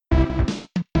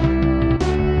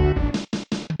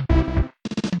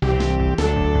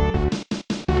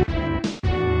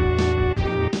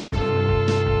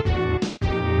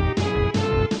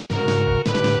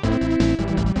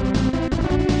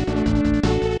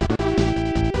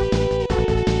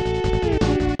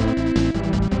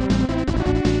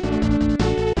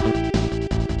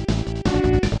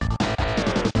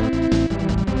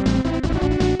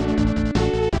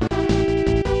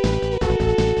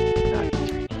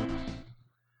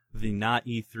the Not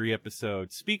E3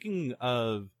 episode. Speaking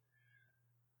of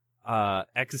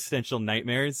existential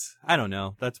nightmares, I don't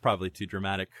know. That's probably too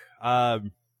dramatic.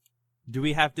 Do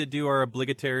we have to do our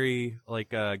obligatory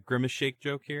grimace shake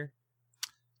joke here?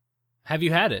 Have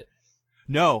you had it?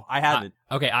 No, I haven't.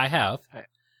 Okay, I have.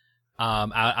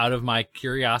 Out of my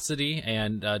curiosity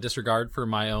and disregard for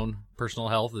my own personal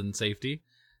health and safety,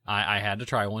 I had to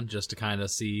try one just to kind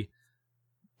of see.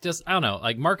 Just, I don't know,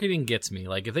 like, marketing gets me.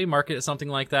 Like, if they market something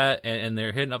like that and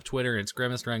they're hitting up Twitter and it's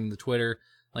grimace during the Twitter,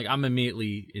 like, I'm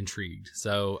immediately intrigued.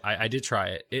 So I did try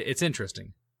it. It's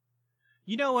interesting.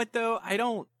 You know what, though? I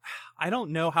don't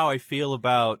know how I feel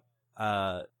about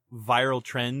viral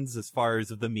trends as far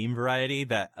as of the meme variety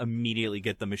that immediately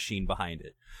get the machine behind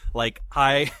it. Like,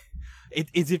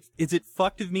 is it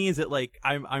fucked of me? Is it like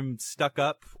I'm stuck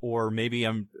up, or maybe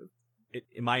am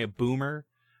I a boomer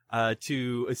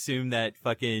to assume that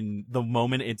fucking the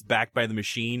moment it's backed by the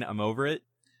machine, I'm over it?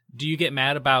 Do you get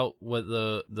mad about what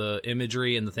the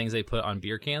imagery and the things they put on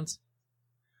beer cans?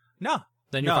 No.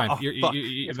 Then you're fine. Oh,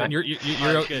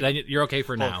 You're okay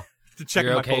for now. To check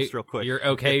my pulse real quick. You're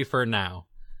okay for now.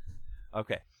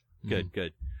 Okay.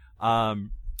 Good.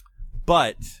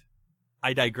 But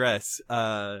I digress.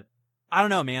 I don't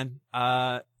know, man.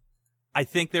 I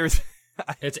think there's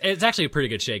It's actually a pretty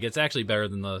good shake. It's actually better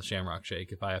than the Shamrock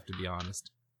Shake, if I have to be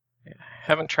honest. Yeah, I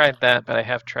haven't tried that, but I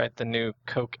have tried the new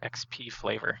Coke XP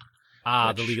flavor.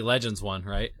 The League of Legends one,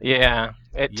 right? Yeah.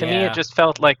 To me, it just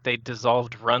felt like they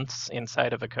dissolved runts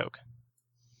inside of a Coke.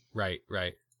 Right.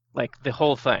 Like the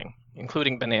whole thing,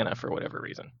 including banana for whatever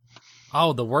reason.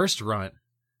 Oh, the worst runt.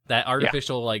 That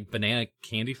artificial, banana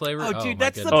candy flavor? Oh, dude,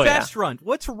 that's the best runt.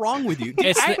 What's wrong with you?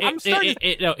 Dude,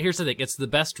 no, here's the thing. It's the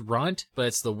best runt, but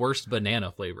it's the worst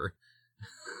banana flavor.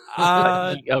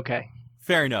 Okay.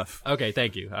 Fair enough. Okay,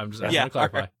 thank you. I just want to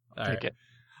clarify. All right. Take it.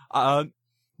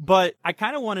 But I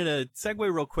kind of wanted to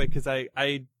segue real quick because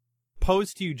I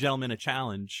posed to you gentlemen a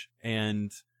challenge,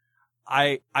 and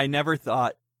I never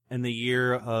thought in the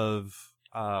year of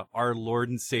our Lord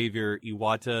and Savior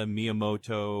Iwata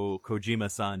Miyamoto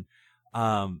Kojima-san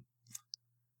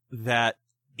that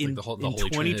in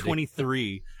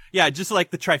 2023, yeah, just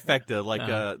like the trifecta, like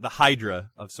the Hydra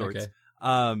of sorts.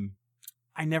 Okay.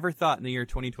 I never thought in the year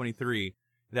 2023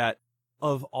 that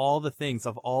of all the things,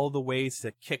 of all the ways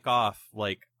to kick off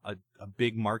like a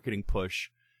big marketing push,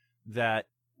 that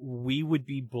we would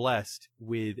be blessed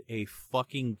with a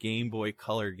fucking Game Boy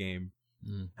Color game.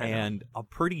 And a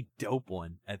pretty dope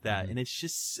one at that. And it's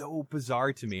just so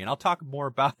bizarre to me. And I'll talk more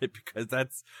about it because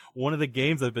that's one of the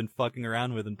games I've been fucking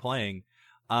around with and playing.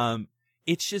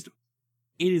 It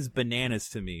is bananas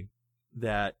to me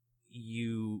that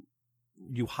you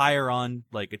hire on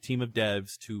like a team of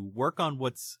devs to work on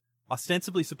what's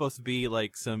ostensibly supposed to be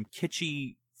like some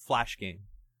kitschy Flash game.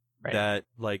 Right. That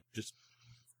like just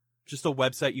a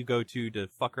website you go to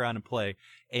fuck around and play.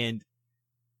 And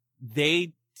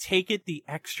they take it the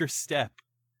extra step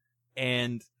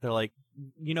and they're like,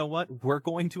 you know what? We're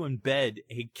going to embed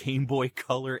a Game Boy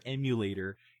Color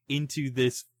emulator into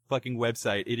this fucking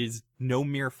website. It is no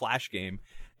mere Flash game.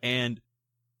 And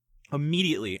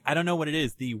immediately, I don't know what it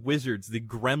is, the wizards, the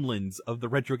gremlins of the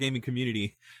retro gaming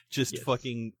community just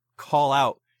fucking call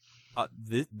out,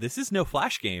 this is no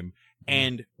Flash game.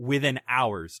 And within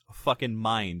hours, fucking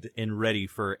mined and ready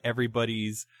for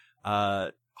everybody's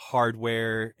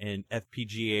hardware and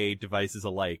FPGA devices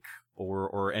alike,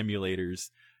 or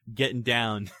emulators, getting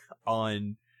down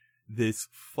on this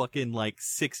fucking like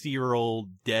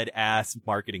 60-year-old dead ass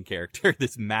marketing character,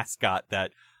 this mascot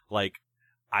that like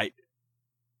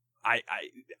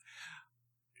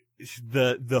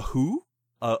the who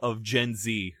of Gen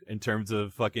Z in terms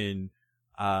of fucking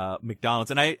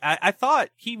McDonald's. And I thought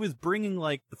he was bringing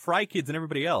like the Fry Kids and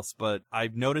everybody else, but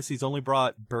I've noticed he's only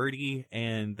brought Birdie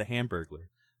and the Hamburglar.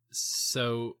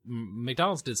 So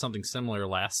McDonald's did something similar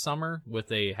last summer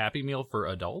with a Happy Meal for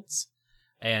adults,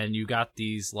 and you got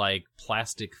these like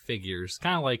plastic figures,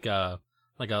 kind of like a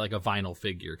vinyl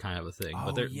figure kind of a thing. Oh,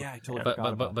 but they're, yeah, I totally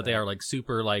forgot about that. They are like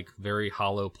super like very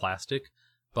hollow plastic.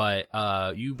 But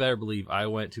you better believe I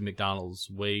went to McDonald's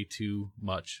way too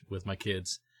much with my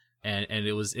kids, and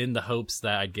it was in the hopes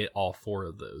that I'd get all four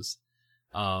of those.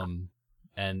 And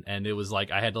it was like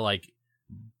I had to like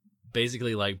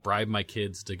basically like bribe my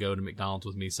kids to go to McDonald's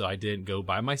with me, so I didn't go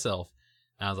by myself.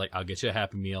 And I was like, I'll get you a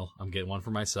Happy Meal. I'm getting one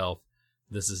for myself.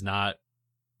 This is not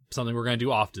something we're going to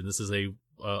do often. This is a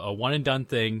one and done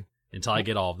thing until I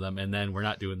get all of them, and then we're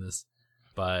not doing this.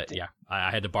 But yeah, I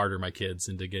had to barter my kids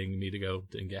into getting me to go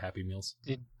and get Happy Meals.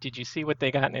 Did you see what they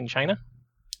got in China?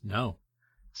 No.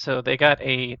 So they got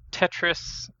a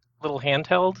Tetris little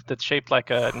handheld that's shaped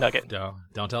like a nugget.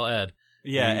 Don't tell Ed.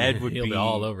 Yeah, Ed would He'll be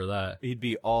all over that. He'd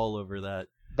be all over that.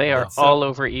 They are all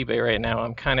over eBay right now.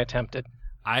 I'm kind of tempted.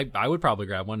 I would probably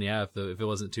grab one, yeah, if it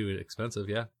wasn't too expensive,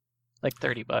 yeah. Like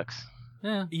 $30.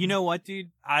 Yeah. You know what,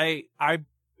 dude?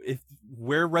 If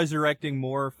we're resurrecting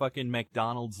more fucking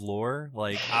McDonald's lore,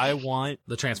 like I want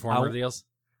the Transformer deals.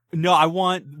 No, I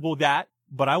want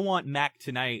but I want Mac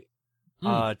Tonight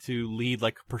to lead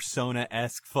like a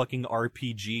Persona-esque fucking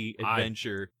RPG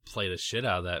adventure. I'd play the shit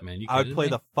out of that, man. I would play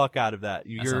the fuck out of that.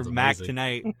 You're Mac amazing.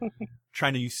 Tonight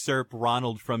trying to usurp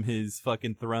Ronald from his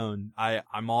fucking throne.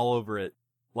 I'm all over it.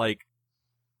 Like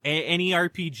any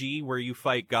RPG where you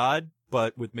fight God,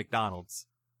 but with McDonald's.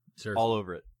 Sure. All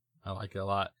over it. I like it a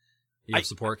lot. You have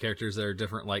support characters that are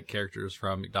different like characters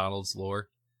from McDonald's lore.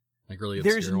 Like really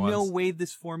obscure There's ones. no way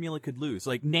this formula could lose.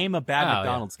 Like name a bad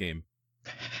McDonald's game.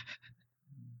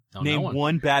 Name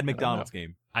one bad McDonald's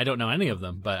game. I don't know any of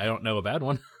them, but I don't know a bad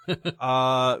one.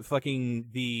 Fucking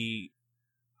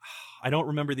I don't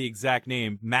remember the exact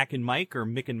name. Mac and Mike or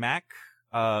Mick and Mac.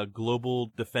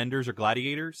 Global Defenders or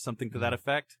Gladiators, something to that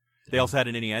effect. They also had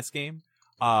an NES game.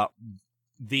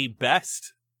 The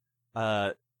best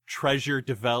treasure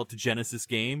developed Genesis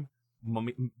game,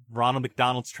 Ronald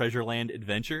McDonald's Treasure Land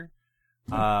Adventure.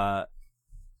 Let's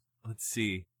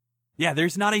see. Yeah,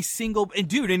 there's not a single, and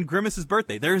dude, in Grimace's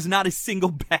birthday, there's not a single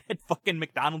bad fucking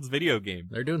McDonald's video game.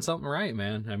 They're doing something right,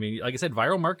 man. I mean, like I said,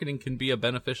 viral marketing can be a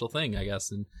beneficial thing, I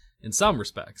guess, in some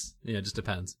respects. Yeah, it just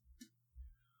depends.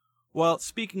 Well,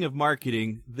 speaking of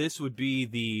marketing, this would be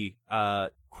the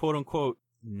quote unquote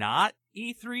not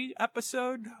E3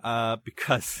 episode,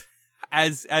 because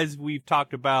as we've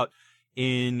talked about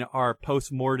in our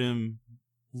post-mortem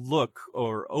look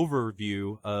or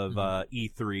overview of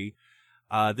E3,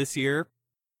 this year,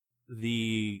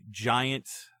 the giant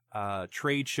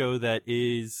trade show that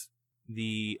is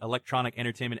the Electronic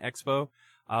Entertainment Expo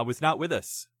was not with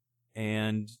us.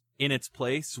 And in its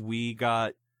place, we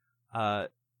got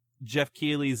Jeff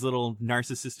Keighley's little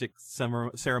narcissistic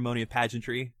ceremony of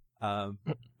pageantry, the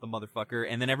motherfucker,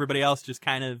 and then everybody else just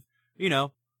kind of,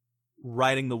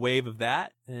 riding the wave of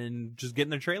that and just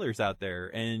getting their trailers out there.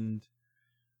 And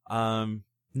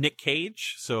Nick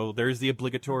Cage, so there's the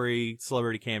obligatory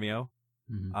celebrity cameo.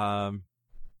 It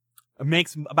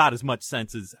makes about as much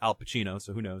sense as Al Pacino,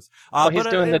 so who knows? He's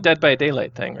doing the Dead by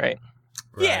Daylight thing, right?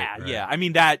 Yeah. I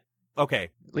mean, okay.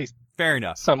 At least fair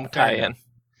enough. Some tie-in.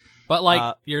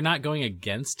 But, you're not going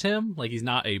against him. Like, he's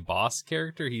not a boss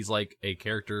character. He's, like, a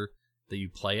character that you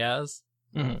play as.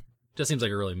 Mm-hmm. Just seems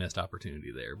like a really missed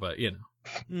opportunity there, but,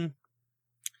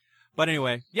 But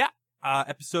anyway, yeah.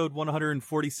 Episode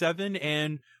 147,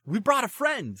 and we brought a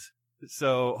friend.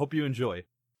 So, hope you enjoy.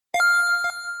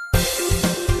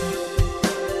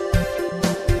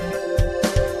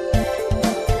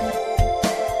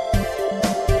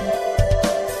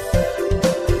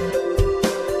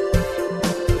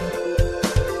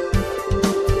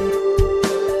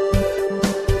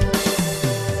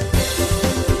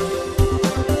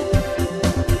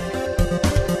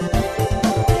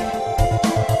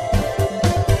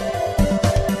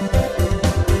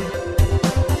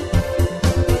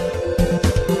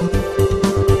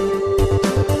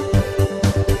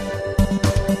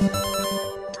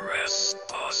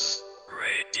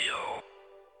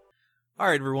 All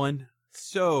right, everyone.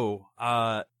 So,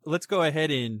 let's go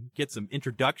ahead and get some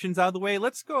introductions out of the way.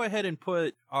 Let's go ahead and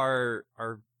put our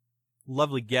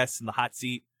lovely guest in the hot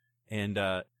seat and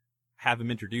have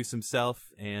him introduce himself.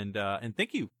 And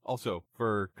thank you also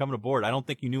for coming aboard. I don't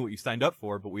think you knew what you signed up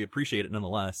for, but we appreciate it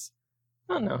nonetheless.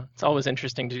 Oh, no. It's always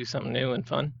interesting to do something new and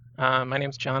fun. My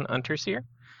name's John Unterseer.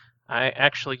 I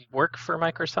actually work for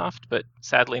Microsoft, but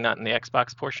sadly not in the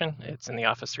Xbox portion. It's in the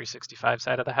Office 365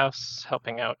 side of the house,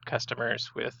 helping out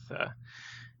customers with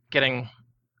getting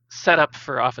set up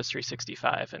for Office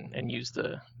 365 and use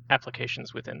the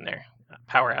applications within there.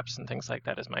 Power Apps and things like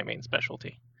that is my main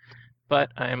specialty.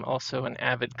 But I am also an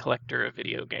avid collector of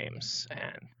video games.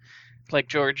 And like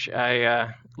George,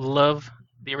 I love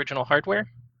the original hardware,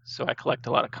 so I collect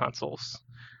a lot of consoles.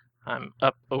 I'm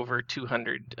up over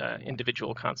 200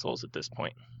 individual consoles at this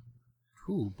point.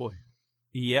 Ooh, boy.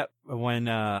 Yep. When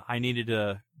I needed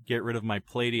to get rid of my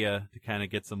Playdia to kind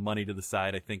of get some money to the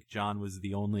side, I think John was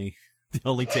the only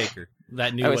taker.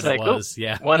 That knew what it was,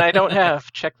 yeah. One I don't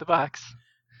have, check the box.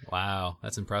 Wow,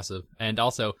 that's impressive. And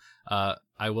also,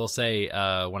 I will say,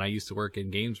 when I used to work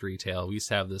in games retail, we used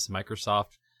to have this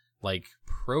Microsoft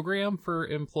program for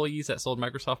employees that sold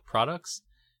Microsoft products.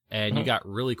 And you got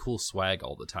really cool swag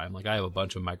all the time. Like, I have a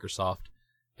bunch of Microsoft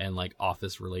and,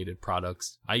 Office-related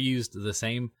products. I used the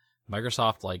same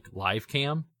Microsoft, Live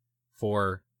Cam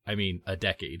for, a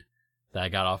decade. that I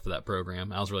got off of that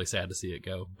program. I was really sad to see it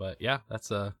go, but yeah,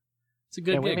 it's a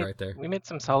good gig right there. We made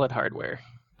some solid hardware.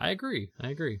 I agree.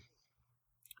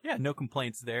 Yeah, no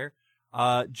complaints there.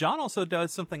 John also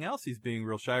does something else. He's being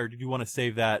real shy, or did you want to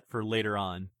save that for later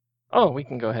on? Oh, we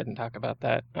can go ahead and talk about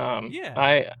that.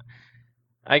 Yeah.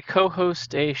 I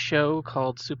co-host a show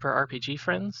called Super RPG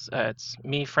Friends. It's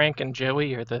me, Frank, and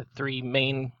Joey are the three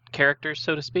main characters,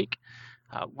 so to speak.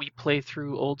 We play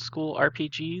through old school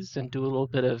RPGs and do a little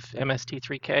bit of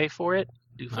MST3K for it,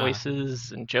 do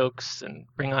voices and jokes and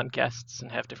bring on guests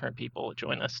and have different people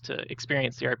join us to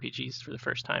experience the RPGs for the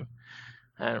first time.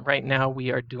 Right now we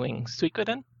are doing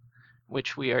Suikoden,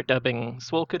 which we are dubbing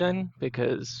Swolkoden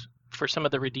because for some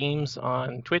of the redeems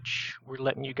on Twitch, we're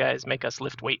letting you guys make us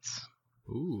lift weights.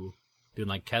 Ooh, doing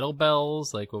like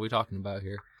kettlebells? Like what are we talking about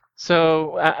here?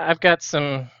 So I've got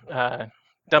some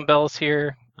dumbbells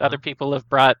here. Other people have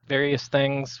brought various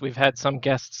things. We've had some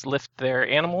guests lift their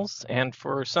animals, and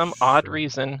for some odd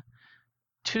reason,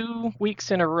 2 weeks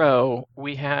in a row,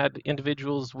 we had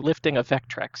individuals lifting a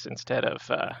Vectrex instead of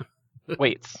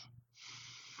weights.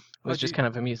 It was just kind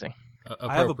of amusing.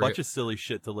 I have a bunch of silly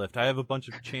shit to lift. I have a bunch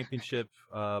of championship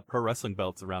pro wrestling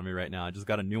belts around me right now. I just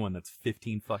got a new one that's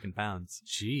 15 fucking pounds.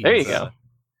 Jeez. There you go.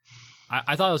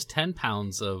 I thought it was 10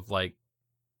 pounds of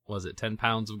was it 10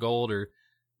 pounds of gold or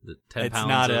the 10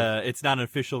 pounds? It's not an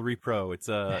official repro. It's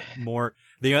more.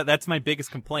 That's my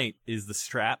biggest complaint is the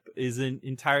strap isn't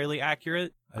entirely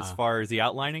accurate as far as the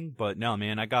outlining. But no,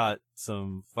 man, I got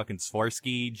some fucking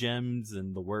Swarovski gems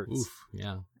and the works. Oof,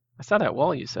 yeah. I saw that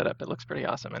wall you set up. It looks pretty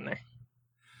awesome in there.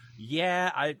 Yeah,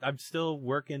 I'm still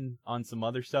working on some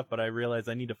other stuff, but I realize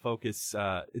I need to focus.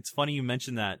 It's funny you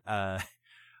mentioned that.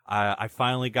 I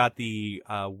finally got the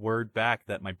word back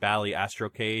that my Bally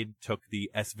Astrocade took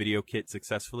the S-Video kit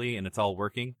successfully, and it's all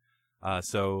working.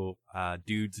 So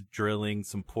dude's drilling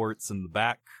some ports in the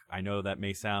back. I know that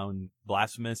may sound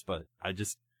blasphemous, but I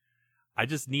just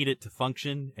need it to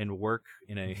function and work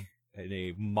in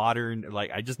a modern,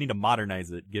 I just need to modernize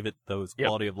it, give it those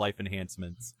quality of life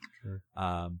enhancements. Sure.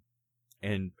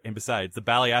 And besides, the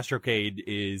Bally Astrocade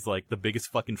is like the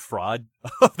biggest fucking fraud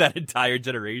of that entire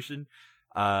generation.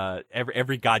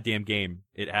 Every goddamn game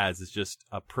it has is just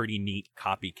a pretty neat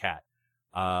copycat.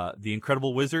 The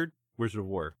Incredible Wizard of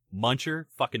War, Muncher,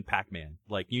 fucking Pac-Man,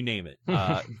 like you name it.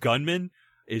 Gunman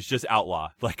is just Outlaw.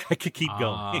 Like I could keep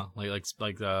going.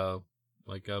 like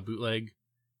a bootleg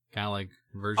kind of like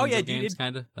versions of games,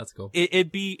 kind of. That's cool.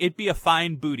 It'd be a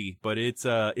fine booty, but it's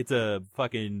a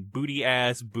fucking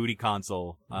booty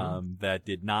console that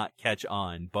did not catch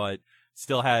on, but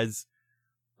still has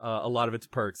a lot of its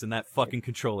perks. And that fucking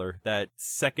controller, that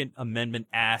Second Amendment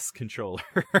ass controller.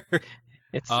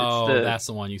 That's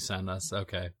the one you sent us.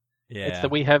 Okay. Yeah. It's the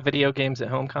We Have Video Games at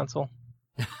Home console.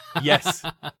 Yes,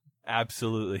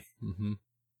 absolutely. Mm-hmm.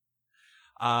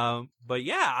 But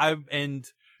yeah, and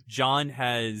John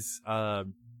has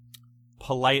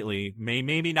politely,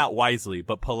 maybe not wisely,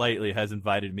 but politely has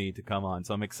invited me to come on.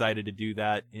 So I'm excited to do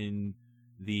that in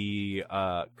the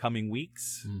coming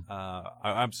weeks.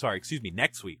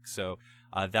 Next week. So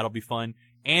that'll be fun.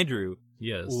 Andrew,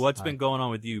 yes, what's been going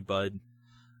on with you, bud?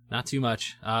 Not too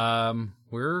much.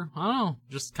 We're, I don't know,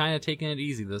 just kind of taking it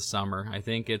easy this summer. I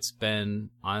think it's been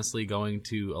honestly going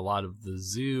to a lot of the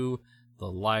zoo, the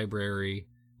library.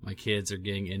 My kids are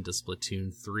getting into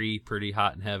Splatoon 3 pretty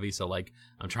hot and heavy, so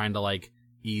I'm trying to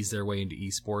ease their way into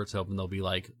esports, hoping they'll be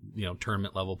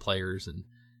tournament level players and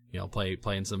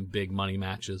playing some big money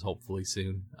matches hopefully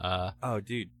soon.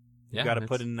 Dude, you got to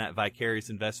put in that vicarious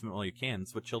investment while you can.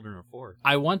 That's what children are for.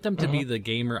 I want them to be the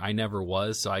gamer I never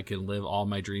was, so I can live all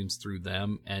my dreams through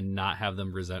them and not have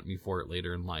them resent me for it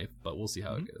later in life. But we'll see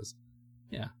how it goes.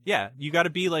 Yeah, you got to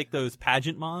be like those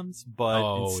pageant moms,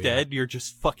 but instead you're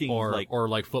just fucking or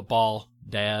like football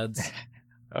dads.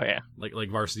 Oh yeah, like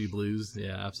Varsity Blues.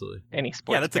 Yeah, absolutely. Any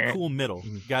sports. Yeah, that's a cool middle.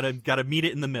 Gotta meet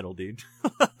it in the middle, dude.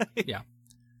 Yeah.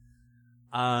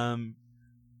 I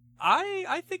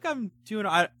think I'm doing.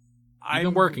 I've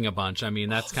been working a bunch. I mean,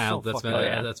 that's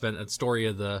been a story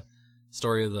of the.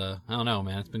 I don't know,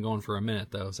 man. It's been going for a minute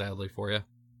though, sadly for you.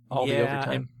 All the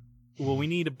overtime. Well, we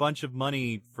need a bunch of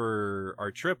money for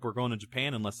our trip. We're going to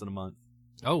Japan in less than a month.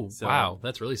 Oh, wow.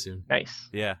 That's really soon. Nice.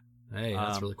 Yeah. Hey,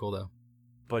 that's really cool, though.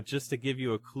 But just to give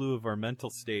you a clue of our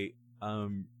mental state,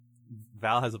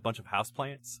 Val has a bunch of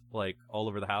houseplants, all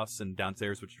over the house and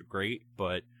downstairs, which are great.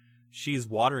 But she's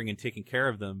watering and taking care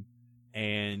of them.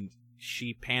 And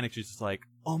she panics. She's just like,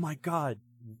 oh, my God.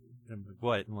 I'm like,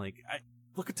 what? I'm like,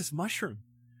 look at this mushroom.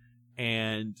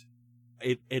 And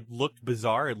it looked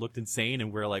bizarre. It looked insane.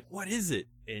 And we're like, what is it?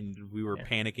 And we were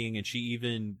panicking. And she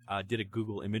even did a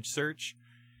Google image search.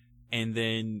 And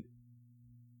then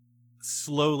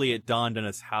slowly it dawned on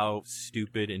us how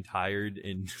stupid and tired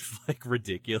and like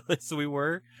ridiculous we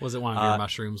were. Was it one of your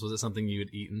mushrooms? Was it something you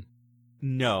had eaten?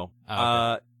 No.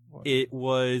 Oh, okay. It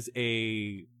was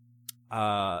the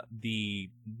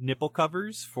nipple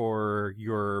covers for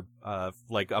your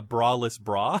like a braless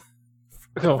bra.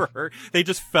 For her. They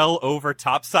just fell over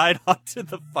topside onto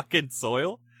the fucking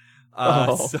soil.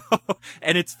 So,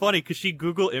 and it's funny because she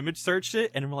Google image searched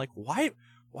it, and I'm like, why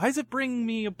is it bringing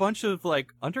me a bunch of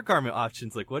like undergarment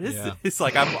options? Like, what is this?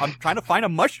 Like, I'm trying to find a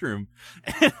mushroom,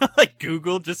 and like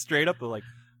Google just straight up like,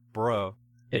 bro,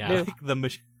 yeah.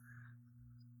 Like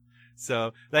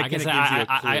so that gives you a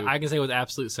clue. I can say with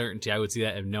absolute certainty, I would see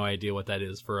that. I have no idea what that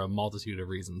is for a multitude of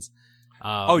reasons.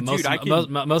 Most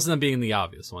of them being the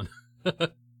obvious one.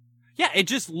 Yeah, it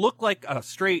just looked like a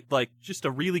straight, like just a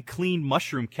really clean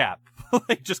mushroom cap,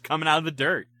 like just coming out of the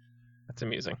dirt. That's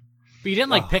amusing. But you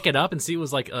didn't like pick it up and see it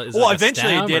was like.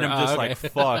 Eventually I did. I'm just like,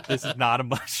 fuck, this is not a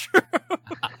mushroom.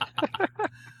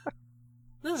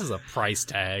 This is a price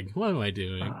tag. What am I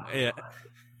doing? Yeah.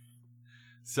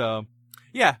 So,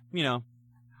 yeah,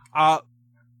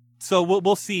 so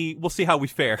we'll see how we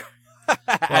fare.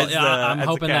 I'm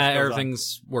hoping that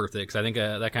everything's worth it, because I think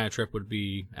that kind of trip would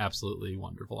be absolutely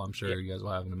wonderful. I'm sure you guys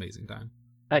will have an amazing time.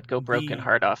 I'd go broken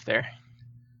heart off there.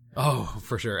 Oh,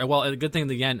 for sure. Well, a good thing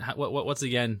the yen. What's the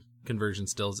yen conversion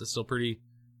still? Is it still pretty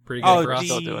good for us?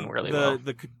 Still doing really well.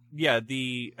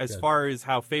 As far as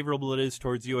how favorable it is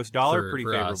towards U.S. dollar, pretty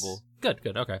favorable. Us.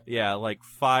 Good. Okay. Yeah, like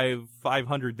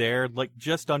 500 there. Like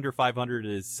just under 500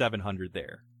 is 700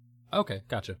 there. Okay,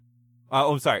 gotcha.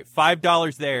 I'm sorry.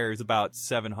 $5 there is about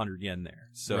 700 yen there.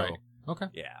 So, right. Okay.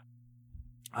 Yeah.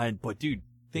 But dude,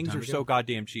 things are so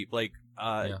goddamn cheap. Like,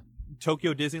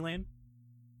 Tokyo Disneyland,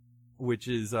 which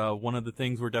is one of the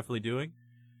things we're definitely doing.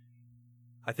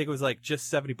 I think it was like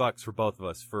just $70 for both of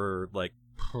us for like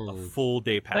a full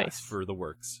day pass for the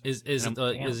works. Is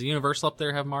Universal up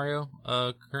there have Mario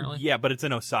currently? Yeah, but it's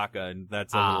in Osaka, and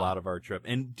that's a lot of our trip.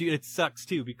 And dude, it sucks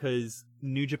too because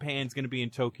New Japan's going to be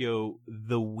in Tokyo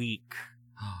the week.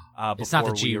 It's not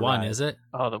the G1, is it?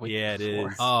 Oh, the week. Yeah, it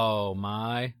is. Oh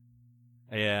my.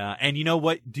 Yeah, and you know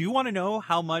what? Do you want to know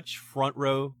how much front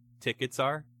row tickets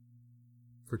are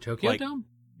for Tokyo Dome?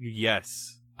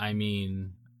 Yes. I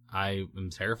mean, I am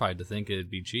terrified to think it'd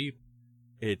be cheap.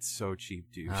 It's so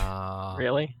cheap, dude.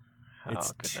 Really?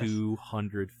 It's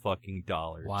 $200 fucking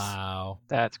dollars. Wow,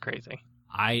 that's crazy.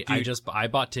 I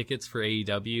bought tickets for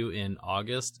AEW in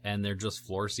August, and they're just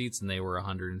floor seats, and they were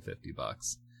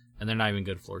 $150, and they're not even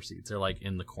good floor seats. They're like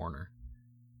in the corner.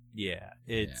 Yeah,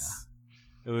 it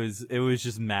was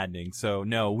just maddening. So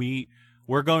no,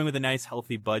 we're going with a nice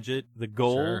healthy budget. The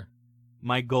goal,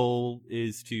 my goal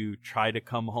is to try to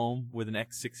come home with an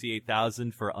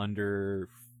X68000 for under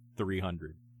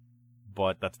 300,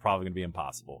 but that's probably gonna be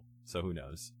impossible. So who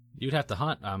knows? You'd have to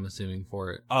hunt, I'm assuming,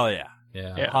 for it. Oh yeah.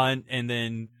 Yeah. Hunt and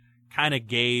then kind of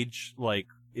gauge like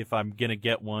if I'm gonna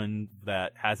get one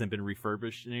that hasn't been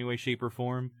refurbished in any way, shape, or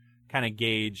form. Kind of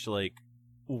gauge like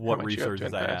what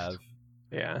resources I have.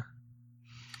 Yeah.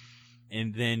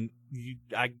 And then you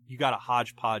got a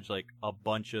hodgepodge, like a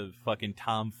bunch of fucking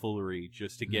tomfoolery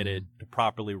just to get it to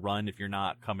properly run if you're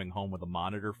not coming home with a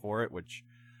monitor for it, which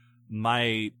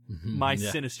my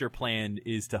sinister plan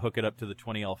is to hook it up to the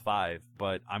 20L5,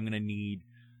 but I'm going to need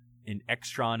an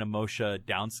Extron Emosha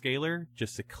downscaler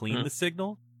just to clean the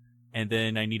signal. And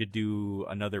then I need to do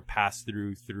another pass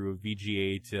through a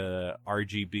VGA to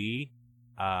RGB,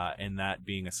 and that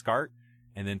being a SCART.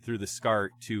 And then through the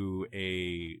SCART to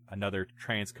another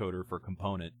transcoder for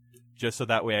component, just so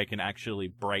that way I can actually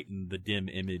brighten the dim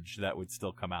image that would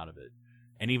still come out of it.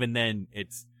 And even then,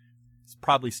 it's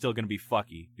probably still going to be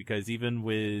fucky, because even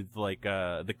with like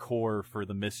the core for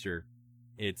the Mister,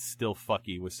 it's still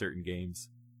fucky with certain games.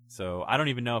 So I don't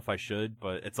even know if I should,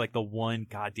 but it's like the one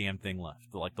goddamn thing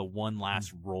left, like the one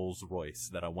last Rolls Royce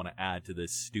that I want to add to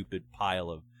this stupid pile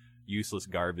of useless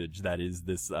garbage that is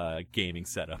this gaming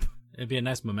setup. It'd be a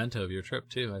nice memento of your trip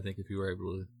too, I think, if you were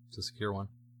able to secure one.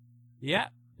 Yeah.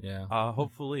 Yeah.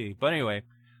 Hopefully. But anyway,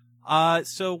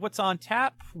 so what's on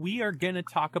tap? We are going to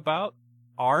talk about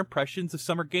our impressions of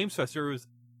Summer Games Fest. There was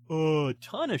a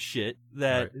ton of shit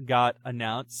that got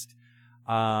announced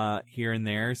here and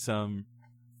there. Some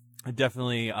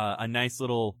definitely a nice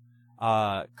little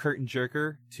curtain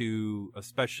jerker to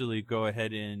especially go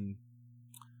ahead and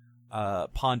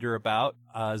ponder about,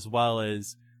 as well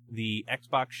as the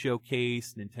Xbox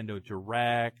Showcase, Nintendo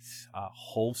Direct,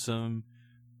 Wholesome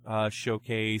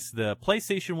Showcase, the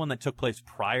PlayStation one that took place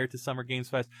prior to Summer Games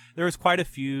Fest. There was quite a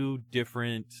few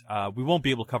different, we won't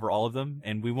be able to cover all of them,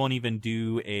 and we won't even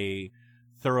do a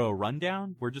thorough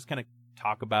rundown. We're just going to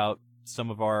talk about some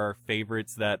of our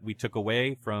favorites that we took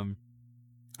away from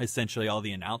essentially all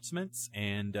the announcements.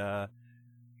 And I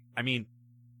mean,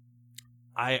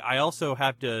 I also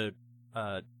have to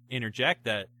interject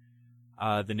that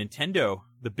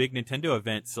the big Nintendo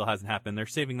event still hasn't happened. They're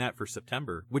saving that for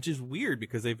September, which is weird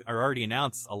because they've already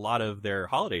announced a lot of their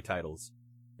holiday titles.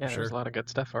 Yeah, there's a lot of good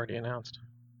stuff already announced.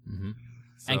 Mm-hmm.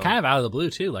 So, and kind of out of the blue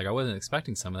too. Like I wasn't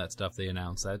expecting some of that stuff they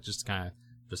announced. That just kind of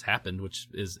just happened, which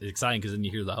is exciting because then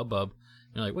you hear the hubbub.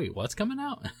 And you're like, wait, what's coming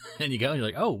out? And you go and you're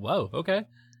like, oh, whoa, okay.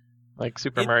 Like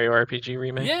Super Mario RPG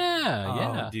remake.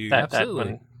 Yeah, dude, absolutely.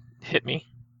 That one hit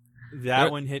me.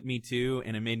 That one hit me too,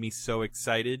 and it made me so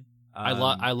excited.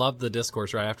 I love the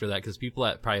discourse right after that because people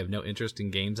that probably have no interest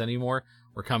in games anymore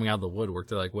were coming out of the woodwork.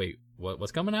 They're like, wait,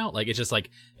 what's coming out? Like, it's just like,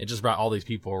 it just brought all these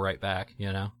people right back,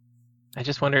 you know? I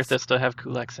just wonder if they'll still have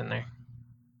Kulex in there.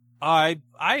 I'd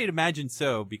imagine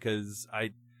so, because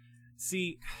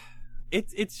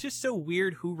it's just so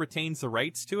weird who retains the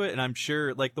rights to it, and I'm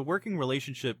sure, like, the working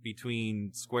relationship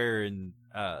between Square and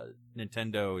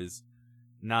Nintendo is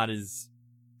not as...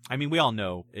 I mean, we all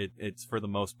know it's for the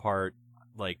most part,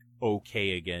 like,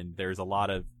 okay again. There's a lot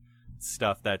of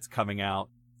stuff that's coming out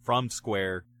from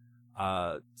Square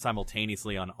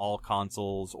simultaneously on all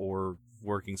consoles or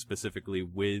working specifically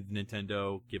with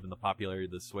Nintendo, given the popularity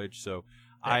of the Switch. So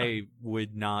yeah. I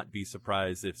would not be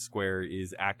surprised if Square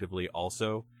is actively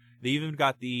also. They even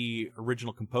got the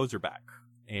original composer back,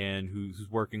 and who's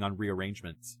working on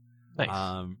rearrangements.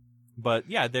 Nice. But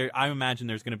yeah, I imagine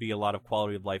there's going to be a lot of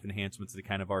quality of life enhancements that they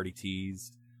kind of already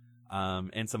teased.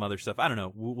 And some other stuff. I don't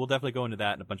know. We'll definitely go into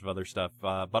that and a bunch of other stuff.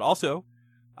 But also,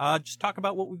 just talk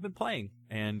about what we've been playing.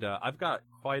 And I've got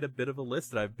quite a bit of a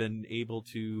list that I've been able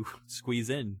to squeeze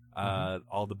in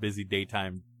all the busy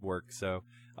daytime work. So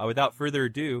without further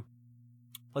ado,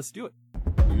 let's do it.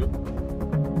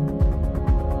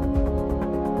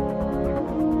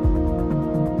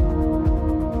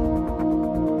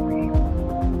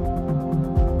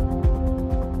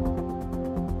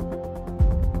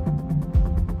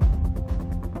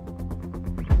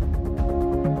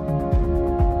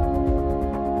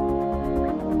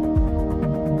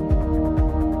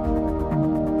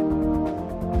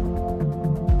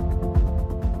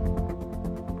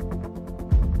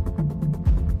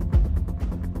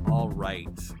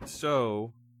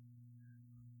 So,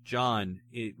 John,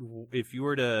 if you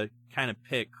were to kind of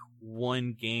pick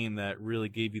one game that really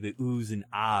gave you the oohs and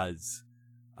ahs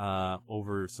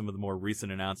over some of the more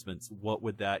recent announcements, what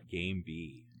would that game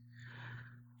be?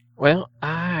 Well,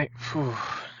 I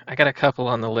got a couple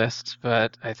on the list,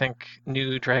 but I think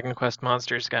new Dragon Quest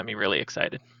Monsters got me really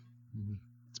excited. Mm-hmm.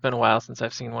 It's been a while since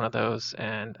I've seen one of those,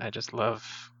 and I just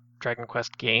love Dragon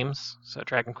Quest games. So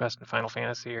Dragon Quest and Final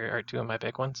Fantasy are two of my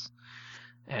big ones.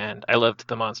 And I loved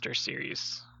the Monster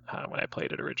series when I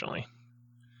played it originally.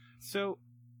 So,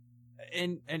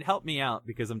 and help me out,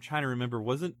 because I'm trying to remember.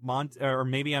 Wasn't or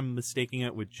maybe I'm mistaking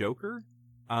it with Joker?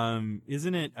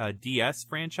 Isn't it a DS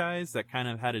franchise that kind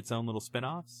of had its own little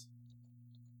spin-offs?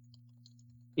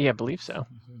 Yeah, I believe so.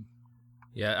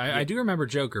 Yeah, I do remember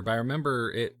Joker, but I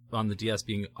remember it on the DS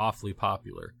being awfully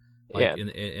popular. Like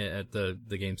at the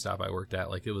GameStop I worked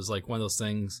at, like it was like one of those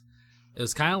things. It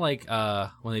was kind of like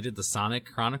when they did the Sonic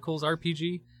Chronicles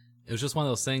RPG. It was just one of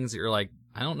those things that you're like,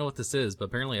 I don't know what this is, but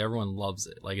apparently everyone loves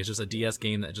it. Like, it's just a DS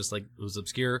game that just like was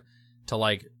obscure to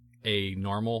like a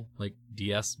normal like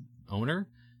DS owner,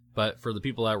 but for the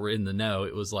people that were in the know,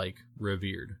 it was like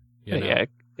revered. You know? Yeah,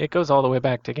 it goes all the way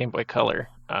back to Game Boy Color.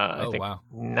 I think wow.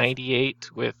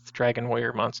 98 with Dragon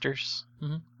Warrior Monsters,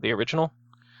 the original.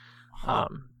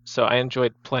 So I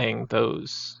enjoyed playing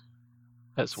those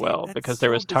as well, because there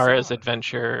was Tara's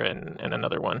Adventure and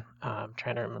another one. I'm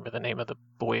trying to remember the name of the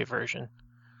boy version.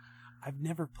 I've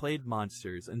never played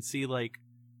Monsters, and see, like,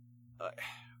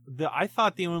 I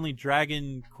thought the only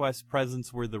Dragon Quest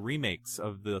presents were the remakes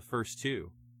of the first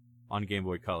two on Game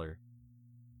Boy Color.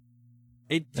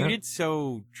 It's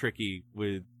so tricky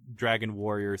with Dragon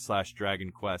Warrior /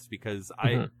 Dragon Quest, because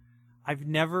I've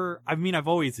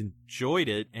always enjoyed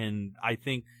it, and I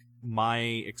think my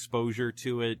exposure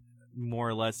to it more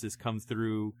or less has come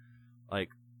through like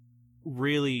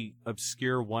really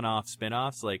obscure one-off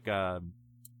spin-offs, like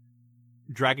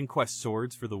Dragon Quest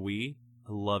Swords for the Wii.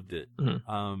 I loved it.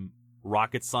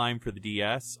 Rocket Slime for the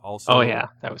DS also. Oh yeah,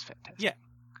 that was fantastic.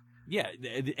 Yeah,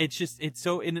 it's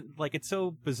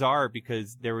so bizarre,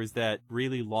 because there was that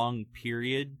really long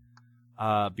period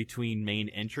between main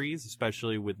entries,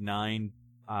 especially with 9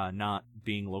 not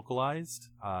being localized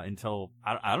until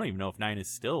I don't even know if 9 is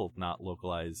still not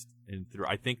localized.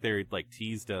 I think they like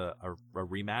teased a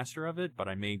remaster of it, but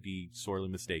I may be sorely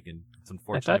mistaken. It's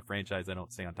unfortunately a franchise I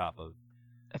don't stay on top of.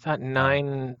 I thought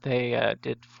 9 they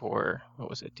did for, what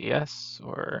was it, DS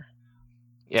or?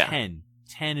 Yeah. 10.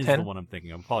 10 is 10? the one I'm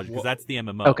thinking of. Apologies, because that's the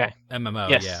MMO. Okay. MMO,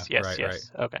 Yes, yeah. yes.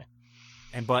 Right. Okay.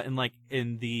 And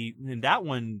in that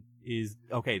one is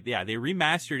okay. Yeah, they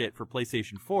remastered it for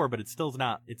PlayStation 4, but it's still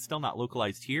not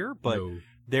localized here. But No.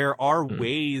 there are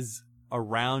ways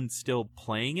around still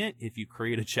playing it if you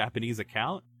create a Japanese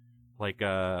account. Like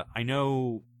I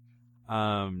know,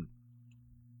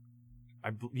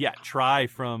 Try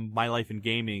from My Life in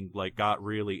Gaming like got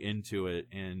really into it,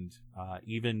 and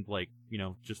even like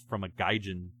just from a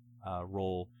gaijin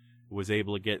role was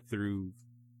able to get through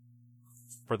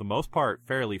for the most part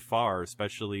fairly far,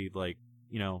 especially like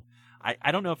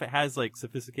I don't know if it has like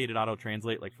sophisticated auto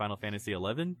translate like Final Fantasy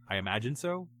 11. I imagine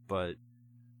so, but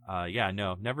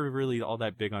never really all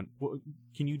that big on.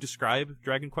 Can you describe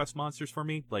Dragon Quest Monsters for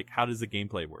me? Like, how does the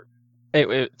gameplay work?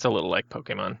 It's a little like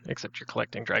Pokemon, except you're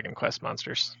collecting Dragon Quest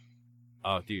monsters.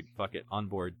 Oh, dude, fuck it, on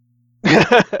board.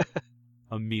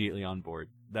 Immediately on board.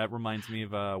 That reminds me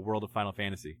of World of Final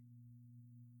Fantasy,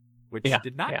 which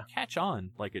did not catch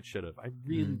on like it should have. I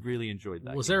really enjoyed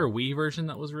that. Was there a Wii version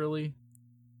that was really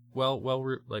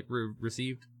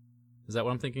received? Is that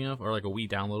what I'm thinking of, or like a Wii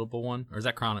downloadable one, or is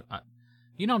that Chrono?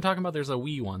 I'm talking about. There's a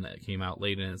Wii one that came out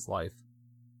late in its life.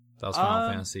 That was Final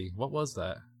Fantasy. What was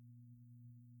that?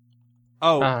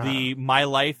 Oh, the My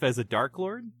Life as a Dark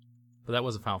Lord. But that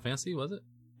wasn't Final Fantasy, was it?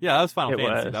 Yeah, that was Final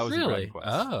Fantasy. Was. That was really? Dragon Quest.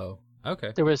 Oh,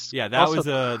 okay. There was that was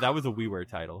a WiiWare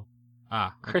title. Okay.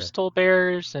 Crystal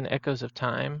Bears and Echoes of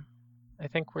Time, I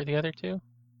think, were the other two.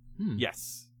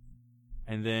 Yes.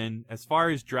 And then, as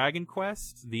far as Dragon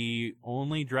Quest, the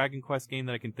only Dragon Quest game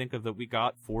that I can think of that we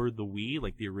got for the Wii,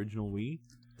 like the original Wii,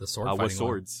 the sword fighting was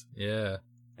Swords. One. Yeah.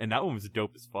 And that one was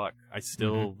dope as fuck. I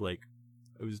still like.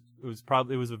 It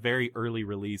was a very early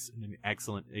release and an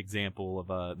excellent example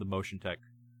of the motion tech.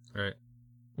 Right.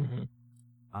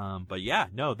 Mm-hmm. But yeah,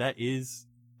 no,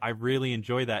 I really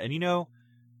enjoy that, and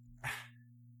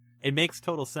it makes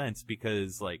total sense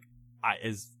because like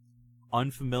as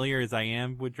unfamiliar as I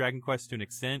am with Dragon Quest to an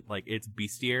extent, like its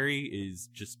bestiary is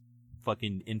just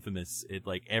fucking infamous. It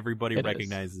like everybody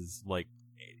recognizes like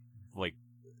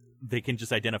they can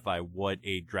just identify what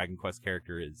a Dragon Quest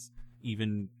character is,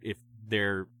 even if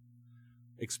their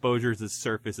exposure is as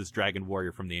surface as Dragon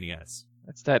Warrior from the NES.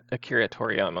 That's that Akira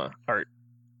Toriyama art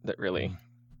that really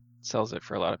sells it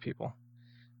for a lot of people,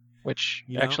 which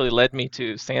actually led me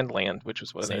to Sandland, which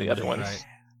was one of the other ones. Right.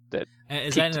 That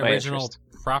is that an original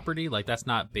property? Like that's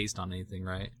not based on anything,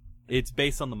 right? It's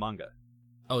based on the manga.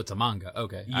 Oh, it's a manga.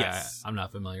 Okay. Yes. I'm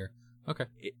not familiar. Okay.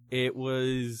 It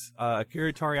was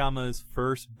Akira Toriyama's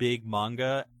first big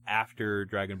manga after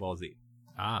Dragon Ball Z.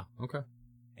 Ah, okay.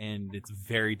 And it's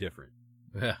very different.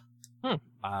 Yeah.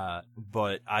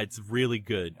 But it's really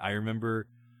good. I remember,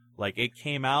 like, it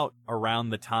came out around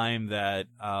the time that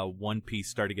One Piece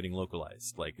started getting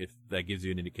localized. Like, if that gives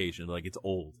you an indication, like, it's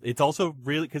old. It's also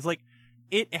really, because, like,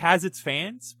 it has its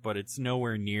fans, but it's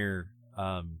nowhere near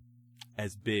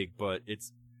as big. But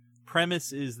its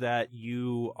premise is that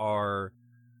you are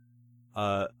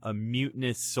a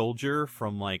mutinous soldier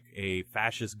from, like, a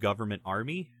fascist government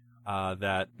army.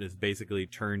 That has basically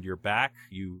turned your back.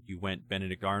 You went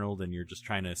Benedict Arnold and you're just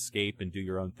trying to escape and do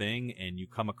your own thing, and you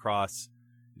come across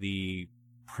the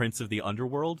Prince of the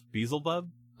Underworld, Beelzebub.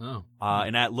 Oh.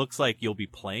 And that looks like you'll be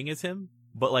playing as him.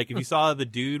 But like if you saw the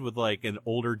dude with like an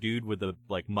older dude with a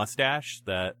like mustache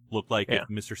that looked like if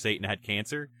Mr. Satan had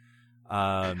cancer.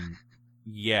 That's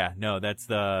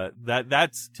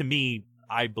to me,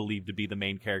 I believe to be the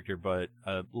main character, but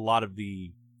a lot of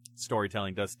the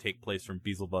storytelling does take place from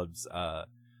Beelzebub's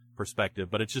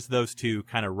perspective, but it's just those two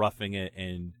kind of roughing it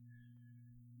and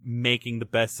making the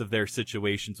best of their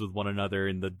situations with one another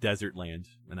in the desert land,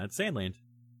 and that's Sandland.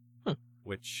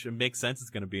 Which makes sense.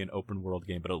 It's going to be an open world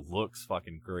game, but it looks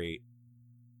fucking great.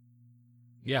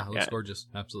 Yeah, it looks gorgeous.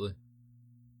 Absolutely.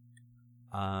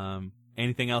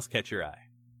 Anything else catch your eye?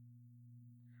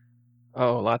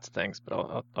 Oh, lots of things, but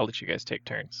I'll let you guys take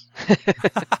turns.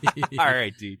 All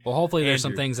right, dude. Well, hopefully there's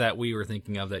some things that we were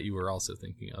thinking of that you were also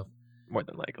thinking of. More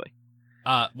than likely.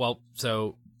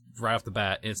 So right off the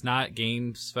bat, it's not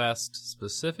Games Fest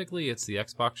specifically, it's the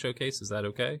Xbox Showcase. Is that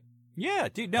okay? Yeah,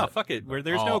 dude, no, fuck it.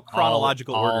 There's no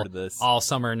chronological order to this. All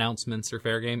summer announcements are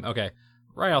fair game? Okay.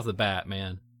 Right off the bat,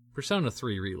 man. Persona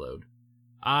 3 Reload.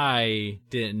 I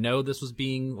didn't know this was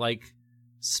being, like,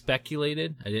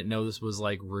 speculated. I didn't know this was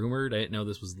like rumored. I didn't know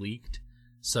this was leaked.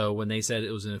 So when they said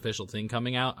it was an official thing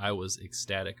coming out, I was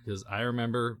ecstatic because I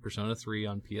remember Persona 3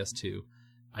 on PS2.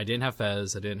 I didn't have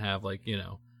Fez. I didn't have like,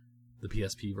 the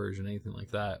PSP version, anything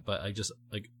like that. But I just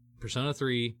like Persona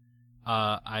 3.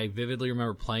 I vividly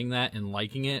remember playing that and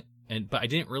liking it, but I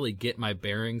didn't really get my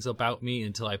bearings about me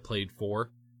until I played 4.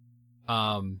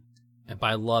 But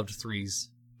I loved 3's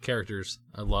characters.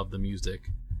 I loved the music,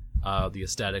 the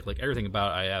aesthetic, like everything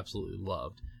about it I absolutely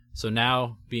loved. So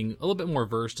now, being a little bit more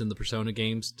versed in the Persona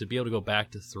games, to be able to go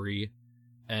back to 3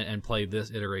 and play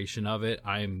this iteration of it,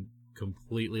 I'm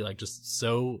completely like just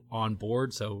so on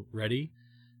board, so ready.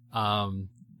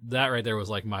 That right there was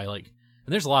like my like,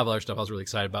 and there's a lot of other stuff I was really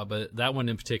excited about, but that one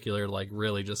in particular like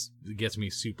really just gets me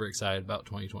super excited about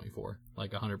 2024,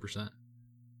 like 100%.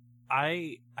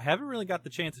 I haven't really got the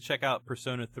chance to check out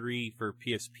Persona 3 for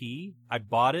PSP. I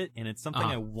bought it, and it's something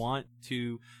I want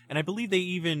to, and I believe they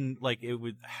even, like,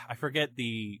 I forget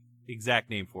the exact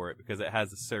name for it because it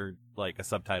has a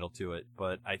subtitle to it,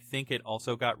 but I think it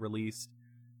also got released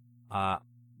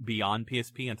beyond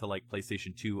PSP into, like,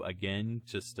 PlayStation 2 again,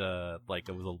 just, like,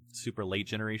 it was a super late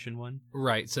generation one.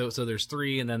 Right, so there's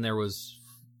 3, and then there was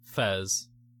Fez.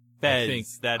 I think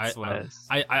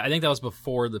that was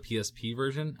before the PSP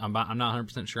version. I'm not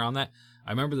 100% sure on that.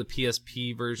 I remember the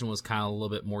PSP version was kind of a little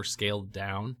bit more scaled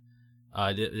down.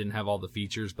 It didn't have all the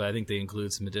features, but I think they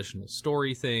include some additional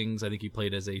story things. I think you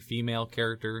played as a female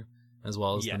character as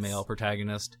well as the male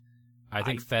protagonist. I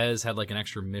think Fez had like an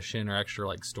extra mission or extra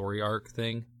like story arc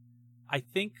thing. I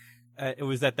think it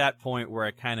was at that point where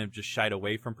I kind of just shied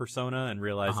away from Persona and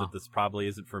realized that this probably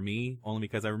isn't for me, only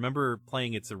because I remember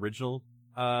playing its original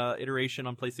iteration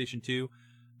on PlayStation 2,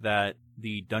 that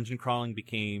the dungeon crawling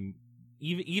became,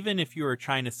 even if you were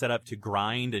trying to set up to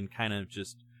grind and kind of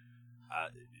just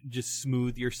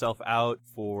smooth yourself out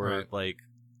for like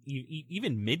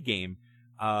even mid game,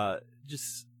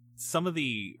 just some of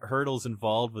the hurdles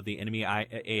involved with the enemy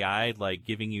AI, like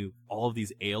giving you all of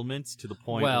these ailments to the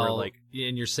point where like,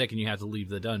 and you're sick and you have to leave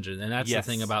the dungeon, and that's the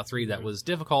thing about 3 that was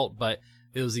difficult, but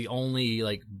it was the only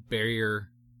like barrier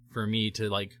for me to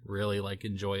like really like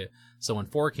enjoy it. So when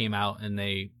 4 came out and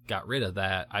they got rid of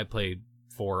that, I played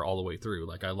 4 all the way through.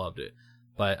 Like, I loved it.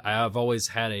 But I've always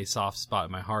had a soft spot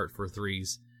in my heart for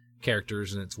 3's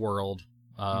characters and its world.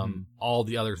 All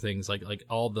the other things, like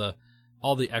all the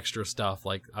extra stuff,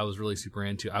 like I was really super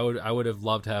into. I would have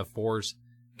loved to have 4's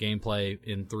gameplay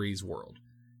in 3's world.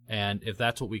 And if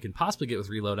that's what we can possibly get with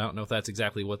Reload, I don't know if that's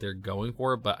exactly what they're going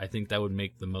for, but I think that would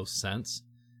make the most sense,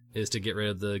 is to get rid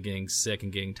of the getting sick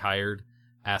and getting tired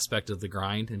aspect of the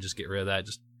grind and just get rid of that.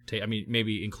 Just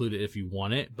maybe include it if you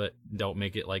want it, but don't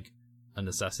make it like a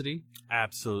necessity.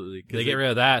 Absolutely. If they get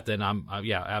rid of that, then I'm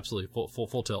absolutely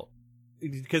full tilt.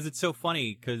 Because it's so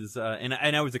funny, because and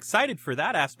I was excited for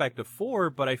that aspect of 4,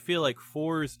 but I feel like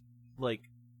 4's like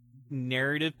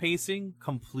narrative pacing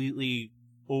completely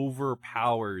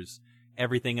overpowers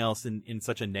everything else in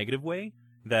such a negative way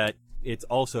that it's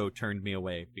also turned me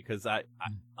away, because I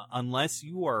unless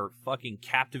you are fucking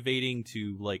captivating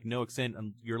to like no extent,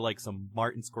 you're like some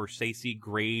Martin Scorsese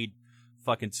grade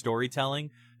fucking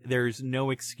storytelling, there's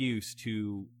no excuse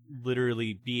to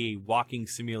literally be a walking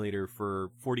simulator for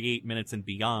 48 minutes and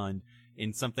beyond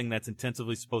in something that's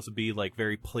intensively supposed to be like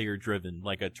very player driven,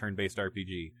 like a turn-based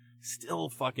RPG. Still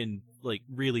fucking like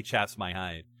really chaps my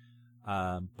hide.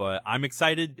 But I'm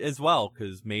excited as well,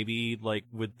 because maybe like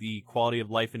with the quality of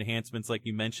life enhancements like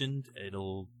you mentioned,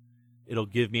 it'll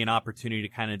give me an opportunity to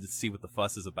kind of just see what the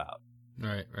fuss is about.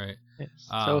 Right. Yes.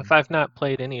 So if I've not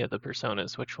played any of the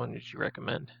Personas, which one would you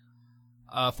recommend?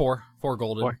 4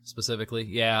 Golden 4. Specifically.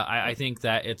 Yeah, I think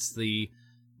that it's the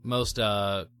most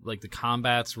like the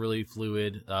combat's really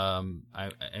fluid. I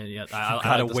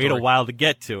gotta wait a while to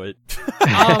get to it.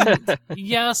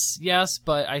 Yes,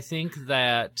 but I think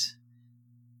that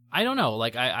I don't know.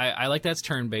 Like I like that's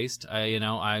turn based.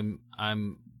 I'm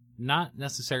not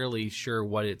necessarily sure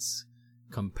what it's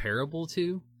comparable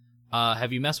to.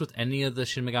 Have you messed with any of the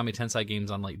Shin Megami Tensei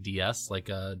games on like DS, like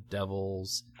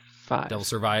Devil's 5, Devil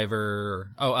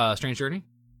Survivor? Strange Journey.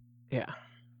 Yeah.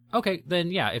 Okay,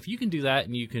 then yeah, if you can do that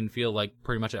and you can feel like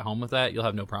pretty much at home with that, you'll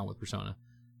have no problem with Persona.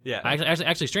 Yeah.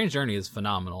 Actually, Strange Journey is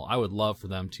phenomenal. I would love for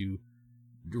them to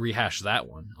rehash that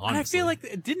one, honestly. And I feel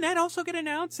like, didn't that also get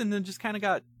announced and then just kind of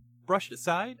got brushed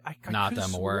aside? Not that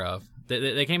I'm aware of.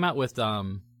 They came out with,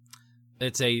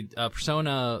 it's a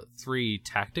Persona 3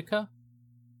 Tactica.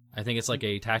 I think it's like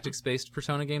a tactics-based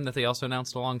Persona game that they also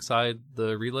announced alongside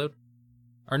the Reload.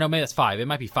 Or no, maybe that's 5. It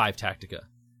might be 5 Tactica.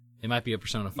 It might be a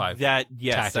Persona 5.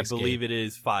 Yes, I believe game. It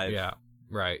is 5. Yeah,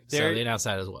 right. So they announced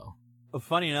that as well.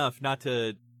 Funny enough, not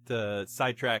to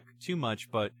sidetrack too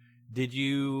much, but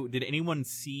did anyone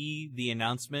see the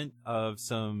announcement of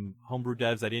some homebrew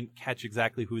devs? I didn't catch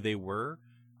exactly who they were,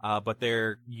 but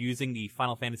they're using the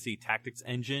Final Fantasy Tactics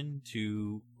engine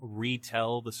to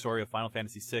retell the story of Final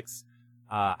Fantasy VI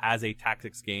as a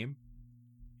tactics game.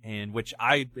 and which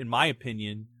in my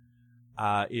opinion,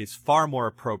 is far more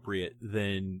appropriate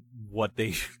than what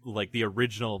they like the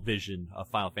original vision of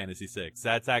Final Fantasy VI.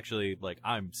 That's actually like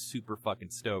I'm super fucking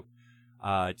stoked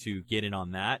to get in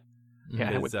on that.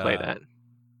 Yeah, I would play that.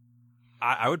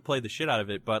 I would play the shit out of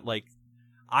it, but like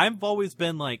I've always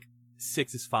been like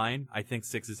 6 is fine. I think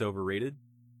 6 is overrated.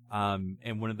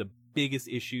 And one of the biggest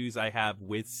issues I have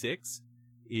with 6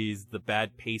 is the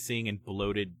bad pacing and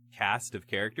bloated cast of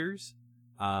characters.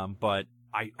 But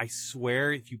I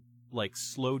swear if you like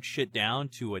slowed shit down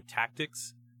to a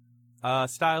tactics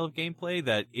style of gameplay,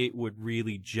 that it would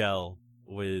really gel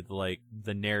with like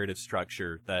the narrative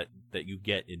structure that you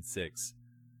get in 6.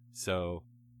 So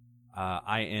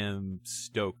I am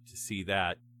stoked to see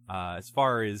that. As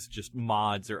far as just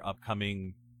mods or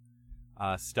upcoming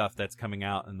stuff that's coming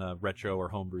out in the retro or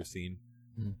homebrew scene,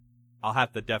 I'll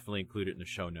have to definitely include it in the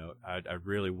show note. I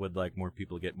really would like more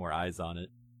people to get more eyes on it.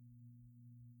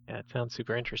 Yeah, it sounds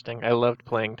super interesting. I loved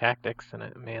playing Tactics,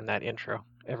 and man, that intro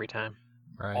every time.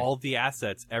 Right. All the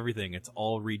assets, everything, it's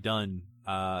all redone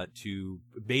to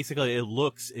basically it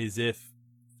looks as if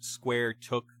Square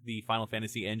took the Final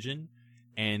Fantasy engine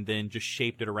and then just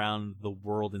shaped it around the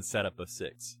world and setup of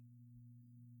 6.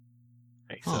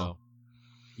 Nice. So,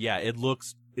 yeah, it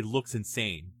looks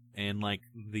insane, and like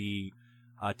the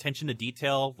attention to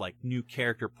detail, like new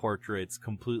character portraits,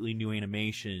 completely new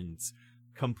animations,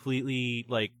 completely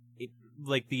like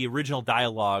the original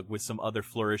dialogue with some other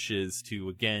flourishes to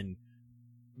again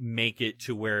make it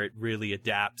to where it really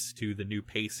adapts to the new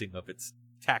pacing of its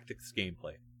tactics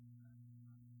gameplay.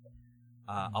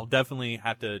 I'll definitely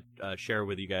have to share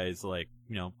with you guys, like,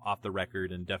 you know, off the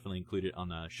record, and definitely include it on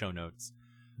the show notes.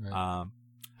 Right.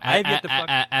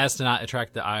 As to not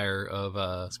attract the ire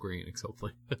of Square Enix,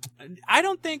 hopefully. I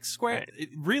don't think Square.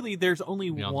 Really, there's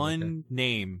only one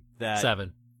name that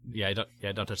 7. Yeah,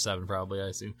 don't touch 7. Probably, I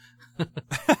assume.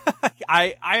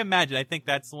 I imagine. I think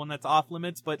that's the one that's off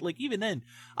limits. But like even then,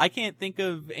 I can't think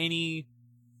of any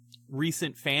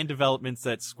recent fan developments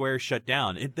that Square shut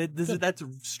down. That's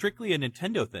strictly a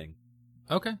Nintendo thing.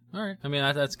 Okay, all right. I mean,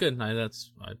 that's good. I think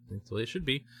that's the way it should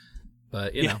be.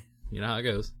 But you know how it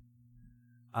goes.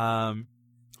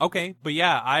 Okay, but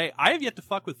yeah, I have yet to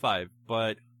fuck with 5,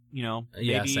 but you know, maybe...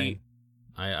 Yeah, same.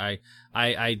 I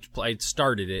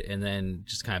started it and then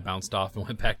just kind of bounced off and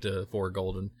went back to 4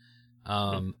 Golden.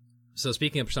 So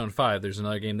speaking of Persona 5, there's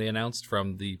another game they announced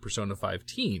from the Persona 5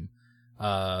 team,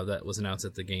 that was announced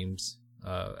at the game's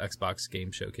Xbox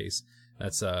Game Showcase.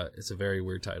 It's a very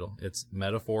weird title. It's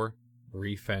Metaphor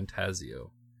ReFantazio.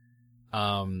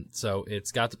 So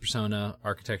it's got the Persona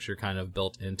architecture kind of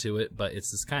built into it, but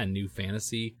it's this kind of new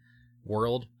fantasy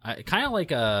world. Kind of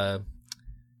like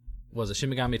was it Shin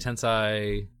Megami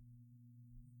Tensei?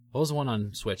 What was the one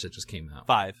on Switch that just came out?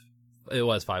 5. It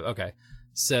was 5. Okay.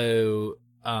 So,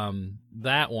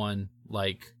 that one,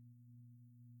 like,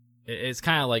 it's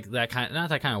kind of like that kind, not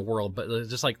that kind of world, but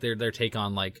just like their take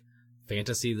on like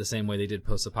fantasy, the same way they did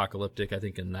post-apocalyptic, I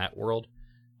think, in that world.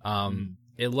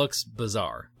 It looks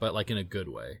bizarre, but like in a good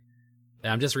way.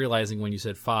 And I'm just realizing when you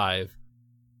said 5,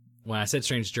 when I said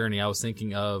Strange Journey, I was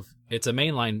thinking of, it's a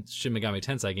mainline Shin Megami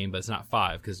Tensei game, but it's not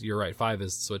 5, because you're right, 5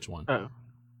 is the Switch one. Oh.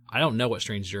 I don't know what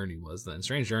Strange Journey was then.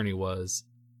 Strange Journey was...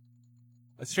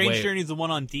 Journey is the one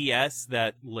on DS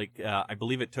that, like, I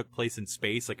believe it took place in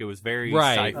space. Like, it was very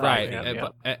sci-fi. Right. Yeah.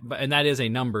 And that is a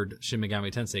numbered Shin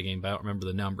Megami Tensei game, but I don't remember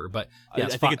the number. But yeah,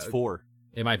 I think it's 4.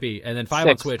 It might be. And then 5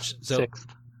 on Switch. So 6th.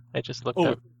 I just looked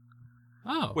up.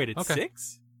 Oh, wait, it's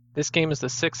 6? This game is the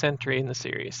 6th entry in the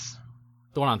series.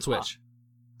 The one on Switch.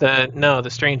 The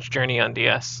Strange Journey on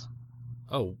DS.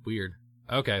 Oh, weird.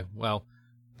 Okay, well,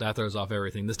 that throws off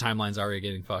everything. This timeline's already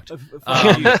getting fucked.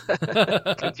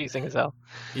 Confusing as hell.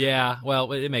 Yeah,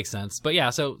 well, it makes sense. But yeah,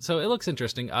 so it looks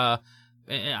interesting.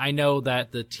 I know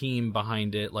that the team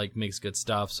behind it like makes good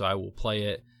stuff, so I will play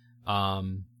it.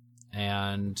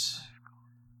 And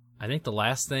I think the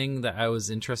last thing that I was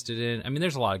interested in, I mean,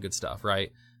 there's a lot of good stuff,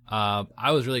 right?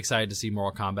 I was really excited to see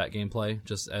Mortal Kombat gameplay,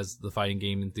 just as the fighting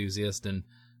game enthusiast and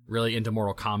really into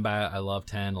Mortal Kombat. I love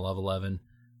 10, I love 11.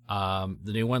 The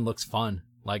new one looks fun.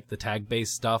 Like the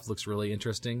tag-based stuff looks really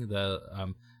interesting. I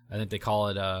think they call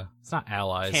it it's not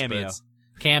allies, Cameo. but it's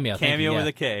Cameo. Cameo with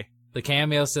a K. The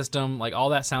Cameo system, like all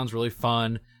that sounds really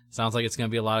fun. Sounds like it's going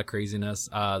to be a lot of craziness.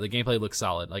 The gameplay looks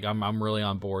solid. Like I'm really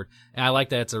on board. And I like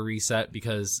that it's a reset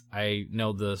because I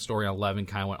know the story on 11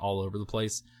 kind of went all over the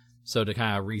place. So to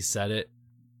kind of reset it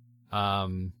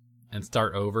and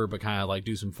start over, but kind of like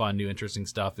do some fun, new, interesting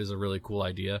stuff is a really cool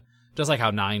idea. Just like how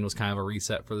 9 was kind of a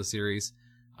reset for the series.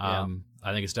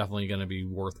 I think it's definitely going to be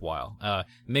worthwhile. It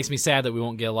makes me sad that we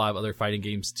won't get a lot of other fighting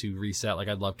games to reset. Like,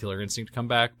 I'd love Killer Instinct to come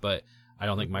back, but I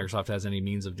don't think Microsoft has any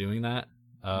means of doing that.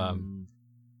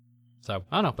 So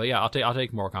I don't know, but yeah, I'll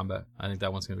take Mortal Kombat. I think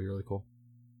that one's going to be really cool.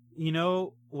 You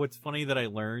know what's funny that I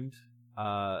learned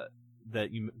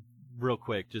real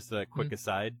quick, just a quick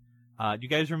aside. Do you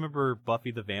guys remember Buffy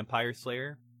the Vampire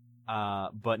Slayer?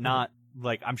 But not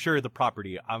like, I'm sure the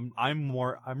property. I'm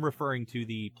referring to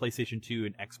the PlayStation 2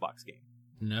 and Xbox game.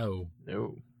 No.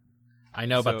 I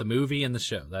know about the movie and the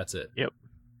show. That's it. Yep.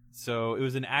 So it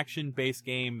was an action-based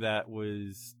game that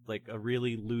was like a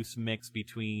really loose mix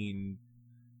between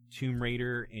Tomb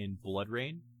Raider and Blood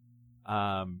Rain,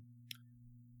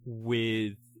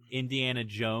 with Indiana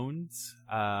Jones,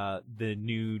 the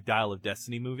new Dial of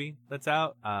Destiny movie that's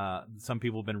out. Some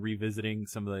people have been revisiting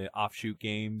some of the offshoot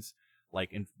games,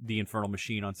 like the Infernal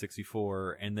Machine on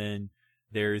 64, and then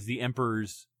there's the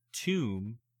Emperor's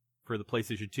Tomb for the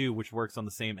PlayStation 2, which works on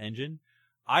the same engine.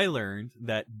 I learned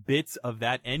that bits of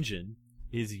that engine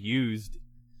is used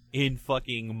in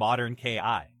fucking modern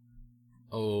KI.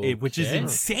 Which is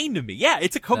insane to me. Yeah,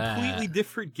 it's a completely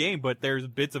different game, but there's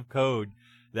bits of code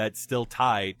that still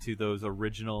tie to those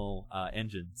original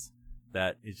engines.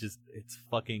 That it's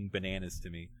fucking bananas to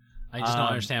me. I just don't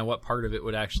understand what part of it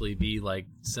would actually be like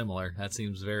similar. That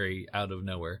seems very out of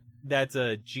nowhere. That's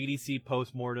a GDC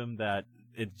postmortem that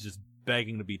it's just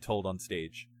begging to be told on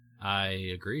stage. I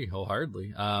agree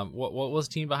wholeheartedly. What was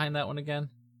the team behind that one again?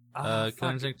 It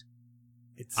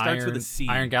starts with a C.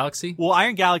 Iron Galaxy? Well,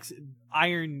 Iron Galaxy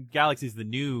is the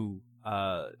new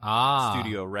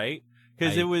studio, right?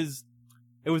 Because it was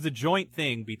a joint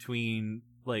thing between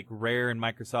like Rare and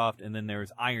Microsoft, and then there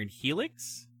was Iron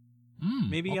Helix.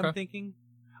 Maybe I'm thinking.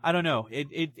 I don't know.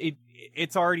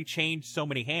 It's already changed so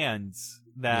many hands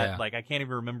that like I can't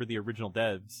even remember the original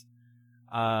devs.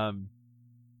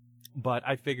 But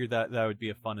I figured that would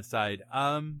be a fun aside.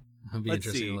 It'd be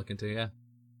interesting to look into, yeah.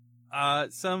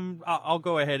 I'll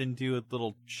go ahead and do a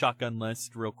little shotgun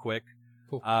list real quick.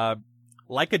 Cool.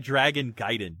 Like a Dragon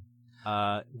Gaiden,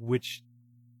 which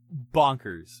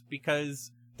bonkers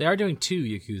because they are doing 2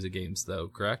 Yakuza games though,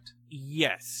 correct?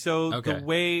 Yes. So the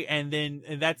way, and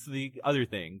that's the other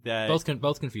thing that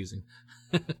both confusing.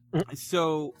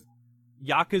 So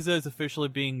Yakuza is officially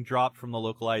being dropped from the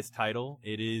localized title.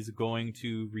 It is going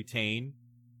to retain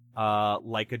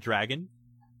Like a Dragon.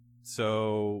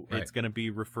 So it's going to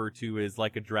be referred to as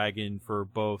Like a Dragon for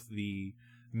both the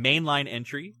mainline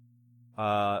entry,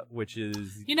 which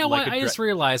is... You know what? I just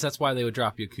realized that's why they would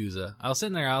drop Yakuza. I was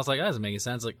sitting there, I was like, that doesn't make any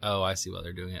sense. Like, oh, I see why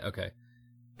they're doing it. Okay.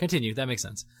 Continue. That makes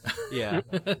sense. Yeah.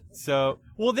 So,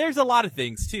 well, there's a lot of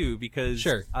things, too, because...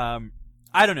 Sure.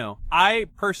 I don't know. I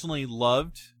personally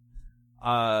loved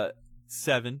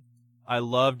 7. I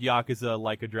loved Yakuza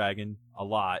Like a Dragon a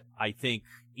lot. I think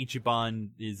Ichiban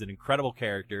is an incredible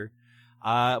character.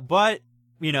 But,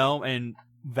 you know, and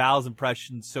Val's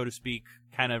impression, so to speak,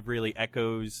 kind of really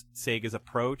echoes Sega's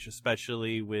approach,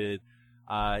 especially with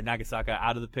Nagasaka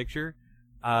out of the picture.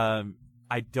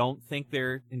 I don't think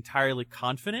they're entirely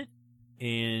confident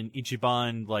in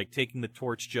Ichiban, like, taking the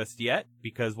torch just yet,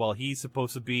 because while he's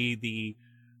supposed to be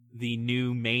the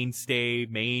new mainstay,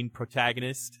 main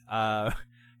protagonist,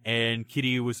 and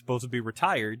Kiryu was supposed to be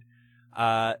retired,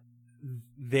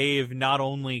 they've not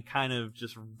only kind of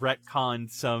just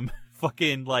retconned some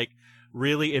fucking, like,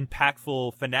 really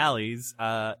impactful finales,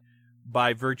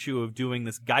 by virtue of doing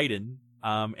this Gaiden,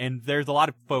 and there's a lot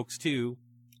of folks, too,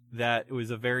 that it was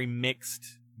a very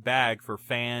mixed bag for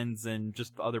fans and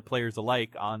just other players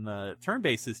alike on the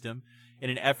turn-based system in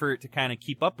an effort to kind of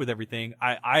keep up with everything.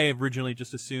 I originally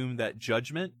just assumed that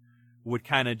Judgment would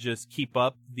kind of just keep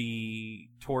up the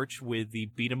torch with the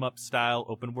beat-em-up style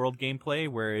open-world gameplay,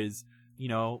 whereas, you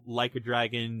know, Like a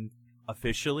Dragon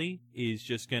officially is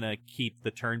just going to keep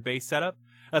the turn-based setup.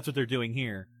 That's what they're doing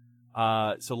here.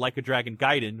 So Like a Dragon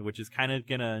Gaiden, which is kind of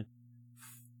going to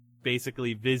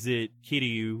basically visit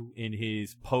Kiryu in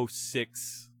his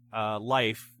post-6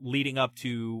 life leading up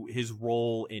to his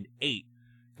role in 8,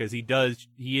 because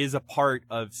he is a part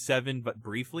of 7 but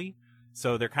briefly,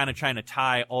 so they're kind of trying to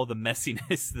tie all the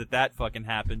messiness that fucking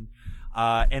happened,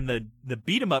 and the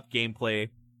beat 'em up gameplay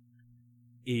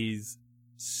is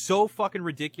so fucking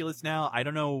ridiculous now. I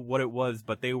don't know what it was,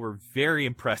 but they were very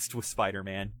impressed with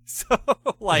Spider-Man. So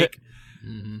like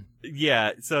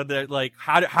yeah, so they're like,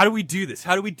 how do we do this?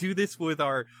 How do we do this with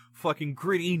our fucking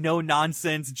gritty,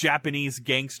 no-nonsense Japanese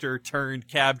gangster turned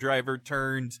cab driver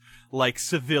turned, like,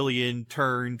 civilian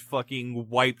turned fucking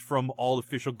wiped from all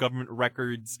official government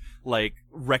records, like,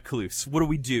 recluse? What do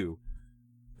we do?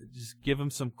 just give him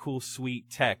some cool, sweet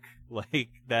tech like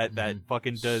that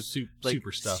fucking does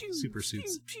super stuff, super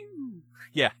suits.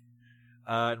 Yeah.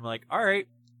 And I'm like, all right.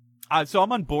 So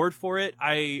I'm on board for it.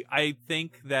 I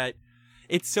think that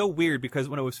it's so weird because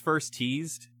when it was first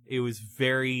teased, it was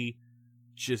very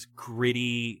just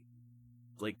gritty,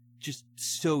 like just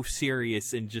so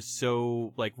serious and just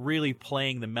so like really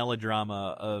playing the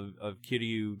melodrama of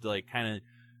Kiryu, like kind of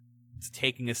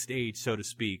taking a stage, so to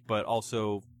speak, but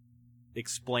also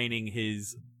explaining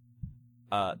his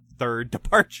third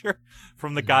departure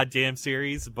from the goddamn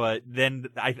series. But then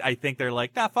I think they're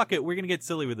like, nah, fuck it, we're gonna get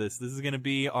silly with this. This is gonna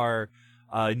be our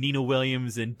Nina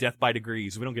Williams and Death by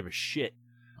Degrees. We don't give a shit.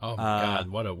 Oh my god,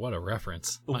 what a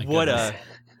reference. What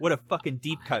a fucking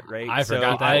deep cut, right? I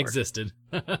forgot that existed.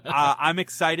 I'm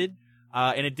excited.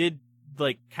 And it did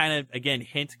like kind of again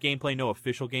hint gameplay, no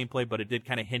official gameplay, but it did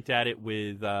kind of hint at it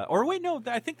with or wait, no,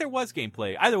 I think there was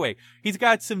gameplay. Either way, he's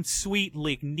got some sweet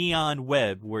like neon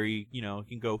web where he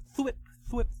can go thwip,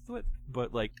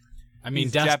 but like I mean,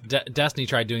 Destiny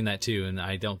tried doing that too, and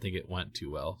I don't think it went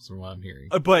too well, from what I'm hearing.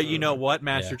 But you know what?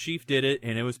 Master Chief did it,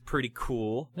 and it was pretty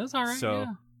cool. It was all right. So,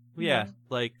 yeah,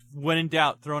 like when in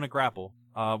doubt, throw in a grapple.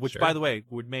 Which, by the way,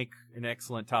 would make an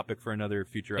excellent topic for another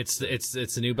future episode.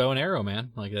 It's the new bow and arrow,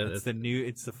 man. Like it's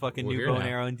the fucking new bow and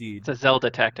arrow indeed. It's a Zelda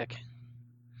tactic.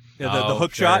 Yeah, the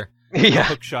hook shot. Yeah, the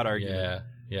hook shot argument.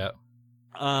 Yeah.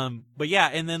 But yeah,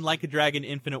 and then Like a Dragon,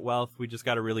 Infinite Wealth, we just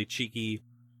got a really cheeky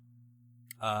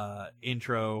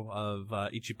intro of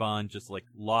Ichiban just like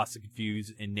lost and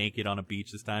confused and naked on a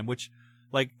beach this time. Which,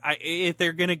 like, if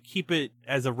they're gonna keep it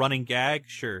as a running gag,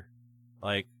 sure.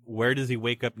 Like, where does he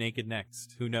wake up naked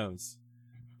next? Who knows?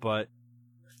 But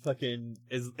fucking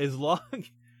as long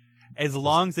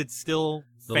as it's still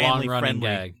the family long running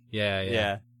friendly. Gag.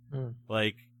 Yeah.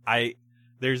 Like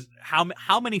there's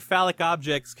how many phallic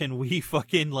objects can we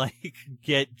fucking like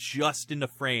get just into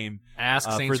frame?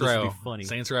 Ask Saints for this Row. to be funny.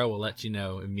 Saints Row will let you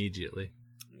know immediately.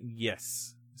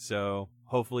 Yes. So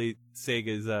hopefully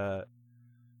Sega's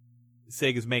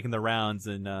making the rounds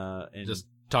and just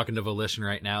talking to Volition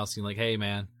right now, seeing like, hey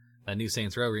man, that new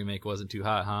Saints Row remake wasn't too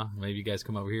hot, huh? Maybe you guys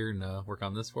come over here and work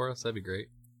on this for us. That'd be great.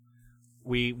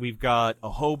 We've got a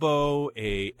hobo,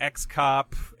 a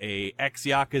ex-cop, a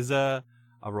ex-yakuza,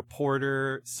 a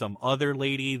reporter, some other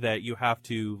lady that you have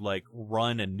to like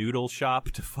run a noodle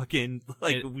shop to fucking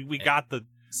like. We got the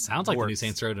sounds like the new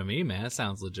Saints Row to me, man. It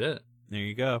sounds legit. There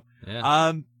you go.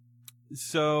 Yeah.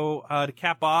 So to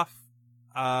cap off,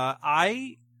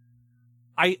 I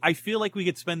feel like we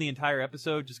could spend the entire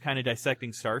episode just kind of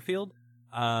dissecting Starfield.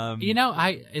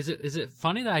 Is it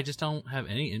funny that I just don't have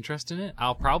any interest in it?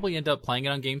 I'll probably end up playing it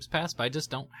on Games Pass, but I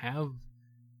just don't have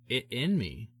it in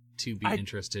me to be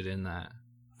interested in that.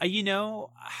 I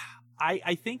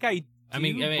think I do, I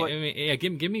mean, yeah,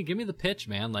 give me the pitch,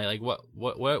 man. Like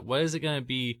what is it going to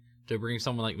be to bring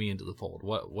someone like me into the fold?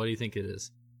 What do you think it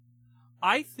is?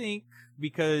 I think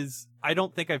because I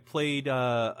don't think I've played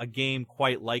a game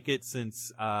quite like it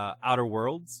since Outer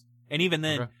Worlds, and even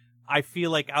then, I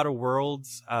feel like Outer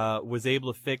Worlds was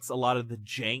able to fix a lot of the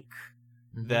jank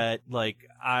that like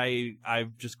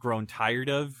I've just grown tired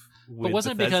of. But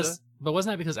wasn't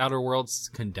that because Outer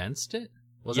Worlds condensed it?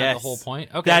 Was that the whole point?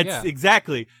 Okay, that's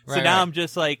exactly. So now I'm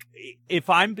just like, if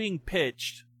I'm being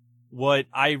pitched what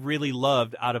I really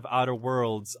loved out of Outer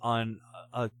Worlds on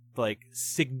a like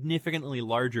significantly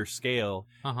larger scale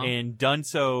and done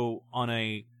so on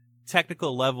a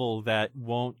technical level that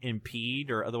won't impede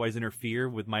or otherwise interfere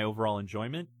with my overall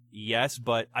enjoyment, yes,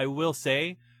 but I will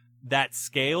say that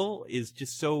scale is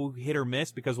just so hit or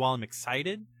miss because while I'm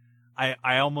excited,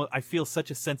 I feel such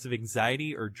a sense of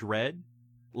anxiety or dread.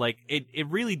 Like it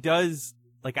really does.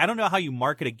 Like, I don't know how you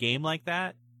market a game like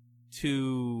that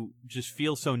to just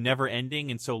feel so never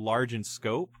ending and so large in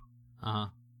scope. I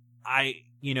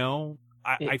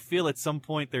feel at some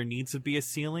point there needs to be a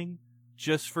ceiling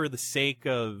just for the sake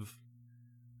of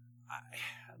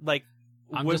like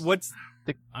go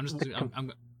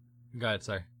ahead,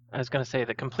 sorry. I was going to say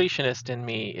the completionist in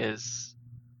me is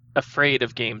afraid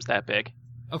of games that big.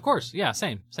 Of course, yeah,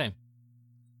 same.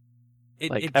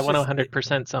 I want to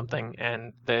 100% something,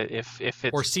 and if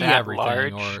it's or see that everything,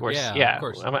 large, of course.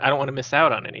 I don't want to miss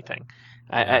out on anything.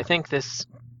 I think this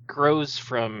grows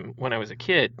from when I was a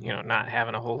kid. Not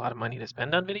having a whole lot of money to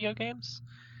spend on video games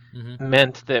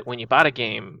meant that when you bought a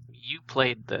game, you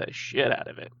played the shit out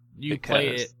of it. You play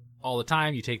it all the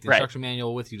time. You take the instruction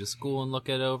manual with you to school and look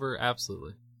it over.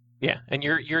 Absolutely. Yeah, and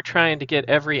you're trying to get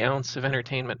every ounce of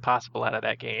entertainment possible out of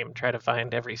that game. Try to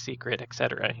find every secret,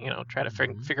 etc. Try to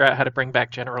figure out how to bring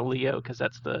back General Leo because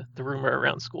that's the rumor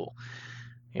around school.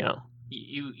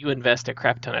 you invest a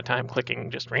crap ton of time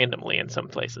clicking just randomly in some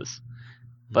places,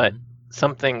 but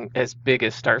something as big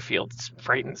as Starfield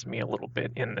frightens me a little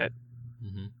bit in that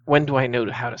when do I know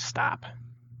how to stop?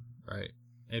 Right.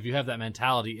 If you have that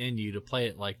mentality in you to play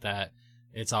it like that,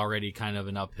 it's already kind of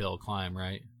an uphill climb,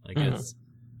 right? Like it's,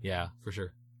 yeah, for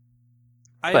sure.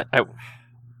 I'm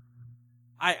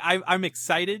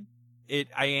excited.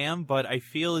 I am, but I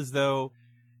feel as though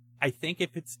I think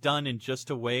if it's done in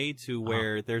just a way to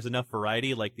where there's enough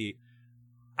variety, like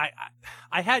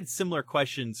I had similar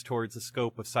questions towards the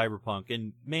scope of Cyberpunk,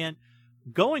 and man,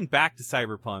 going back to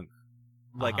Cyberpunk,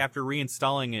 like after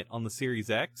reinstalling it on the Series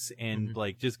X and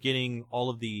like just getting all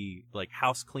of the like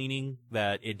house cleaning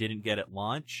that it didn't get at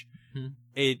launch,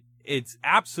 it's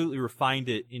absolutely refined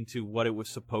it into what it was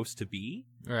supposed to be.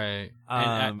 Right.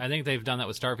 And I think they've done that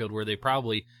with Starfield, where they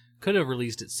probably could have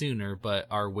released it sooner, but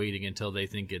are waiting until they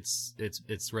think it's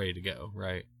ready to go.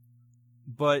 Right.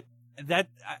 But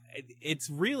it's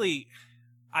really,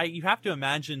 you have to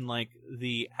imagine like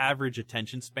the average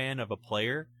attention span of a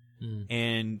player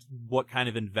and what kind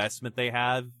of investment they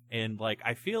have. And like,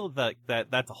 I feel that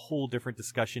that's a whole different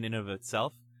discussion in of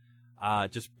itself.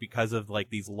 Just because of like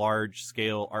these large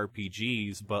scale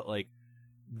RPGs, but like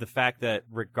the fact that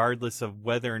regardless of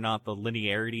whether or not the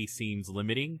linearity seems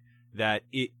limiting, that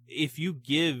if you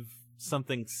give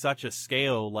something such a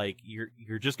scale, like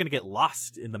you're just going to get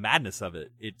lost in the madness of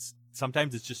it.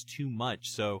 Sometimes it's just too much.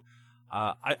 So,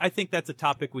 I think that's a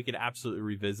topic we could absolutely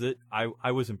revisit.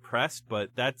 I was impressed,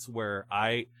 but that's where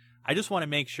I just want to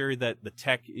make sure that the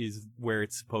tech is where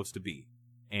it's supposed to be.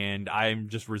 And I'm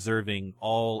just reserving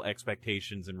all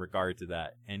expectations in regard to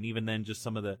that. And even then, just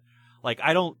some of the, like,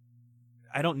 I don't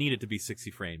need it to be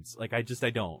 60 frames. Like, I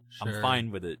don't. Sure. I'm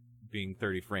fine with it being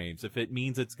 30 frames. If it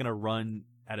means it's going to run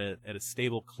at a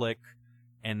stable click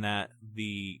and that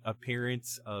the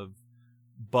appearance of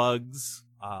bugs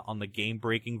on the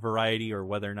game-breaking variety or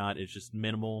whether or not it's just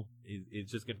minimal,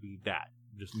 it's just going to be that.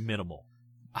 Just minimal.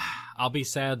 I'll be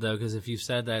sad, though, because if you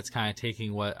said that, it's kind of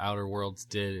taking what Outer Worlds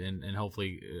did and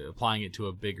hopefully applying it to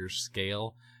a bigger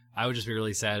scale. I would just be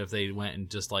really sad if they went and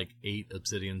just, like, ate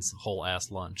Obsidian's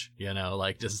whole-ass lunch, you know?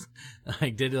 Like, just,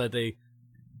 like, did what they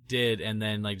did and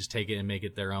then, like, just take it and make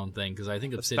it their own thing, because I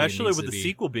think Obsidian especially with the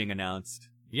sequel being announced.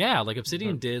 Yeah, like,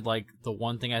 Obsidian did, like, the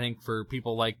one thing I think for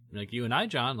people like you and I,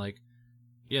 John, like,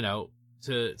 you know,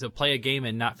 to play a game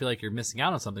and not feel like you're missing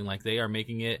out on something, like, they are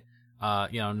making it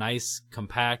nice,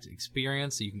 compact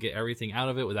experience so you can get everything out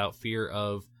of it without fear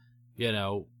of, you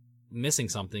know, missing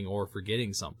something or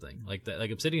forgetting something. Like that,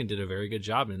 like Obsidian did a very good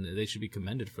job, and they should be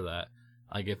commended for that.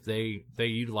 Like if they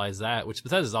utilize that, which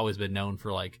Bethesda's always been known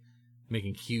for, like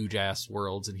making huge ass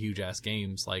worlds and huge ass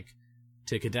games, like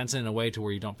to condense it in a way to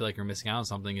where you don't feel like you're missing out on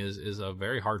something is a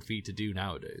very hard feat to do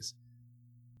nowadays.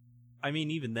 I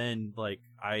mean, even then, like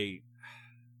I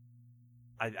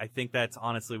think that's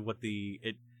honestly what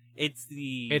it's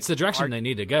the direction they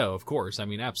need to go, of course. I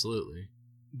mean, absolutely.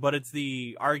 But it's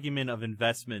the argument of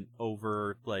investment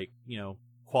over, like, you know,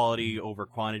 quality over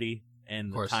quantity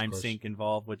and the time sink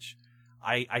involved, which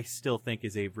I still think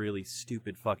is a really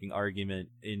stupid fucking argument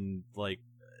in, like,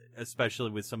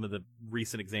 especially with some of the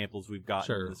recent examples we've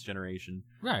gotten in this generation.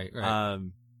 Right.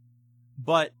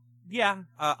 But yeah,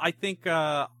 I think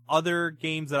other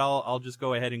games that I'll just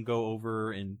go ahead and go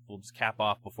over, and we'll just cap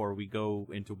off before we go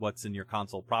into what's in your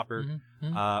console proper.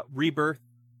 Rebirth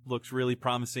looks really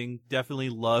promising. Definitely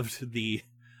loved the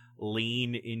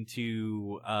lean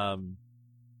into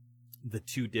the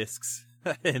 2 discs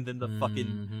and then the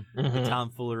fucking the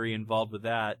tomfoolery involved with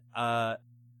that.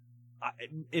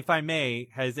 If I may,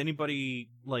 has anybody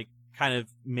like kind of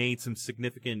made some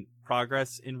significant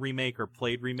progress in Remake or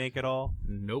played Remake at all?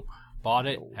 Nope. Bought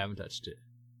it, haven't touched it.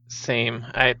 Same.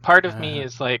 Part of me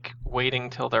is like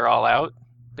waiting till they're all out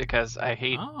because I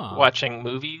hate watching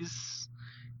movies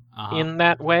in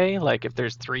that way. Like if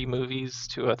there's 3 movies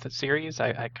to a series,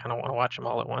 I kind of want to watch them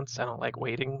all at once. I don't like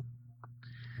waiting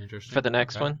for the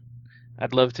next one.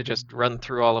 I'd love to just run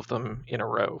through all of them in a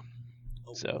row.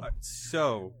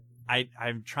 So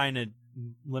I'm trying to,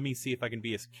 let me see if I can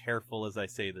be as careful as I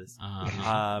say this.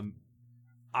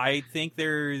 I think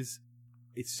it's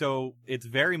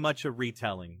very much a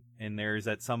retelling, and there's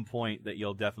at some point that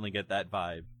you'll definitely get that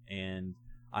vibe, and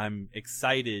I'm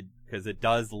excited because it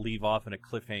does leave off in a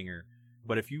cliffhanger.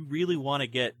 But if you really want to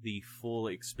get the full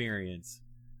experience,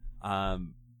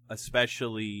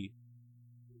 especially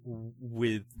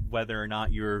with whether or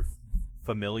not you're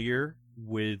familiar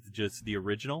with just the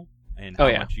original and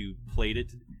how much you played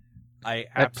it, I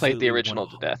played the original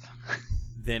to death.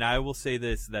 Then I will say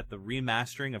this, that the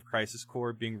remastering of Crisis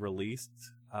Core being released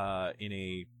in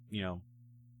a, you know,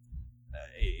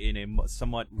 in a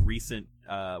somewhat recent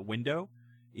window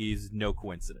is no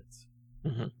coincidence.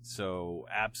 Mm-hmm. So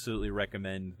absolutely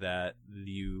recommend that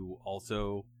you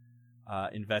also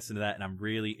invest into that, and I'm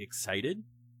really excited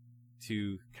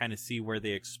to kind of see where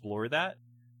they explore that.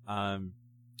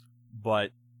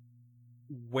 But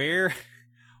where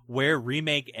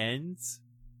Remake ends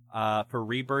for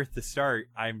Rebirth to start,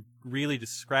 I'm really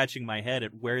just scratching my head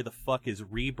at where the fuck is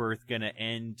Rebirth gonna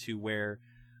end, to where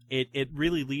it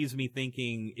really leaves me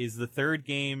thinking, is the third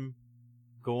game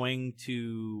going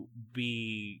to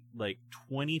be like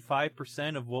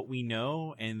 25% of what we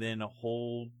know and then a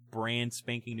whole brand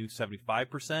spanking new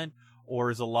 75%, or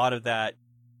is a lot of that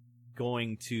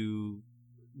going to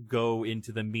go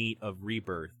into the meat of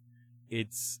Rebirth?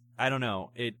 I don't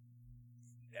know.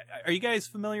 Are you guys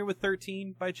familiar with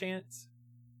 13 by chance?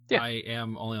 Yeah. I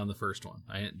am only on the first one.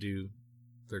 I didn't do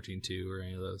 13-2 or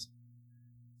any of those.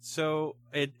 So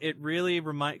it really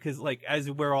because like,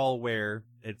 as we're all aware,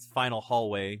 it's final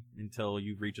hallway until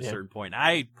you reach a certain point.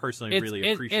 I personally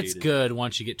really appreciate it. It's good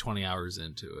once you get 20 hours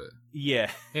into it.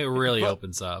 Yeah. It really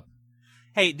opens up.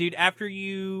 Hey, dude, after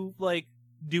you like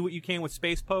do what you can with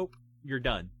Space Pope, you're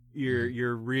done.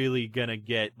 You're really gonna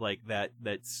get like that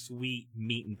sweet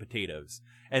meat and potatoes.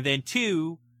 And then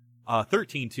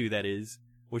 13-2 that is,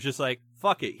 was just like,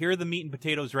 fuck it, here are the meat and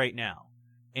potatoes right now.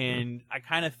 And I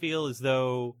kind of feel as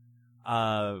though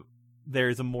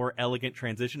there's a more elegant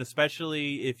transition,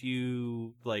 especially if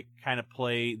you like kind of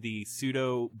play the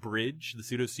pseudo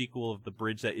sequel of the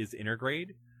bridge that is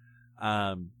Intergrade.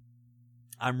 I'm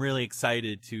really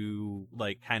excited to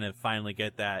like kind of finally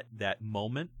get that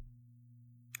moment.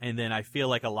 And then I feel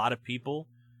like a lot of people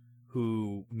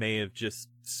who may have just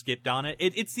skipped on it.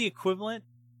 It's the equivalent.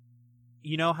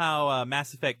 You know how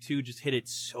Mass Effect 2 just hit it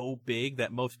so big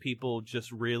that most people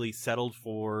just really settled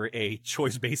for a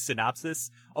choice-based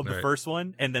synopsis of the first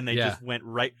one, and then they just went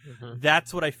right. Mm-hmm.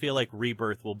 That's what I feel like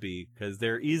Rebirth will be, because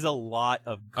there is a lot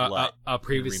of glut.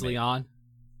 Previously on?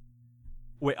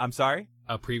 Wait, I'm sorry?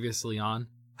 Previously on?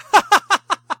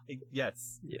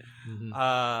 Yes. Yeah. Mm-hmm.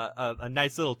 A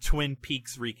nice little Twin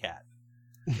Peaks recap.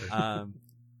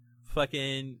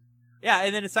 Fucking... Yeah,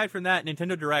 and then aside from that,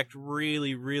 Nintendo Direct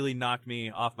really, really knocked me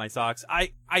off my socks.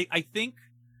 I think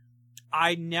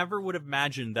I never would have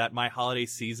imagined that my holiday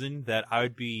season that I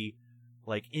would be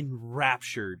like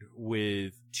enraptured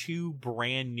with two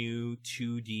brand new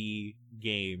 2D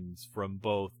games from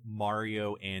both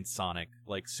Mario and Sonic.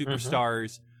 Like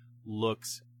Superstars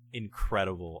looks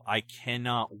incredible. I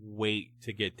cannot wait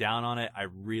to get down on it. I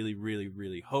really, really,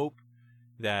 really hope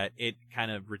that it kind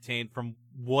of retained from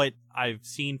what I've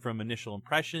seen from initial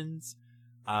impressions.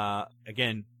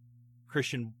 Again,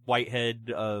 Christian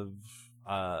Whitehead of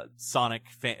Sonic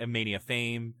Mania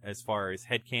fame, as far as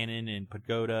headcanon and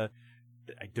Pagoda,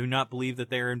 I do not believe that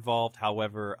they're involved.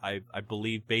 However, I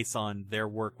believe, based on their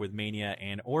work with Mania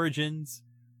and Origins,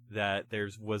 that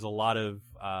was a lot of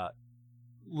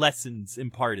lessons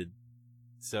imparted.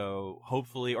 So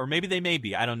hopefully, or maybe they may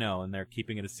be, I don't know, and they're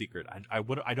keeping it a secret. I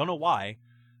don't know why.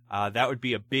 That would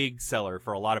be a big seller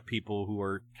for a lot of people who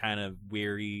are kind of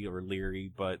weary or leery,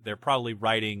 but they're probably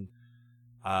riding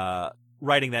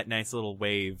that nice little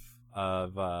wave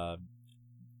of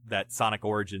that Sonic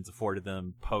Origins afforded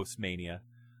them post-Mania.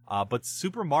 But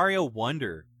Super Mario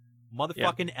Wonder,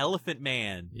 motherfucking Elephant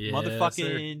Man,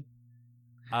 motherfucking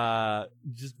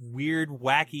just weird,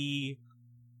 wacky,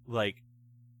 like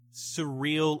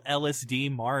surreal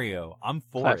LSD Mario. I'm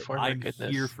for it. I'm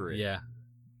here for it. Yeah.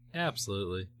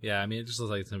 Absolutely. Yeah, I mean, it just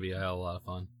looks like it's going to be a hell of a lot of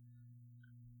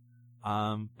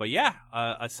fun. But yeah,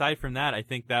 aside from that, I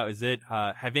think that was it.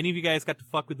 Have any of you guys got to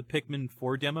fuck with the Pikmin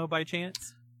 4 demo by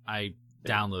chance? I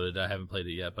downloaded it. I haven't played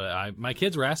it yet, but my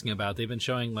kids were asking about it. They've been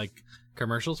showing like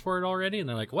commercials for it already, and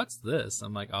they're like, "What's this?"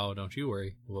 I'm like, "Oh, don't you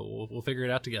worry. We'll figure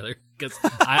it out together." Because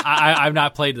I've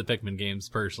not played the Pikmin games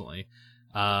personally.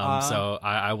 So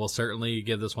I will certainly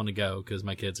give this one a go because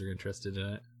my kids are interested in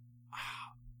it.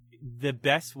 The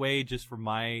best way, just for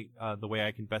the way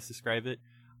I can best describe it,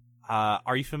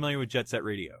 are you familiar with Jet Set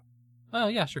Radio? Oh,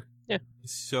 yeah, sure. Yeah.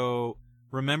 So,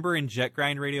 remember in Jet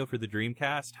Grind Radio for the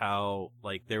Dreamcast, how,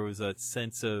 like, there was a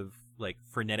sense of, like,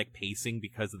 frenetic pacing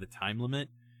because of the time limit,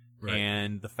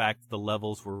 and the fact that the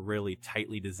levels were really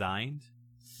tightly designed?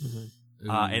 Mm-hmm.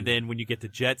 And then when you get to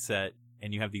Jet Set,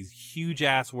 and you have these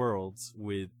huge-ass worlds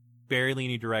with barely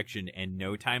any direction and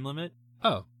no time limit.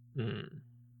 Oh.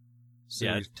 So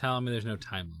you're telling me there's no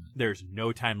time limit? There's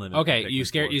no time limit. Okay, you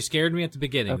scared me at the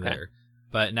beginning there,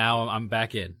 but now I'm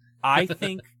back in. I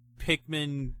think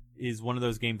Pikmin is one of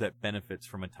those games that benefits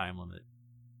from a time limit.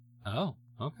 Oh,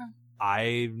 okay.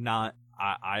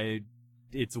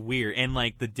 It's weird. And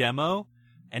like the demo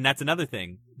And that's another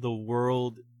thing. The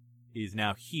world is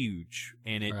now huge,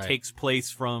 and it takes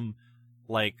place from,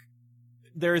 like,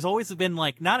 there has always been,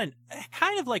 like, kind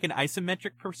of like an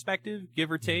isometric perspective,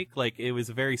 give or take. Like, it was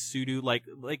a very pseudo, like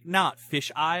not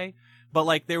fisheye, but,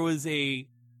 like, there was a,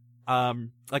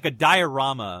 like a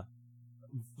diorama,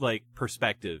 like,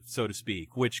 perspective, so to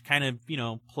speak, which kind of,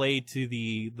 played to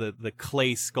the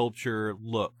clay sculpture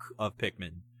look of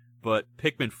Pikmin. But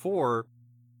Pikmin 4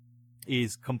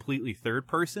 is completely third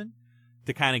person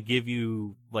to kind of give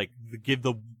you, like, give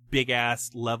the big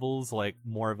ass levels, like,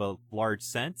 more of a large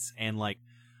sense. And, like,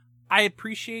 I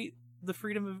appreciate the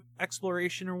freedom of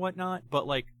exploration or whatnot, but,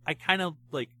 like, I kind of,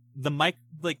 like,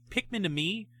 Pikmin to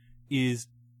me is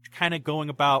kind of going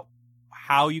about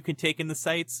how you can take in the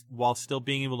sights while still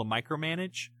being able to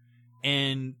micromanage.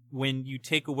 And when you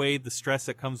take away the stress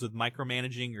that comes with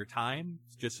micromanaging your time,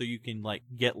 just so you can, like,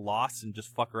 get lost and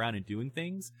just fuck around and doing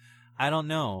things, I don't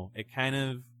know. It kind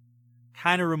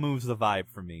of removes the vibe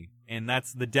for me. And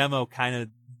that's the demo kind of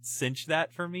cinched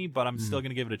that for me, but I'm still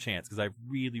going to give it a chance because I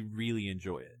really, really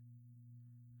enjoy it.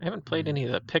 I haven't played any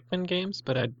of the Pikmin games,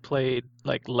 but I'd played,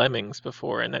 like, Lemmings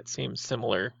before, and that seems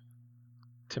similar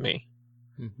to me,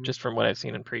 just from what I've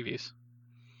seen in previews.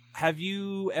 Have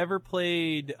you ever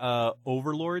played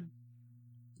Overlord?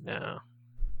 No.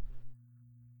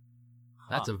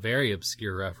 That's a very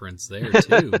obscure reference there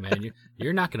too, man.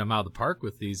 You're knocking them out of the park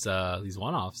with these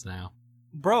one-offs now.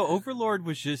 Bro, Overlord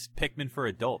was just Pikmin for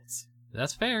adults.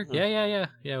 That's fair. Yeah.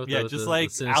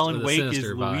 Just Alan Wake is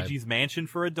vibe. Luigi's Mansion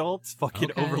for adults.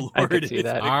 Fucking okay. Overlord. I could see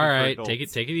that. All right, take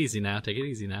it easy now.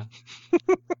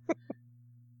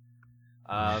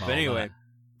 But anyway,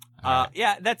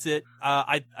 yeah, that's it.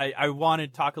 I want to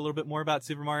talk a little bit more about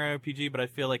Super Mario RPG, but I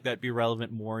feel like that'd be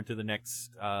relevant more into the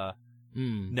next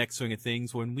next swing of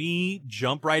things when we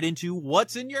jump right into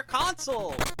what's in your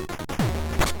console.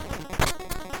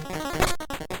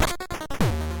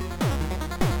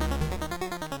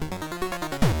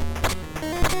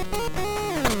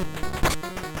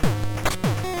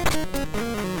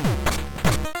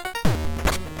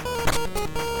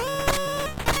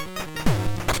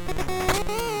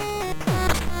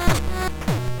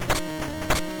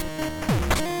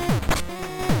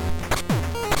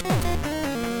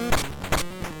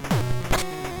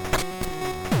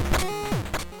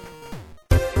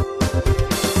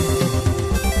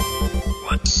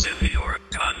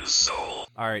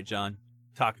 All right, John,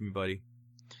 talk to me, buddy.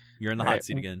 You're in the hot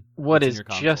seat again. What is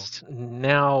just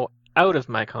now out of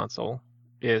my console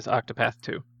is Octopath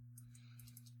 2.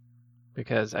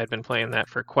 Because I'd been playing that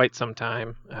for quite some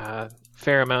time.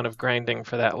 Fair amount of grinding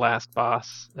for that last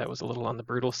boss. That was a little on the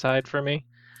brutal side for me.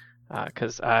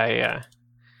 Because I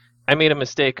made a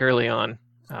mistake early on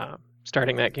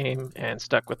starting that game and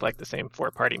stuck with like the same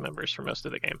 4 party members for most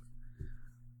of the game.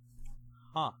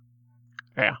 Huh.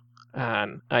 Yeah.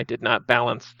 And I did not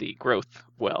balance the growth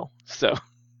well, so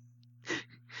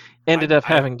ended up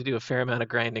having to do a fair amount of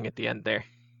grinding at the end there.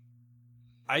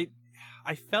 I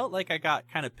felt like I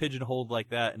got kind of pigeonholed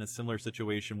like that in a similar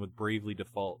situation with Bravely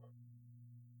Default.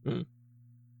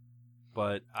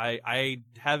 But I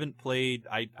haven't played.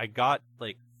 I got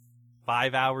like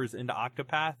 5 hours into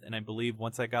Octopath, and I believe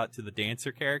once I got to the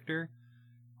dancer character,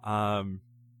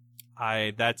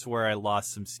 that's where I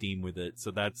lost some steam with it.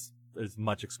 So that's as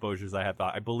much exposure as I have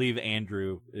thought. I believe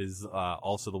Andrew is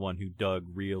also the one who dug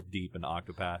real deep into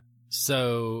Octopath.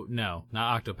 So, no,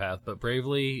 not Octopath, but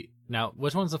Bravely. Now,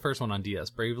 which one's the first one on DS?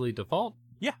 Bravely Default?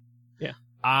 Yeah.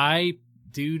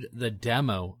 Dude, the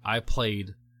demo, I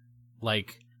played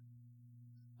like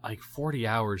 40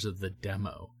 hours of the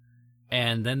demo.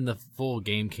 And then the full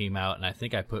game came out, and I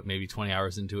think I put maybe 20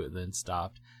 hours into it and then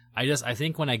stopped. I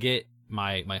think when I get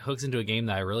my hooks into a game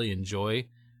that I really enjoy,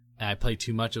 and I play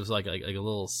too much of like a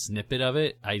little snippet of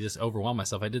it, I just overwhelm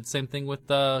myself. I did the same thing with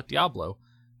Diablo.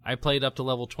 I played up to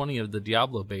level 20 of the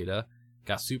Diablo beta,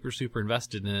 got super, super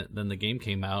invested in it, then the game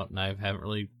came out, and I haven't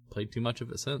really played too much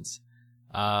of it since.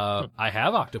 I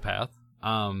have Octopath.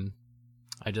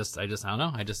 I don't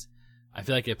know. I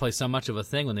feel like I play so much of a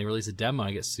thing when they release a demo,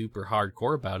 I get super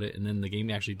hardcore about it, and then the game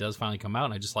actually does finally come out,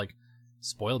 and I just like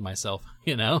spoiled myself,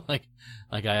 like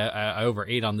I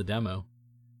overate on the demo.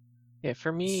 Yeah,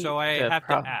 for me. So I have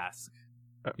to ask.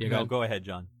 Go ahead,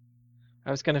 John.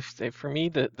 I was going to say, for me,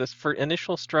 this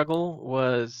initial struggle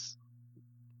was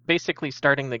basically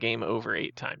starting the game over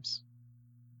 8 times.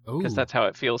 Because that's how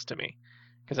it feels to me.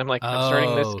 Because I'm like, I'm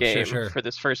starting this game for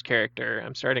this first character.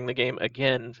 I'm starting the game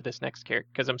again for this next character.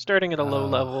 Because I'm starting at a low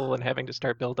level and having to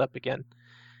start build up again.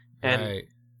 And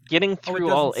getting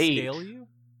through all 8. Scale you?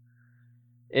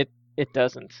 It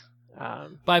doesn't.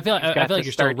 But I feel like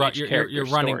you're still you're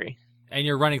running. Story. And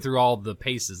you're running through all the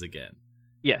paces again.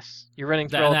 Yes, you're running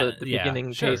through all the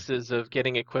beginning paces of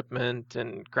getting equipment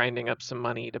and grinding up some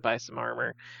money to buy some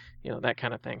armor. That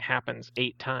kind of thing happens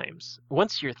 8 times.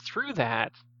 Once you're through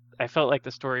that, I felt like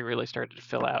the story really started to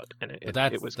fill out, and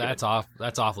it was good.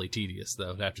 That's awfully tedious,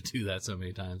 though, to have to do that so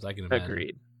many times. I can imagine.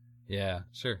 Agreed. Yeah,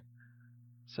 sure.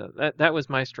 So that was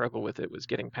my struggle with it, was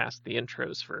getting past the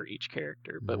intros for each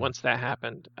character. But once that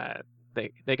happened,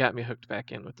 they got me hooked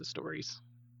back in with the stories.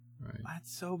 Right.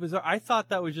 That's so bizarre. I thought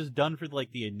that was just done for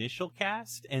like the initial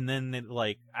cast, and then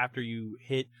like after you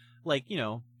hit, like,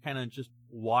 kind of just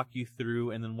walk you through,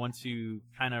 and then once you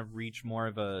kind of reach more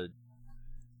of a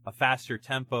faster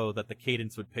tempo, that the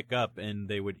cadence would pick up and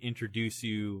they would introduce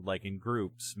you like in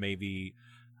groups. Maybe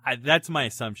that's my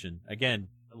assumption. Again,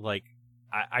 like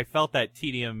I felt that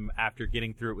tedium after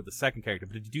getting through it with the second character,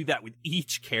 but to do that with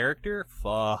each character,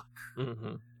 fuck.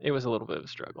 Mm-hmm. It was a little bit of a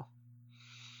struggle.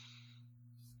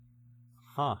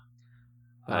 Huh.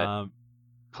 But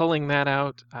pulling that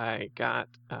out, I got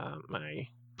my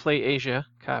Play Asia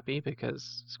copy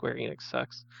because Square Enix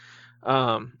sucks.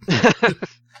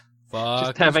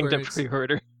 Just having to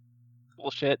pre-order.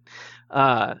 Bullshit.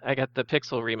 I got the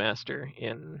Pixel remaster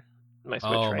in my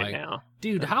Switch now.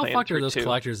 Dude, how fucked are those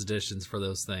collector's editions for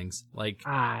those things? Like,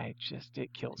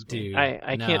 it kills me. Dude,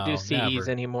 I can't do CDs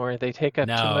anymore. They take up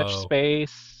too much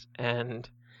space, and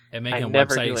make them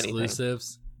never website do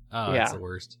exclusives. Oh, that's the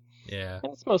worst. Yeah.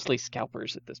 And it's mostly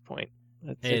scalpers at this point.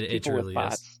 It really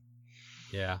is.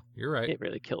 Yeah, you're right. It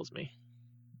really kills me.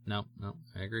 No,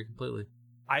 I agree completely.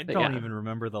 I don't even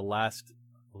remember the last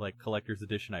like collector's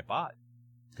edition I bought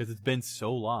because it's been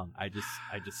so long. I just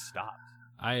stopped.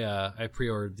 I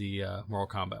pre-ordered the Mortal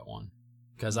Kombat one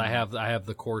because I have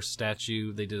the core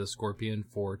statue. They did a Scorpion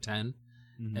for 10,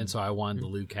 and so I wanted the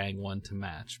Liu Kang one to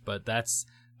match. But that's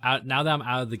out now that I'm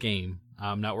out of the game.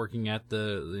 I'm not working at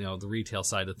the retail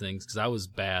side of things because I was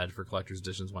bad for collector's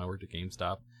editions when I worked at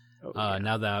GameStop.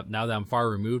 Now that I'm far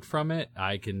removed from it,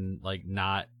 I can like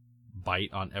not bite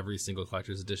on every single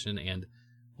collector's edition and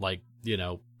like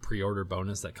pre-order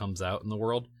bonus that comes out in the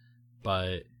world.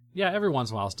 But yeah, every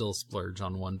once in a while I'll still splurge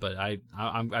on one. But I've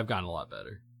gotten a lot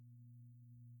better.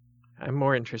 I'm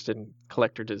more interested in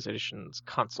collector's editions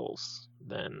consoles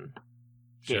than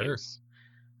games.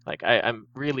 Like I'm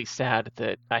really sad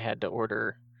that I had to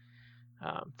order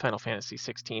Final Fantasy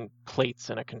 16 plates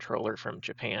and a controller from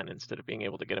Japan instead of being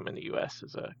able to get them in the US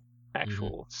as a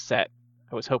actual set.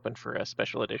 I was hoping for a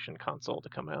special edition console to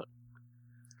come out.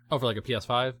 Oh, for like a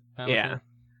PS5? Yeah.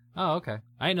 Oh, okay.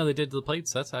 I didn't know they did the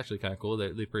plates. That's actually kind of cool.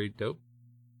 They're pretty dope.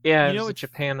 Yeah, it's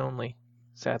Japan only,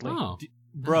 sadly. Oh.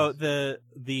 Bro,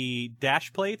 the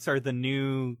dash plates are the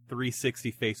new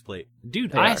 360 faceplate.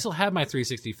 Dude, I still have my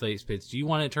 360 faceplates. Do you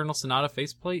want an Eternal Sonata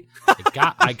faceplate?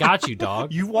 I got you,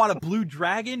 dog. You want a Blue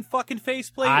Dragon fucking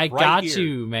faceplate? I got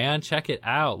you, man. Check it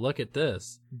out. Look at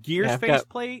this. Gears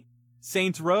faceplate?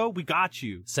 Saints Row? We got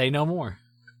you. Say no more.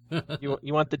 You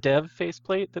want the dev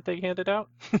faceplate that they handed out?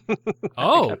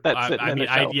 Oh,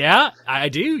 I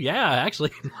do. Yeah,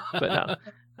 actually. But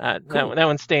no. That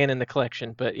one's staying in the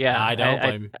collection, but yeah, I don't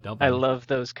blame you. I love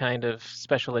those kind of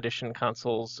special edition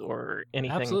consoles or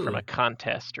anything from a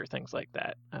contest or things like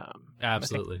that.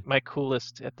 Absolutely. I think my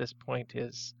coolest at this point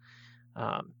is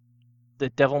the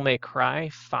Devil May Cry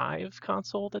 5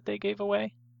 console that they gave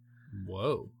away.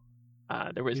 Whoa!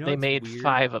 They made weird?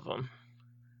 5 of them.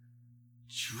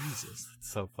 Jesus, that's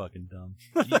so fucking dumb.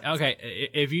 Okay,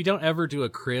 if you don't ever do a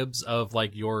cribs of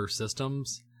like your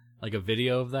systems, like a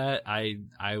video of that, I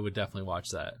would definitely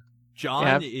watch that.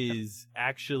 John is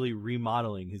actually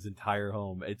remodeling his entire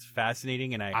home. It's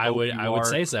fascinating, and I would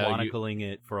say so. Chronicling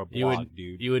it for a blog,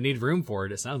 dude. You would need room for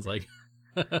it. It sounds like.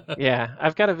 Yeah,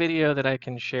 I've got a video that I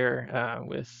can share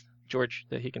with George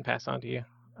that he can pass on to you.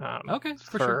 Okay,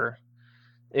 for sure.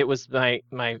 It was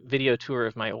my video tour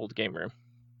of my old game room.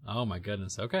 Oh my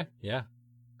goodness. Okay, yeah.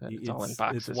 But it's all in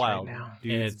boxes it's wild. Right now.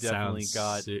 Dude, it's definitely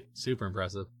got super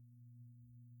impressive.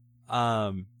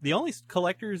 The only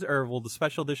collector's the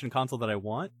special edition console that I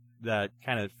want that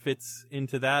kind of fits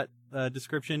into that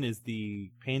description is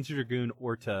the Panzer Dragoon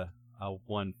Orta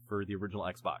one for the original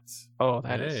Xbox. Oh,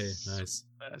 that is nice,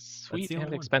 sweet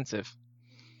and expensive.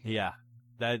 Yeah,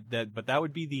 but that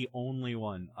would be the only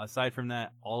one. Aside from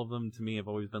that, all of them to me have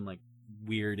always been like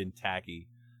weird and tacky.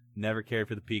 Never cared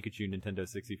for the Pikachu Nintendo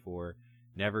 64.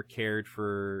 Never cared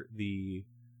for the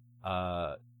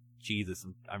Jesus,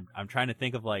 I'm trying to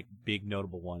think of like big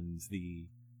notable ones. The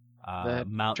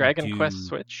Mountain Dragon Dew, Quest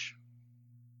Switch.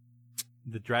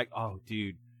 Oh,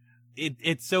 dude,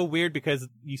 it's so weird because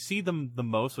you see them the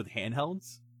most with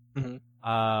handhelds.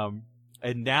 Mm-hmm.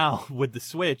 And now with the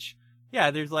Switch,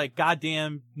 Yeah, there's like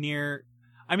goddamn near.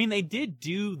 I mean, they did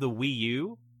do the Wii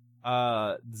U,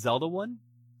 Zelda one.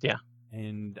 Yeah,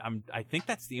 and I think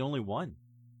that's the only one.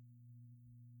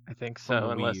 I think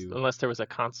so, unless there was a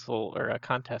console or a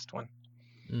contest one.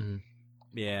 Mm-hmm.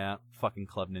 Yeah, fucking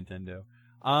Club Nintendo.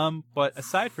 But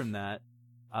aside from that,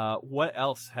 what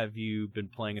else have you been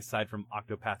playing aside from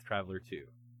Octopath Traveler 2?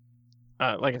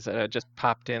 Like I said, I just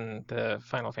popped in the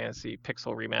Final Fantasy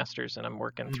Pixel remasters, and I'm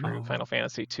working through Final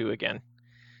Fantasy 2 again.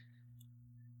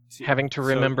 Having to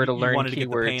remember to learn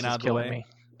keywords is killing me.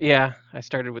 Yeah, I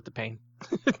started with the pain.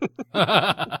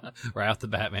 Right off the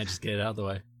bat, man, just get it out of the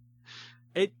way.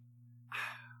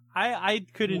 I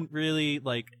couldn't really,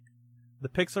 like, the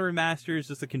Pixel remaster is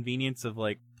just the convenience of,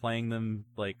 like, playing them,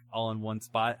 like, all in one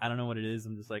spot. I don't know what it is.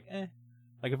 I'm just like, eh.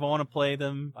 Like, if I want to play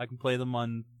them, I can play them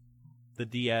on the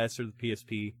DS or the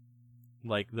PSP,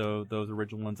 like those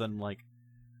original ones. And, like,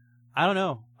 I don't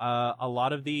know. A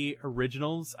lot of the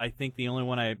originals, I think the only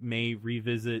one I may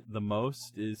revisit the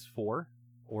most is 4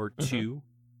 or 2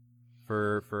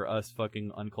 for us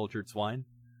fucking uncultured swine.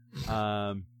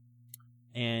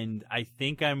 And I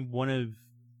think I'm one of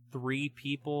 3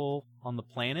 people on the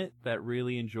planet that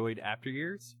really enjoyed After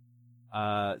Years.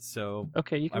 So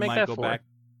okay, you can I make might that go 4.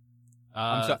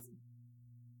 back.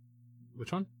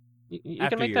 Which one? You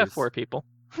can make that 4 people.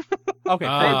 Okay,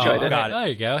 I enjoyed it. Got it. There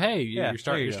you go. Hey, Yeah,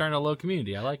 you're starting a low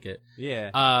community. I like it.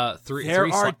 Yeah. There three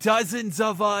are dozens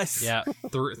of us. Yeah,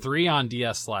 3 on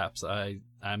DS slaps.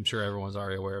 I'm sure everyone's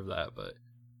already aware of that, but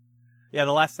yeah,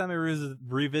 the last time I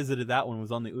revisited that one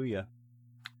was on the Ouya,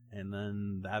 and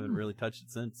then I haven't really touched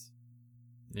it since.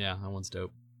 Yeah, that one's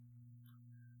dope.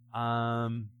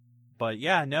 But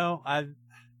yeah, no,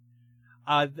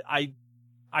 I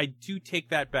do take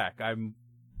that back. I'm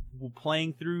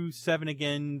playing through 7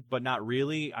 again, but not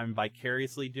really. I'm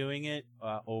vicariously doing it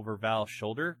over Val's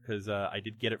shoulder because I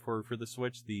did get it for the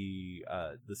Switch, the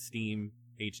Steam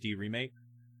HD remake.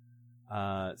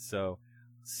 So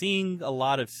seeing a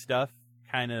lot of stuff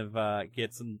kind of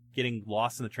getting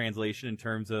lost in the translation in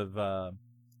terms of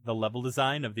the level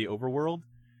design of the overworld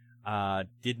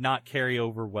did not carry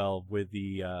over well with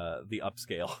the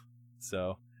upscale.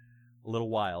 So a little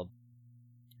wild,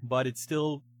 but it's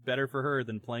still better for her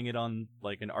than playing it on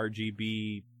like an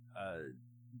RGB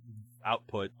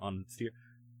output on steer.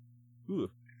 Ooh,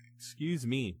 excuse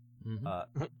me.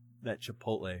 Mm-hmm. That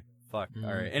Chipotle. Fuck. Mm-hmm.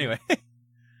 All right. Anyway,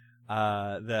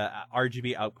 the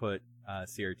RGB output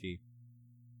CRT.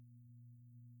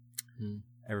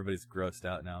 Everybody's grossed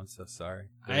out now. I'm so sorry.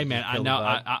 Hey man,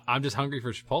 I'm just hungry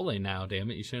for Chipotle now.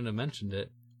 Damn it, you shouldn't have mentioned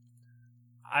it.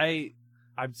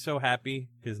 I'm so happy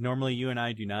because normally you and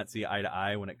I do not see eye to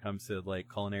eye when it comes to like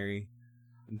culinary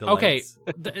delights.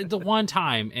 Okay, the one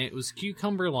time and it was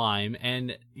cucumber lime,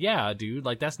 and yeah, dude,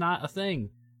 like that's not a thing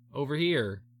over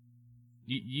here.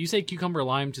 You say cucumber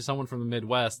lime to someone from the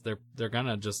Midwest, they're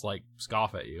gonna just like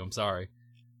scoff at you. I'm sorry.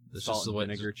 It's salt and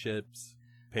vinegar chips.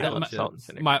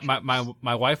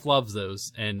 My wife loves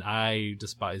those, and I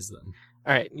despise them.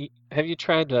 All right, have you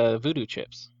tried voodoo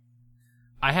chips?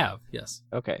 I have, yes.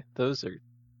 Okay, those are.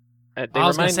 I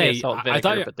was gonna say, salt and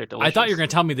vinegar, but they're delicious. I thought you were gonna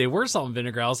tell me they were salt and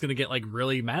vinegar. I was gonna get like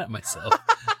really mad at myself.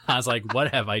 I was like,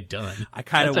 "What have I done?" I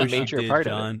kind of wish you did,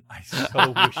 John. I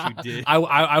so wish you did.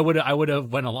 I would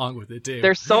have went along with it too.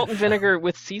 They're salt and vinegar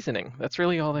with seasoning. That's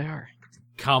really all they are.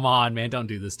 Come on, man! Don't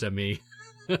do this to me.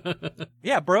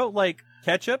 Yeah, bro. Like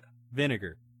ketchup,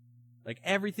 vinegar. Like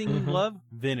everything you love,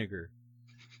 vinegar.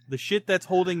 The shit that's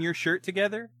holding your shirt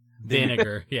together,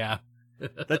 vinegar. Yeah.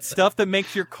 That stuff that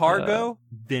makes your car go,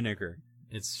 vinegar.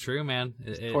 It's true, man.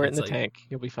 Pour it in the tank.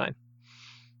 You'll be fine.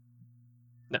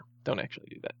 No, don't actually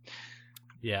do that.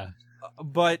 Yeah.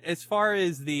 But as far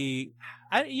as it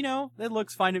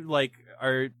looks fine. Like,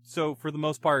 so for the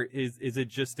most part, is it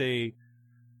just they're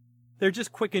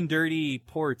just quick and dirty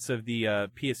ports of the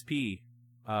PSP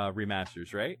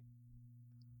remasters, right?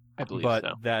 I believe so.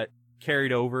 But that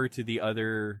carried over to the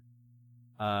other,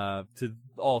 to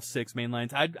all 6 main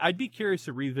lines. I'd be curious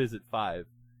to revisit 5.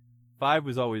 5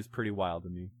 was always pretty wild to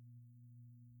me.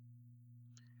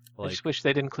 I just wish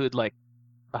they'd include like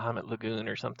Bahamut Lagoon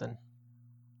or something.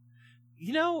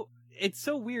 You know, it's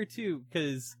so weird too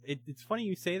because it's funny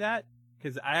you say that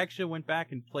because I actually went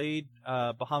back and played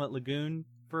Bahamut Lagoon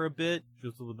for a bit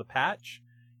just with the patch,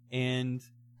 and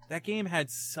that game had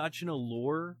such an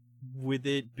allure with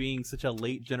it being such a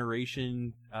late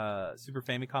generation Super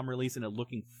Famicom release and it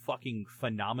looking fucking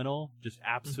phenomenal, just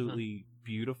absolutely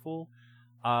beautiful.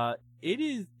 It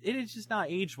is just not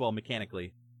aged well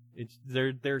mechanically.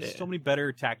 There's so many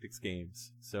better tactics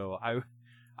games. So I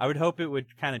would hope it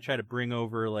would kind of try to bring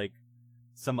over like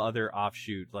some other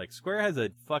offshoot. Like, Square has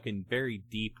a fucking very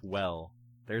deep well.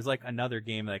 There's, like, another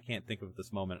game that I can't think of at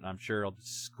this moment, and I'm sure I'll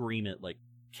just scream it like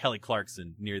Kelly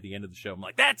Clarkson near the end of the show. I'm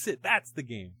like, that's it! That's the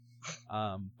game!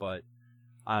 But,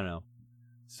 I don't know.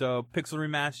 So, Pixel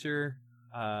Remaster,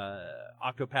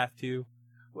 Octopath 2.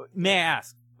 May I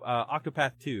ask,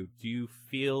 Octopath 2, do you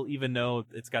feel, even though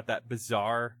it's got that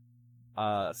bizarre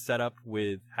setup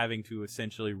with having to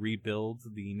essentially rebuild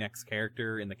the next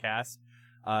character in the cast,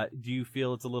 do you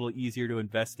feel it's a little easier to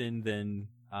invest in than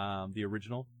the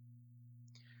original?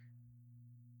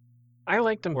 I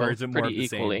liked them both pretty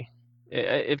equally.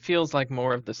 It feels like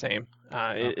more of the same.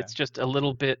 Okay. It's just a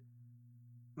little bit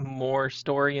more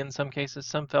story in some cases.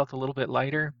 Some felt a little bit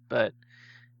lighter, but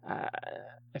I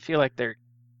feel like they're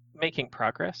making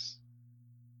progress.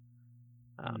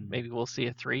 Maybe we'll see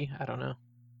a 3. I don't know.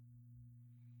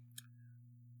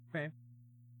 Okay.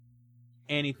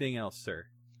 Anything else, sir?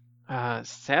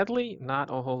 Sadly, not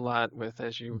a whole lot with,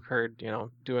 as you heard,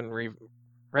 doing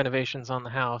renovations on the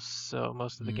house. So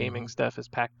most of the gaming stuff is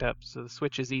packed up. So the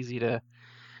Switch is easy to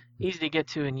get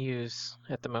to and use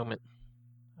at the moment.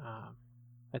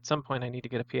 At some point, I need to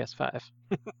get a PS5.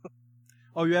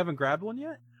 Oh, you haven't grabbed one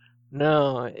yet?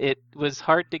 No, it was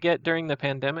hard to get during the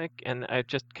pandemic, and I've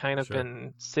just kind of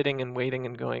been sitting and waiting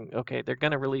and going, okay, they're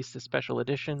going to release the special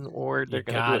edition, or they're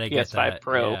going to do a PS5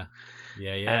 Pro.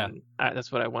 Yeah. And that's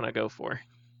what I want to go for.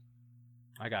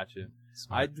 I got you.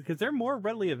 Because they're more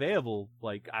readily available.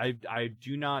 Like, I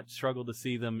do not struggle to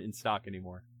see them in stock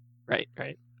anymore. Right.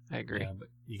 I agree. Yeah, but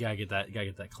you gotta get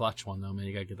that clutch one though, man.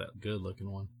 You gotta get that good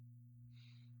looking one.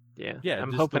 Yeah.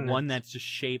 I'm hoping the one that's just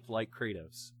shaped like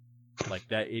Kratos. Like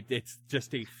that, it's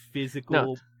just a physical.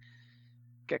 No.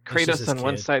 Got Kratos on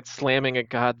one side slamming a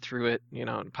god through it,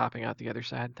 and popping out the other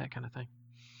side, that kind of thing.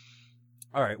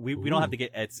 All right, we don't have to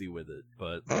get Etsy with it,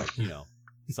 but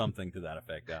something to that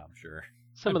effect, I'm sure.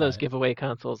 Some of those giveaway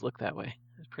consoles look that way.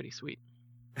 It's pretty sweet.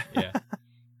 Yeah.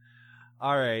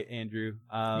 All right, Andrew.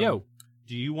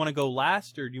 Do you want to go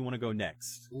last or do you want to go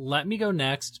next? Let me go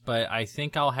next, but I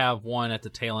think I'll have one at the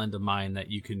tail end of mine that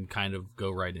you can kind of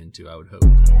go right into, I would hope.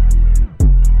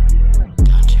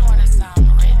 Don't you want to sound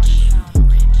rich?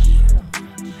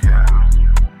 Yeah.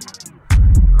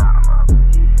 Line 'em up.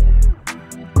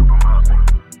 Whip 'em up.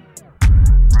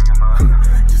 Bring 'em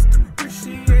up. Just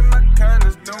appreciate my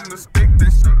kindness. Don't mistake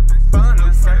this shit.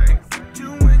 Bonus. I can put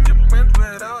you in your print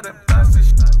with all that plastic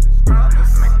shit.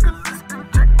 Promise. Make a list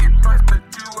and check it twice, but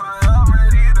you are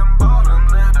already done bought 'em.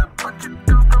 Let a bunch of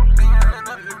girls come in and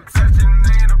up obsession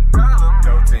ain't a problem.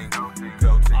 Go team.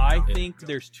 I think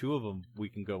there's 2 of them we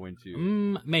can go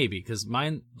into. Maybe, because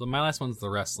my last one's the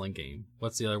wrestling game.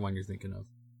 What's the other one you're thinking of?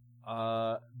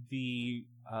 The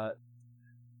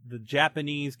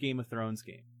Japanese Game of Thrones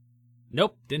game.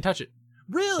 Nope, didn't touch it.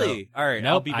 Really? So, all right,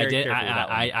 nope, I'll be very careful with that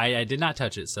one. I did not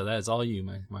touch it, so that is all you,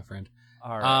 my friend.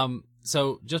 All right.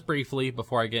 So just briefly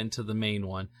before I get into the main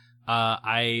one,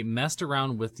 I messed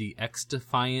around with the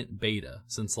XDefiant beta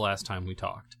since the last time we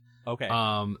talked. Okay.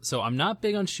 So I'm not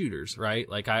big on shooters, right?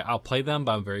 Like I'll play them,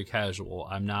 but I'm very casual.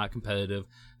 I'm not competitive.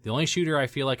 The only shooter I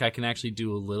feel like I can actually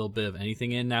do a little bit of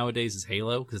anything in nowadays is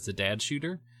Halo, because it's a dad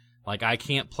shooter. Like I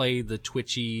can't play the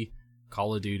twitchy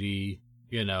Call of Duty,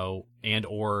 and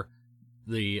or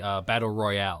the Battle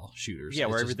Royale shooters. Yeah,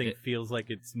 where everything feels like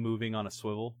it's moving on a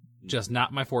swivel. Just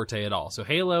not my forte at all. So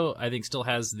Halo, I think, still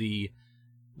has the,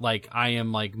 I am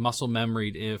muscle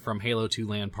memoried from Halo 2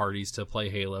 LAN parties to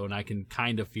play Halo, and I can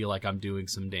kind of feel like I'm doing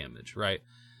some damage, right?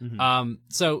 Mm-hmm.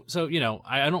 So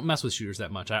I don't mess with shooters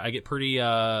that much. I get pretty,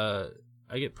 to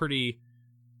the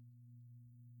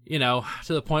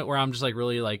point where I'm just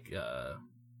really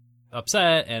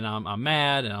upset, and I'm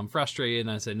mad, and I'm frustrated,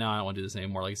 and I said, no, I don't want to do this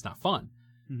anymore. Like, it's not fun.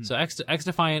 Mm-hmm. So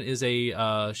XDefiant is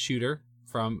a shooter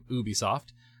from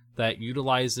Ubisoft that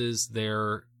utilizes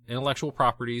their intellectual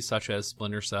properties such as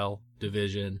Splinter Cell,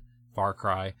 Division, Far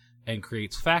Cry, and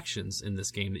creates factions in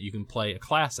this game that you can play a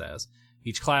class as.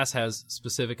 Each class has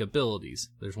specific abilities.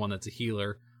 There's one that's a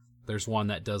healer. There's one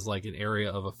that does an area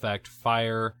of effect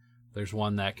fire. There's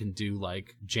one that can do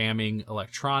jamming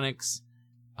electronics.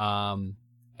 And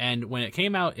when it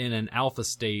came out in an alpha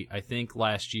state, I think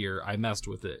last year, I messed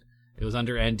with it. It was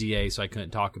under NDA, so I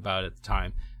couldn't talk about it at the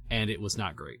time, and it was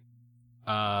not great.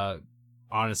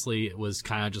 Honestly, it was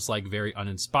kind of just very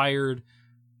uninspired.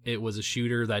 It was a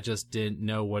shooter that just didn't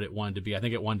know what it wanted to be. I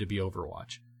think it wanted to be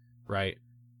Overwatch, right?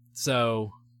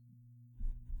 So,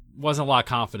 wasn't a lot of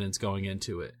confidence going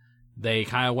into it. They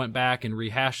kind of went back and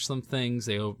rehashed some things.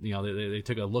 They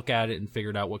took a look at it and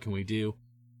figured out what can we do.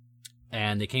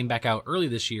 And they came back out early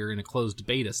this year in a closed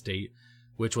beta state,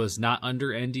 which was not under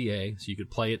NDA, so you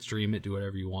could play it, stream it, do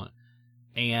whatever you want.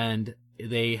 And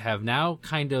they have now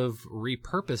kind of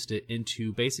repurposed it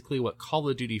into basically what Call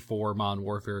of Duty 4 Modern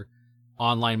Warfare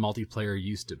online multiplayer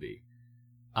used to be.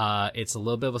 It's a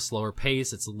little bit of a slower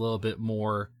pace. It's a little bit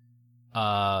more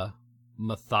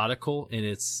methodical in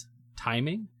its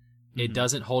timing. It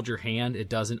doesn't hold your hand. It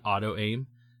doesn't auto-aim.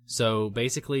 So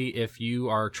basically, if you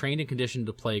are trained and conditioned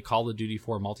to play Call of Duty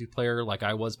 4 multiplayer like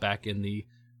I was back in the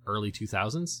early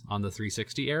 2000s on the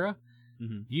 360 era,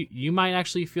 you might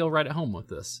actually feel right at home with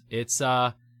this. It's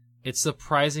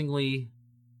surprisingly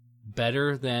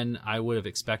better than I would have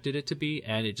expected it to be,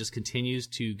 and it just continues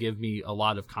to give me a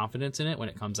lot of confidence in it when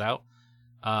it comes out.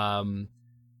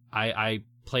 I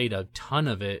played a ton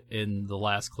of it in the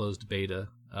last closed beta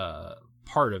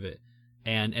part of it,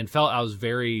 and felt I was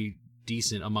very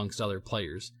decent amongst other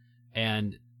players.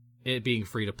 And it being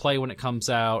free to play when it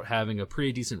comes out, having a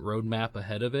pretty decent roadmap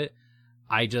ahead of it,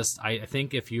 I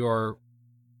think if you're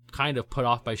kind of put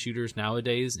off by shooters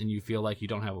nowadays and you feel like you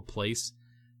don't have a place,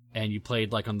 and you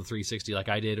played like on the 360 like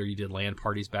I did, or you did LAN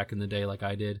parties back in the day like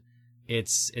I did,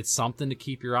 it's something to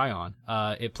keep your eye on.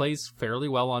 It plays fairly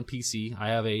well on PC. I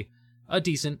have a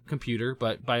decent computer,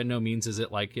 but by no means is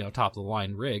it like, top of the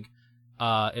line rig.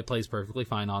 It plays perfectly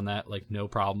fine on that, like no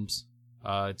problems.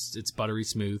 It's buttery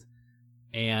smooth.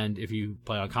 And if you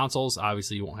play on consoles,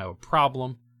 obviously you won't have a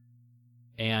problem.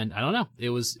 And I don't know, it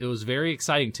was very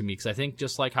exciting to me, because I think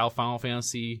just like how Final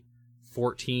Fantasy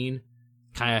 14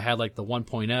 kind of had like the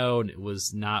 1.0 and it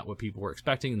was not what people were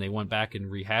expecting, and they went back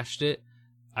and rehashed it.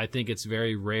 I think it's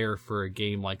very rare for a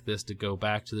game like this to go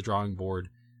back to the drawing board,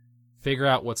 figure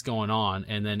out what's going on,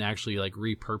 and then actually like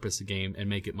repurpose a game and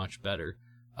make it much better.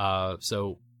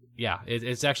 So yeah,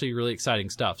 it's actually really exciting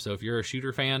stuff. So if you're a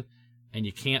shooter fan and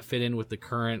you can't fit in with the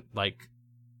current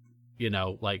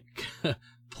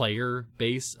player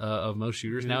base of most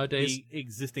shooters nowadays, the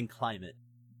existing climate.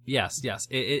 Yes,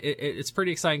 it's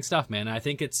pretty exciting stuff, man. I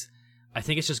think it's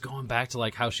just going back to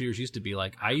like how shooters used to be.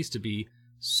 Like I used to be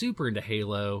super into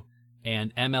Halo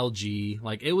and MLG.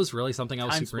 Like it was really something I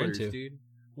was super into. Dude.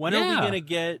 When are we gonna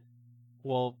get?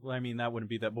 Well, I mean that wouldn't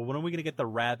be that. But when are we gonna get the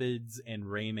Rabbids and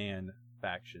Rayman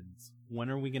factions?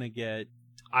 When are we gonna get?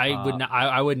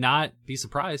 I would not be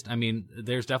surprised. I mean,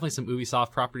 there's definitely some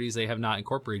Ubisoft properties they have not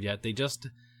incorporated yet. They just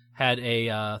had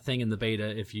a thing in the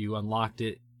beta. If you unlocked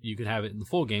it, you could have it in the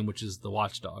full game, which is the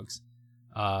Watch Dogs.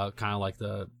 Kind of like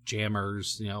the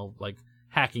jammers, like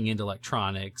hacking into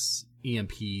electronics,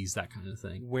 EMPs, that kind of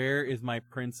thing. Where is my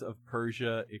Prince of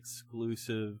Persia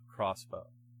exclusive crossbow?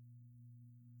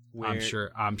 I'm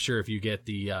sure if you get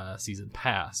the season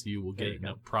pass, you will get it,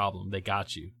 no problem. They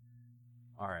got you.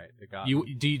 All right, they got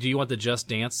you. Do you want the Just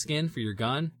Dance skin for your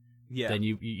gun? Yeah. Then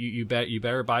you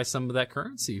better buy some of that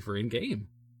currency for in game,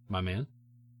 my man.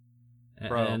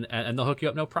 And they'll hook you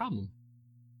up, no problem.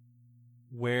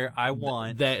 Where I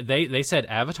want they said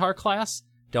Avatar class.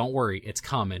 Don't worry, it's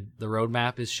coming. The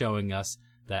roadmap is showing us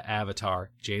that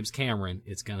Avatar, James Cameron,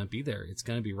 it's gonna be there. It's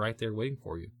gonna be right there waiting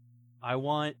for you. I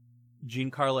want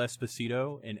Giancarlo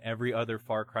Esposito and every other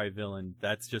Far Cry villain.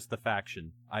 That's just the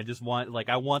faction. I just want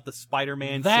I want the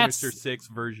Spider-Man Sinister Six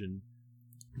version.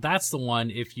 That's the one.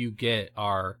 If you get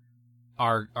our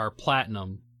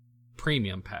Platinum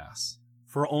Premium Pass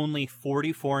for only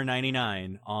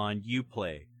 $44.99 on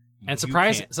Uplay. And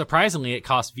surprisingly, it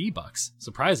costs V-Bucks.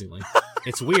 Surprisingly,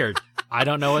 it's weird. I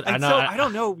don't know what I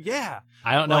don't know. Yeah,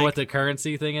 I don't know what the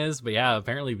currency thing is, but yeah,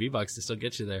 apparently V-Bucks still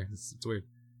get you there. It's weird.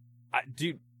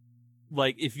 Dude,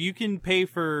 if you can pay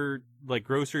for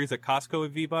groceries at Costco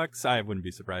with V-Bucks, I wouldn't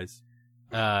be surprised.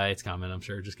 It's coming, I'm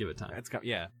sure. Just give it time.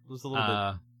 Yeah, just a little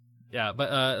bit. Yeah,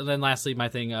 but then lastly, my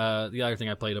thing, the other thing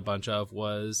I played a bunch of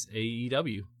was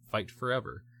AEW Fight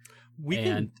Forever. We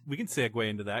can segue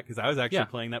into that because I was actually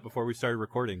playing that before we started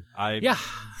recording.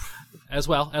 As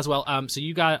well. So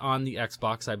you got it on the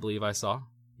Xbox, I believe I saw.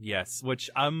 Yes, which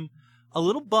I'm a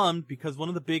little bummed because one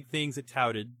of the big things it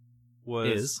touted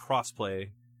was crossplay,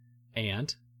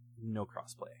 and no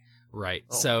crossplay. Right.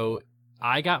 Oh. So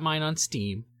I got mine on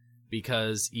Steam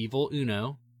because Evil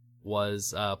Uno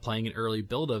was playing an early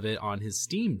build of it on his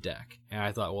Steam Deck, and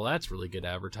I thought, well, that's really good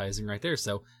advertising right there.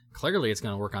 So clearly it's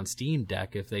going to work on Steam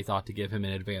Deck if they thought to give him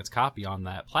an advanced copy on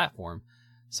that platform.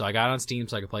 So I got it on Steam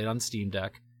so I could play it on Steam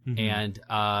Deck. Mm-hmm.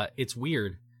 And it's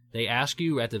weird. They ask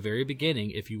you at the very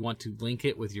beginning if you want to link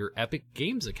it with your Epic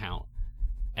Games account.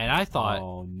 And I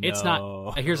thought, it's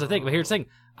not. Here's the thing.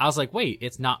 I was like, wait,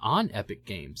 it's not on Epic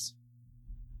Games.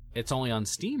 It's only on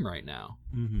Steam right now.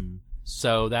 Mm-hmm.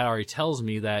 So that already tells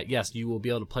me that, yes, you will be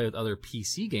able to play with other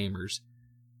PC gamers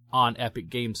on Epic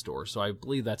Game Store. So I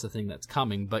believe that's a thing that's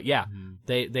coming. But yeah,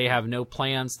 they have no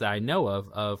plans that I know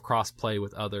of cross-play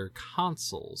with other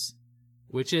consoles.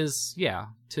 which is, yeah,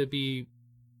 to be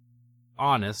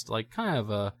honest, like kind of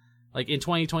a, like in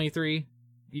 2023,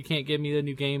 you can't give me the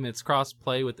new game. It's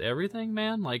cross-play with everything,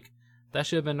 man. Like, that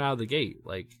should have been out of the gate.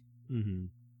 Like,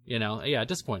 you know, yeah,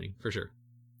 disappointing for sure.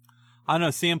 I don't know.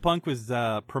 CM Punk was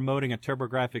promoting a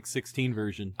TurboGrafx 16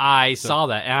 version. I saw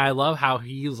that, and I love how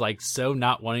he was like so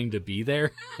not wanting to be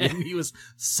there, and he was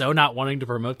so not wanting to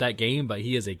promote that game. But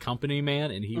he is a company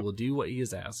man, and he will do what he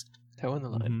is asked. Toe in the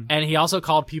line. And he also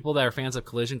called people that are fans of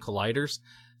Collision colliders.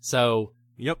 So,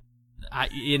 yep. I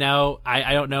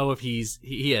don't know if he's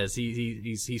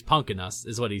punking us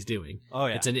is what he's doing. Oh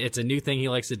yeah, it's a new thing he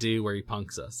likes to do where he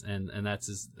punks us, and that's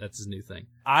his new thing.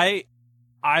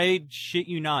 I shit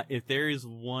you not, if there is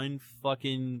one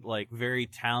fucking, like, very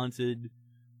talented,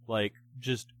 like,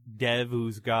 just dev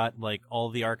who's got, like,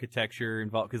 all the architecture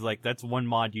involved, because, like, that's one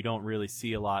mod you don't really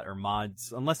see a lot, or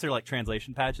mods, unless they're, like,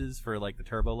 translation patches for, like, the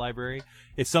Turbo library.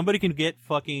 If somebody can get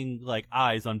fucking, like,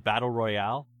 eyes on Battle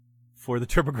Royale for the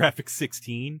TurboGrafx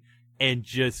 16 and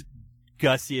just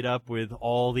gussy it up with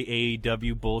all the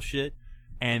AEW bullshit,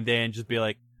 and then just be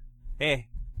like, hey,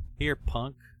 here,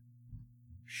 punk.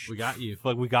 We got you.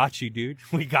 Fuck, we got you, dude.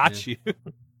 We got you.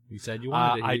 You said you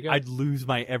wanted it. I'd lose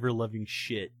my ever-loving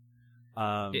shit.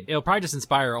 It'll probably just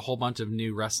inspire a whole bunch of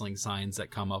new wrestling signs that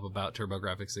come up about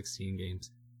TurboGrafx 16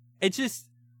 games. It just,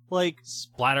 like...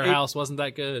 Splatterhouse wasn't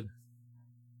that good.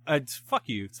 Fuck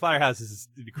you. Splatterhouse is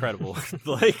incredible.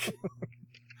 Like...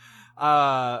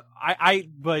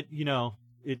 but, you know,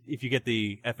 if you get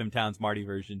the FM Towns Marty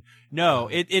version. No,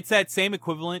 it's that same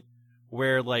equivalent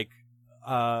where, like...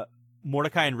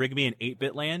 Mordecai and Rigby in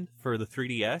 8-Bit Land for the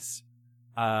 3DS.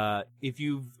 If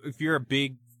you're a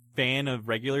big fan of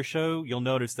regular show, you'll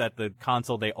notice that the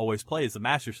console they always play is the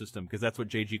Master System, because that's what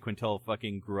J.G. Quintel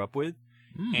fucking grew up with.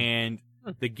 And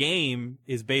the game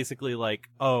is basically like,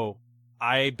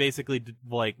 I basically did,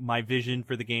 like, my vision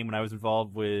for the game when I was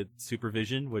involved with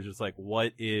Supervision, which is like,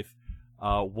 what if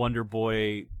Wonder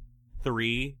Boy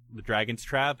 3, The Dragon's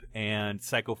Trap, and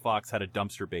Psycho Fox had a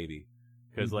dumpster baby?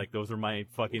 Because, like, those were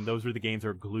the games that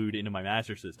were glued into my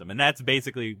Master System. And that's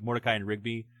basically Mordecai and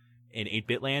Rigby in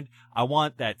 8-Bit Land. I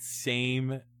want that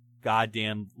same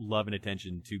goddamn love and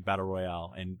attention to Battle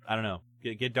Royale. And, I don't know,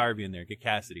 get Darby in there, get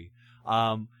Cassidy.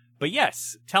 But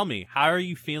yes, tell me, how are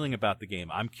you feeling about the game?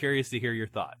 I'm curious to hear your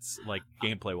thoughts, like,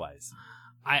 gameplay-wise.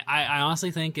 I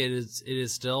honestly think it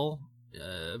is still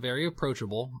very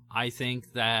approachable. I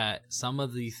think that some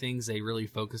of the things they really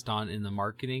focused on in the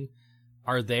marketing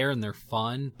are there and they're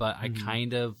fun, but I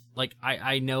kind of like,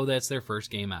 I know that's their first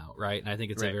game out, right? And I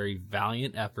think it's a very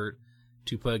valiant effort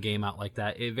to put a game out like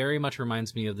that. It very much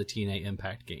reminds me of the TNA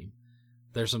Impact game.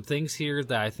 There's some things here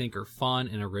that I think are fun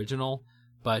and original,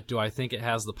 but do I think it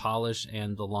has the polish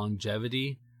and the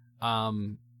longevity?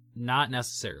 Not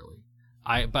necessarily.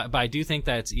 But I do think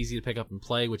that it's easy to pick up and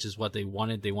play, which is what they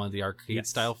wanted. They wanted the arcade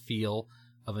style feel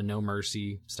of a No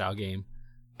Mercy style game.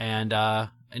 And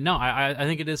no, I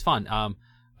think it is fun.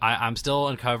 I'm still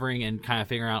uncovering and kind of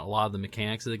figuring out a lot of the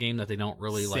mechanics of the game that they don't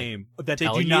really that they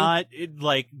do not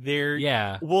like.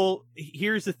 They're Well,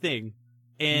 here's the thing,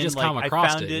 and you just like, come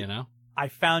across it, you know. I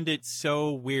found it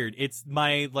so weird. It's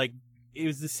my it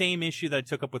was the same issue that I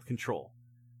took up with Control.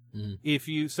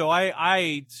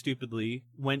 I stupidly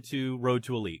went to Road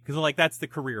to Elite because like that's the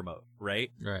career mode,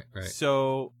 right? Right.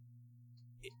 So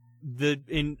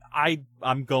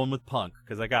I'm going with Punk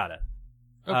because I gotta.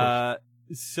 Okay.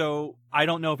 So I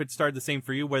don't know if it started the same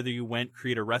for you, whether you went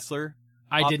create a wrestler.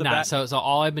 I did not. So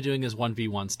all I've been doing is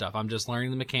 1v1 stuff. I'm just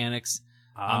learning the mechanics.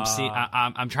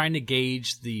 I'm trying to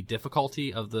gauge the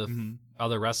difficulty of the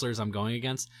other wrestlers I'm going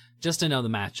against, just to know the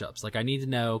matchups. Like I need to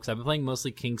know because I've been playing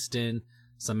mostly Kingston,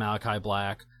 some Malachi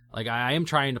Black. Like I am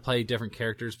trying to play different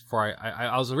characters before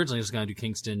I was originally just going to do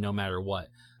Kingston no matter what.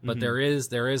 But there is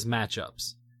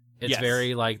matchups. It's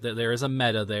very like there is a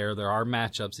meta there. There are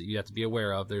matchups that you have to be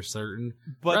aware of. There's certain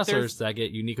wrestlers that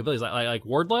get unique abilities. Like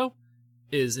Wardlow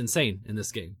is insane in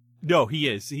this game. No, he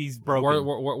is. He's broken.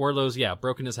 Wardlow's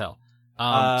broken as hell.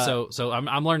 So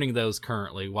I'm learning those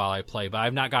currently while I play, but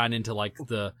I've not gotten into like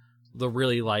the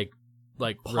really like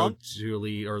Road to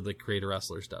Elite or the creator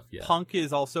wrestler stuff yet. Punk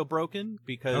is also broken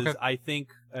because I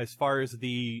think as far as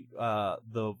the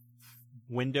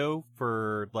window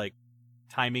for like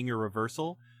timing or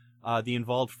reversal. The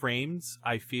involved frames,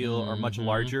 I feel, are much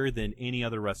larger than any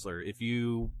other wrestler. If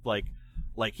you like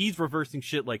he's reversing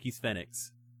shit like he's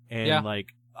Phoenix, and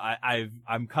like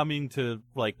I'm coming to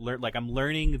like learn, like I'm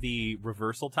learning the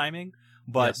reversal timing.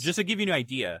 But just to give you an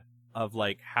idea of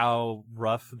like how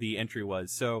rough the entry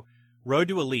was, so Road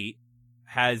to Elite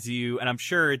has you, and I'm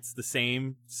sure it's the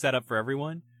same setup for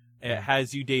everyone. It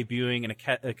has you debuting in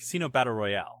a casino battle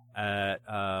royale. at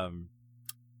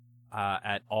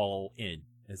All In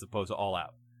as opposed to All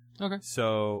Out. Okay.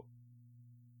 So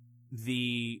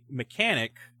the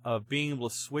mechanic of being able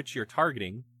to switch your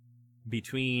targeting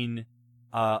between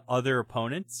other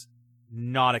opponents,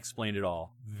 not explained at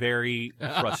all. Very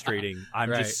frustrating. I'm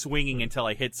Right. just swinging until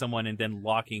I hit someone and then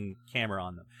locking camera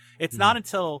on them. It's not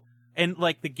until, and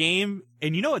like the game,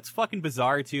 and you know it's fucking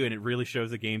bizarre too, and it really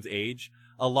shows the game's age.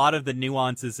 A lot of the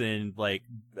nuances in like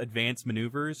advanced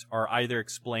maneuvers are either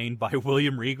explained by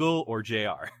William Regal or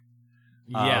JR.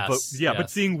 Yes. But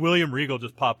seeing William Regal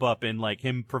just pop up and like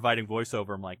him providing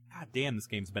voiceover, I'm like, God damn, this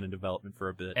game's been in development for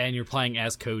a bit. And you're playing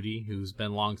as Cody, who's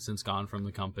been long since gone from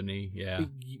the company. Yeah.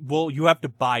 Well, you have to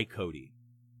buy Cody,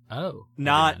 Oh.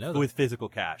 not I didn't know that. with physical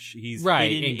cash. He's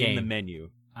Right, hidden in in-game. the menu.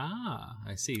 Ah,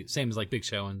 I see. Same as like Big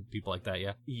Show and people like that.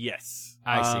 Yeah. Yes,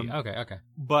 I see. Okay.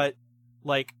 But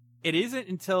like, it isn't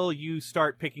until you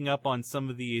start picking up on some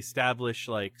of the established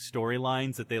like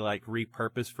storylines that they like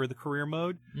repurpose for the career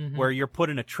mode, Mhm. where you're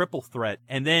put in a triple threat,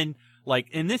 and then like,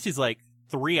 and this is like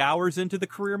 3 hours into the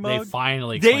career They mode.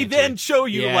 finally. They explained then it. show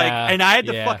you Yeah, like, and I had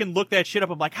to yeah. fucking look that shit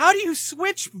up. I'm like, how do you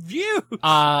switch views?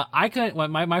 I couldn't. When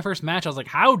my first match, I was like,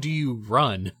 "How do you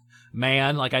run,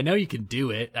 man? Like, I know you can do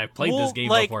it. I played Well, this game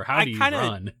like, before. How I do you kinda-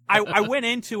 run?" I went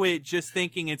into it just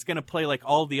thinking it's gonna play like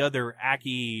all the other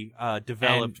Aki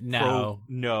developed. And no.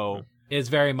 no. It's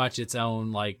very much its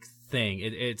own like thing.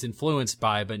 It's influenced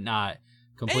by, but not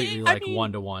completely I like mean,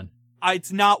 1-to-1.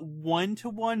 It's not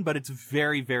 1-to-1, but it's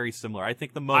very, very similar. I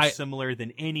think the most similar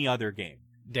than any other game.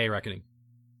 Day Reckoning.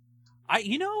 I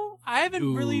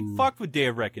haven't really Ooh. fucked with Day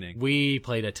of Reckoning. We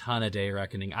played a ton of Day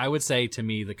Reckoning. I would say to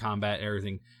me, the combat,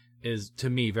 everything is to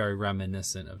me very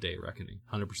reminiscent of Day Reckoning.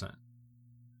 100%.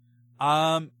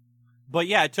 But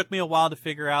yeah, it took me a while to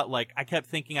figure out. Like, I kept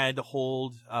thinking I had to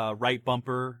hold right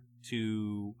bumper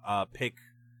to pick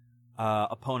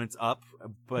opponents up,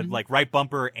 but Mhm. like right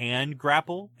bumper and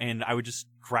grapple, and I would just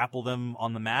grapple them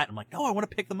on the mat. I'm like, no, I want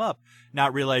to pick them up,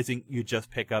 not realizing you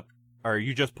just pick up or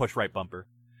you just push right bumper,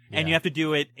 and you have to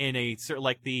do it in a certain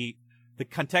like the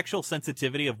contextual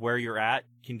sensitivity of where you're at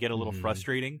can get a little Mhm.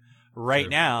 frustrating. Right Sure.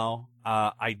 now,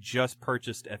 I just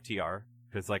purchased FTR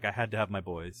because like I had to have my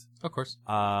boys. Of course.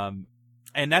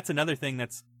 And that's another thing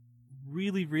that's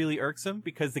really, really irksome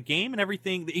because the game and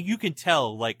everything, you can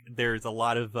tell like there's a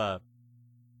lot of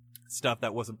stuff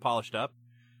that wasn't polished up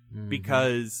Mhm.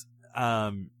 because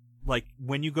like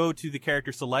when you go to the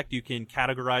character select, you can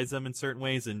categorize them in certain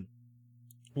ways, and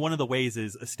one of the ways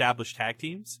is established tag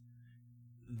teams.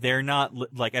 They're not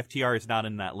like FTR is not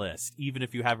in that list, even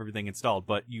if you have everything installed,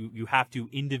 but you have to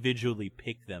individually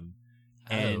pick them.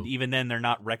 And Oh. even then, they're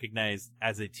not recognized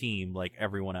as a team like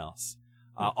everyone else.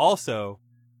 Also,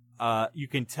 you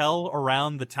can tell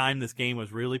around the time this game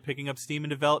was really picking up steam in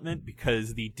development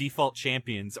because the default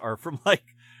champions are from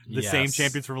like the same Yes.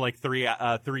 champions from like 3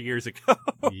 years ago.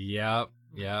 Yep.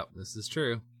 This is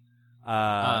true.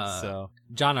 So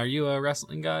John, are you a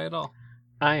wrestling guy at all?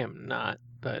 I am not,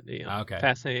 but Okay.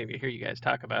 fascinating to hear you guys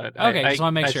talk about it. Okay, just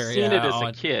wanna make I've sure, seen yeah, it as I a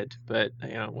want- kid, but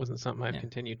it wasn't something I've Yeah.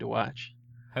 continued to watch.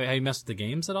 Have you messed with the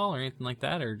games at all or anything like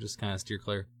that, or just kind of steer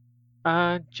clear?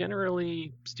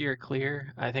 Generally steer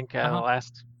clear. I think the Uh-huh.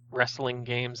 last wrestling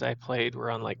games I played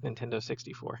were on like Nintendo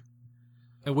 64.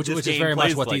 Which this is game very much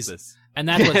plays what like these, this. and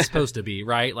that's what it's supposed to be,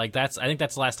 right? Like I think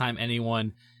that's the last time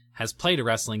anyone has played a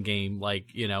wrestling game,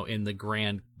 like in the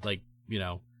grand, like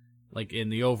like in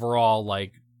the overall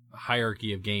like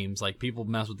hierarchy of games. Like people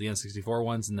mess with the N64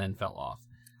 ones and then fell off.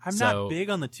 I'm So- not big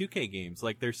on the 2K games.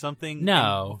 Like, there's something.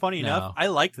 No, and funny no. enough, I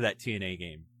liked that TNA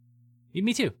game.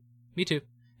 Me too.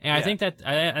 And I Yeah. think that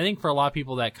I think for a lot of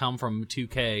people that come from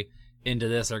 2K into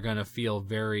this are gonna feel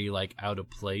very like out of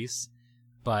place,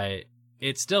 but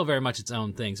it's still very much its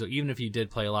own thing. So even if you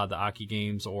did play a lot of the Aki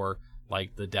games or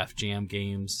like the Def Jam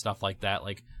games, stuff like that,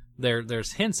 like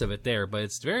there's hints of it there, but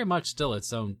it's very much still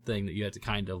its own thing that you have to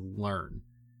kind of learn.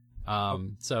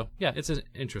 So yeah, it's an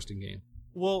interesting game.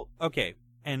 Well, okay.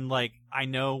 And like, I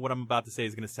know what I'm about to say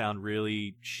is going to sound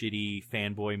really shitty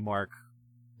fanboy Mark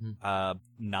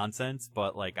nonsense,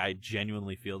 but like, I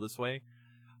genuinely feel this way.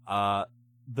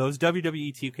 Those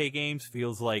WWE 2K games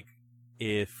feels like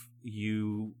if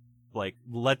you like,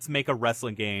 let's make a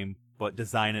wrestling game, but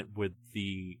design it with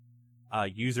the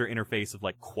user interface of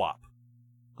like QWOP.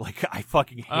 Like, I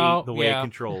fucking hate the way it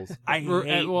controls. I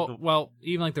hate well,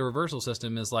 even like the reversal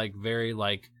system is like very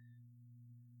like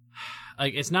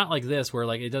it's not like this where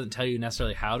like it doesn't tell you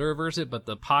necessarily how to reverse it, but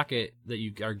the pocket that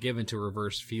you are given to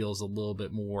reverse feels a little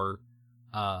bit more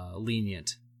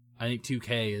lenient. I think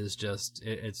 2K is just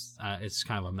it's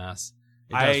kind of a mess.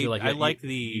 It does feel like I like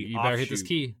the you better hit this offshoot.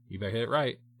 key. You better hit it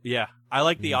right. Yeah, I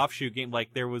like the offshoot game.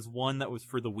 Like there was one that was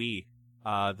for the Wii,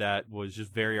 that was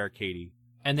just very arcadey.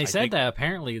 And they said that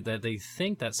apparently that they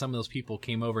think that some of those people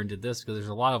came over and did this because there's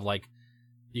a lot of like,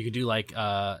 you could do like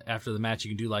after the match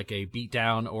you can do like a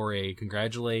beatdown or a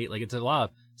congratulate. Like it's a lot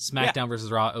of SmackDown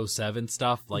versus Raw 07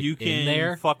 stuff. Like you can in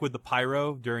there, fuck with the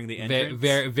pyro during the entrance.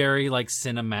 Very, very like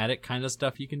cinematic kind of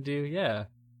stuff you can do. Yeah.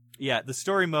 Yeah, the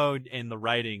story mode and the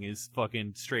writing is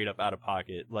fucking straight up out of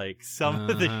pocket. Like some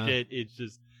of the shit, it's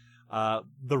just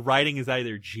the writing is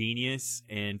either genius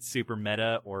and super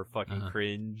meta or fucking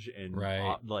cringe and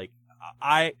like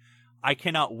I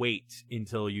cannot wait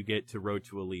until you get to Road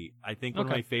to Elite. I think one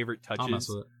of my favorite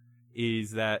touches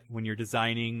is that when you're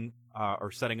designing or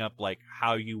setting up like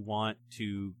how you want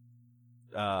to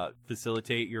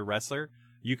facilitate your wrestler,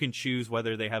 you can choose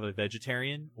whether they have a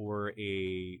vegetarian or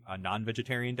a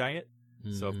non-vegetarian diet.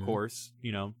 Mm-hmm. So, of course,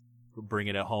 you know, bring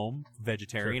it at home,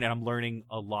 vegetarian. Sure. And I'm learning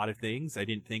a lot of things. I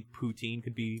didn't think poutine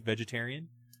could be vegetarian,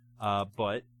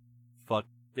 but fuck,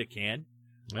 it can.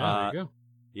 Yeah, there you go.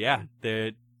 Yeah,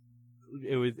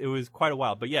 it was quite a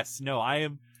while. But yes, no, I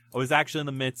was actually in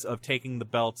the midst of taking the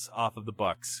belts off of the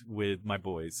Bucks with my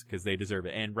boys because they deserve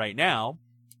it. And right now,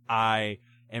 I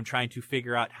am trying to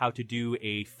figure out how to do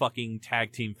a fucking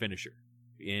tag team finisher.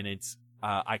 And it's,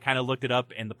 I kind of looked it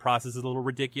up and the process is a little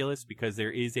ridiculous because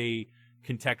there is a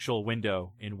contextual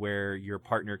window in where your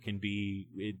partner can be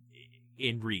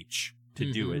in reach to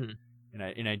do it. And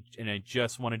I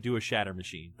just want to do a shatter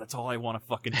machine. That's all I want to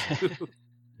fucking do.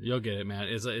 You'll get it, man.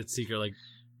 It's secret. Like,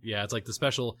 yeah, it's like the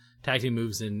special tag team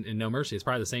moves in No Mercy. It's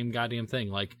probably the same goddamn thing.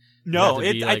 Like, no,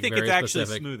 I think it's actually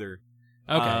smoother.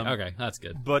 Okay, that's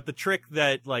good. But the trick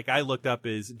that like I looked up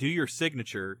is do your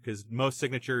signature because most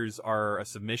signatures are a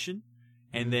submission,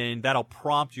 and then that'll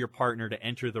prompt your partner to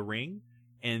enter the ring,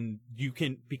 and you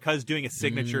can because doing a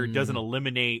signature doesn't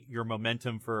eliminate your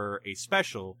momentum for a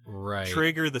special. Right.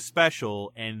 Trigger the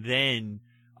special and then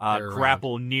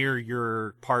grapple near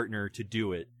your partner to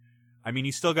do it. I mean,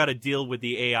 you still got to deal with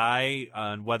the AI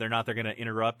on whether or not they're going to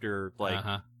interrupt or like.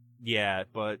 Yeah,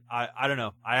 but I don't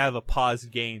know. I have a paused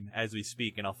game as we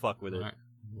speak, and I'll fuck with it. All right.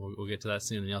 We'll get to that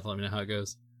soon, and you'll have to let me know how it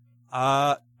goes.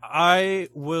 I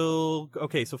will...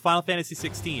 Okay, so Final Fantasy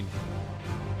 16.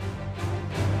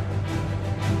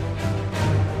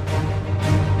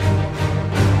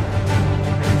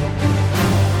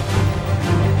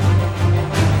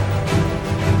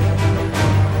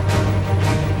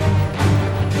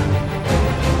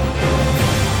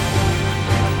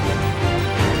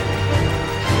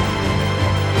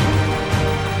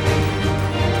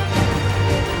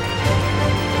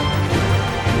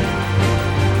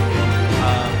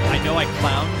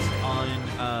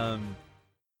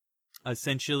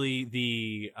 Essentially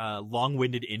the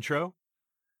long-winded intro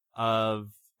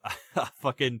of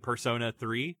fucking Persona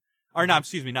 3. Or no,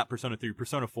 excuse me, not Persona 3,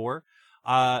 Persona 4.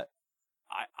 I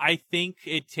think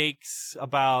it takes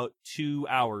about 2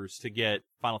 hours to get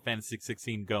Final Fantasy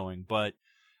 16 going, but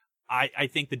I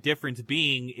think the difference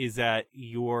being is that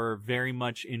you're very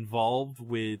much involved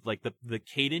with like the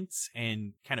cadence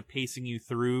and kind of pacing you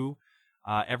through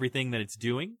everything that it's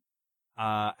doing.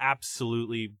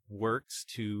 Absolutely works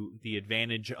to the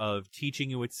advantage of teaching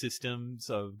you its systems,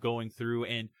 of going through.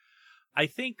 And I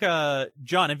think,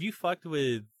 John, have you fucked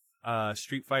with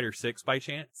Street Fighter 6 by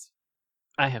chance?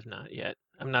 I have not yet.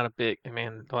 I'm not a big...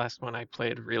 Man, the last one I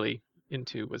played really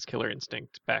into was Killer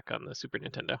Instinct back on the Super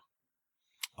Nintendo.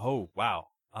 Oh, wow.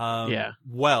 Yeah.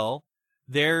 Well,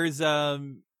 there's...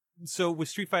 So with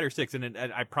Street Fighter 6, and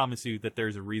I promise you that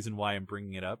there's a reason why I'm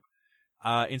bringing it up.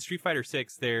 In Street Fighter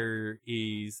 6, there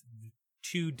is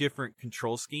 2 different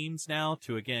control schemes now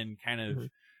to, again, kind of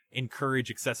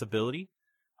encourage accessibility.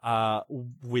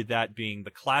 With that being the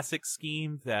classic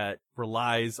scheme that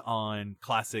relies on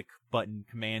classic button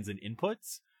commands and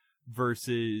inputs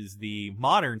versus the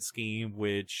modern scheme,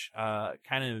 which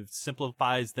kind of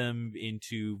simplifies them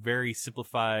into very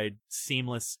simplified,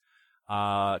 seamless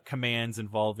commands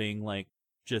involving like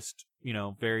just, you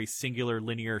know, very singular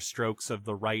linear strokes of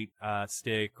the right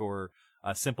stick or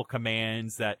simple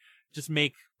commands that just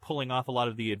make pulling off a lot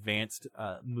of the advanced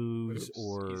moves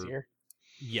or easier.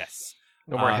 Yes.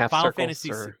 No more half Final circles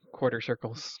Fantasy... or quarter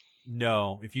circles.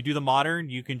 No, if you do the modern,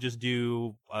 you can just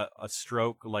do a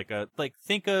stroke like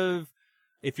think of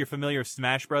if you're familiar with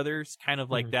Smash Brothers, kind of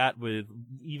like that with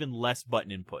even less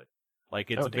button input.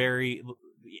 Like it's very.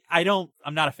 I'm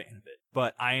not a fan of it,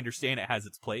 but I understand it has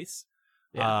its place.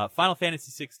 Yeah. Final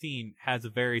Fantasy 16 has a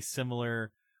very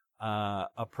similar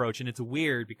approach, and it's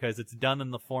weird because it's done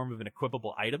in the form of an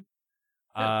equipable item.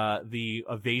 Yep. The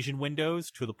evasion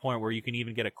windows to the point where you can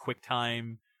even get a quick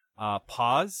time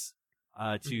pause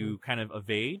to kind of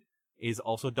evade is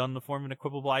also done in the form of an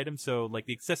equipable item. So like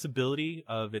the accessibility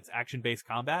of its action-based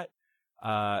combat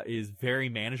is very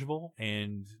manageable,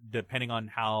 and depending on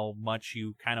how much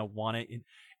you kind of want it,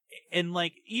 and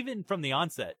like even from the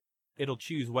onset, it'll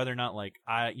choose whether or not like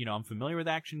I'm familiar with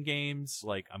action games,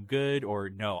 like I'm good, or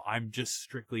no, I'm just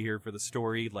strictly here for the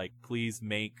story. Like please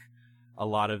make a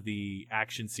lot of the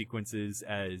action sequences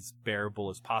as bearable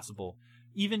as possible.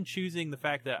 Even choosing the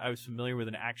fact that I was familiar with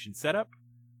an action setup,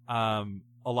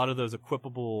 a lot of those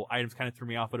equipable items kind of threw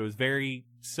me off, but it was very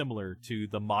similar to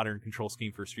the modern control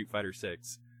scheme for Street Fighter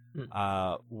 6,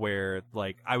 where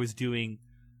like I was doing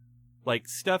like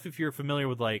stuff. If you're familiar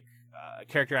with like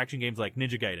character action games like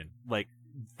Ninja Gaiden, like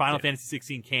Final Fantasy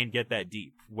 16 can get that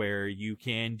deep, where you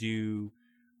can do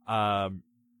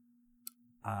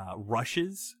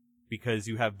rushes because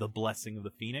you have the blessing of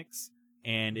the Phoenix.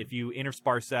 And if you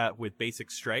intersparse that with basic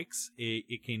strikes,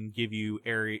 it can give you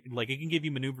it can give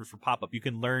you maneuvers for pop-up. You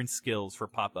can learn skills for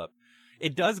pop-up.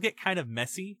 It does get kind of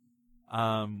messy.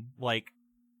 Like,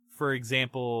 for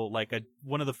example, like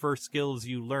one of the first skills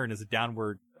you learn is a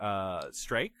downward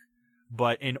strike.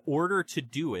 But in order to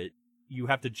do it, you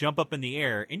have to jump up in the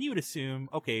air, and you would assume,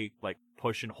 okay, like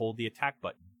push and hold the attack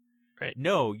button. Right.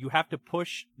 No, you have to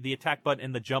push the attack button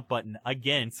and the jump button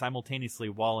again simultaneously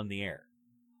while in the air.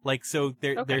 Like, so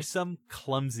there's some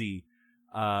clumsy,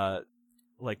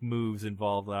 like moves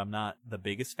involved that I'm not the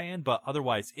biggest fan, but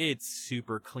otherwise it's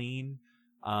super clean.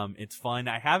 It's fun.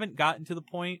 I haven't gotten to the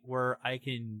point where I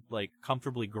can like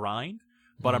comfortably grind,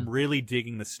 but I'm really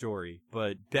digging the story.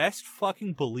 But best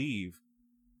fucking believe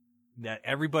that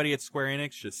everybody at Square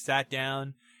Enix just sat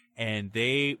down and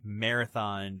they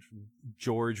marathoned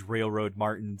George Railroad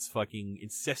Martin's fucking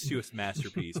incestuous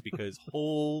masterpiece, because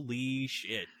holy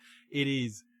shit, it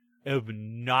is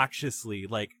obnoxiously,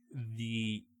 like,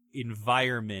 the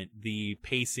environment, the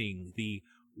pacing, the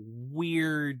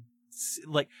weird,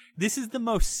 like, this is the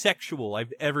most sexual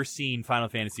I've ever seen Final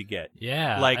Fantasy get.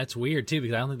 Yeah, like, that's weird too,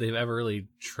 because I don't think they've ever really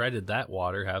treaded that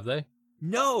water, have they?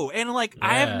 No, and like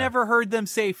I have never heard them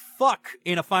say "fuck"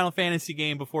 in a Final Fantasy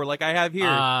game before, like I have here.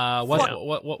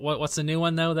 What's the new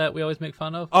one though that we always make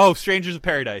fun of? Oh, Strangers of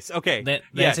Paradise. Okay, they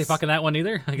didn't say fucking that one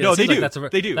either. No, they do.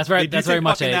 They do. That's very. That's very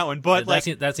much that one. But like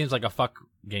that seems like a fuck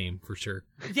game for sure.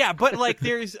 Yeah, but like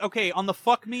there's on the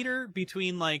fuck meter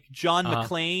between like John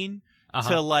McClane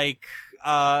to like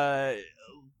the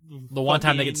one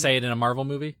time they could say it in a Marvel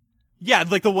movie. Yeah,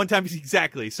 like the one time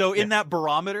exactly. So in that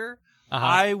barometer.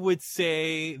 I would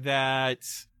say that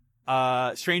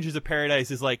Strangers of Paradise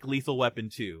is like Lethal Weapon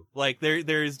 2. Like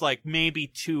there's like maybe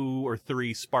 2 or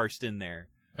 3 sparsed in there.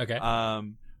 Okay.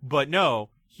 But no,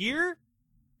 here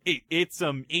it's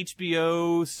some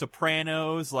HBO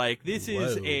Sopranos. Like this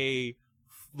is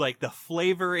like the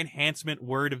flavor enhancement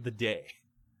word of the day.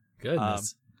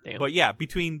 Goodness. But yeah,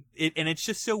 between it, and it's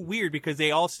just so weird because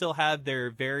they all still have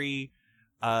their very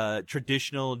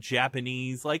traditional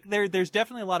Japanese, like there's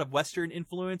definitely a lot of Western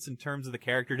influence in terms of the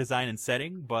character design and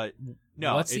setting, but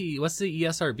no. What's the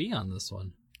ESRB on this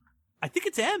one? I think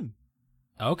it's M.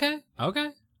 Okay.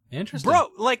 Interesting. Bro,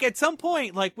 like at some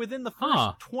point, like within the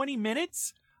first 20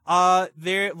 minutes,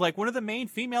 they're like one of the main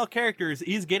female characters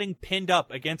is getting pinned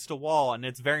up against a wall, and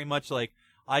it's very much like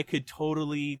I could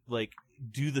totally like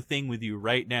do the thing with you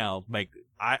right now. Like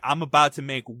I'm about to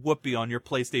make whoopee on your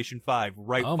PlayStation 5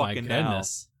 right fucking now. Oh my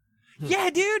goodness. Yeah,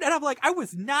 dude. And I'm like, I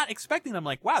was not expecting. I'm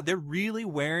like, wow, they're really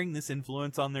wearing this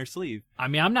influence on their sleeve. I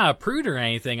mean, I'm not a prude or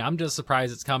anything. I'm just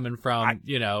surprised it's coming from,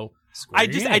 Square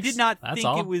Enix. I did not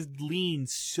think it was lean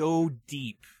so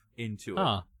deep into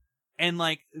it. And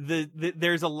like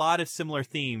there's a lot of similar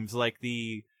themes, like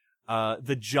the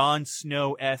Jon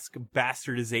Snow-esque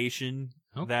bastardization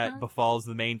that befalls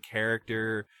the main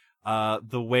character.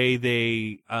 The way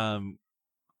they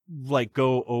like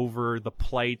go over the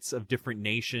plights of different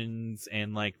nations,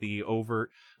 and like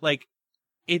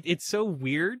it's so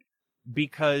weird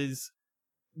because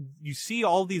you see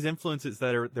all these influences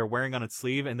that they're wearing on its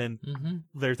sleeve, and then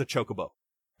there's a chocobo,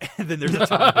 and then there's a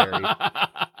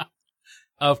Tonberry.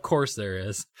 Of course there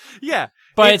is. Yeah,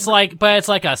 but it's like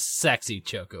a sexy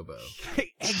chocobo.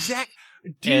 Exactly.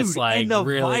 Dude, it's like and the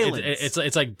really, violence.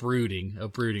 it's like a brooding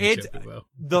chocobo.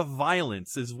 The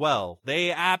violence as well.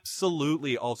 They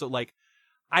absolutely also like.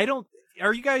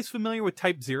 Are you guys familiar with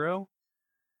Type 0?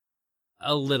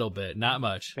 A little bit, not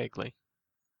much. Vaguely.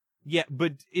 Yeah,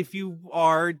 but if you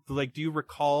are like, do you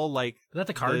recall like is that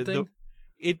the card thing?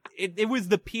 It was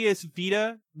the PS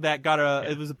Vita that got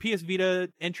it was a PS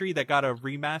Vita entry that got a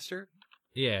remaster.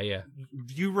 Yeah.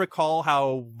 Do you recall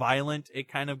how violent it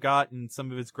kind of got in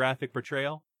some of its graphic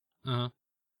portrayal? Uh-huh.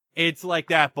 It's like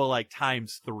that, but like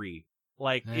times 3.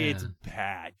 Like, it's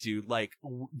bad, dude. Like,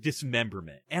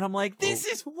 dismemberment. And I'm like, this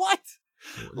is what?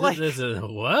 Like, this is,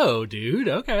 whoa, dude.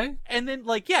 Okay. And then,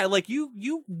 like, yeah, like,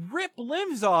 you rip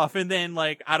limbs off, and then,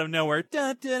 like, out of nowhere,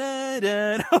 dun, dun, dun,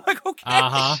 dun. I'm like,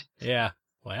 okay. Yeah.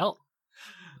 Well.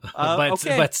 But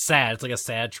sad. It's like a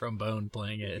sad trombone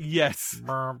playing it. Yes.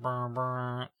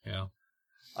 Yeah.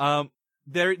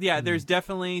 There's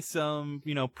definitely some,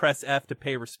 press F to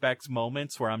pay respects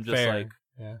moments where I'm just like,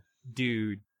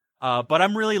 dude. But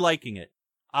I'm really liking it.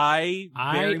 I'm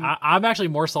actually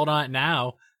more sold on it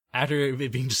now after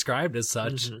it being described as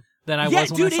such than I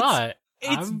was when I saw it.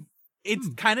 It's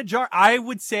kind of I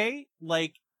would say,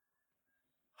 like,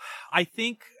 I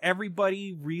think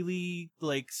everybody really,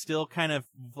 like, still kind of,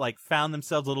 like, found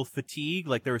themselves a little fatigued.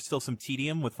 Like, there was still some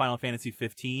tedium with Final Fantasy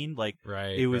 15. Like,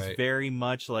 it was very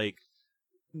much, like,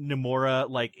 Nomura,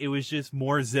 like, it was just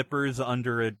more zippers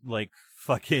under a, like,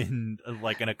 fucking,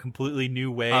 like, in a completely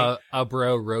new way. A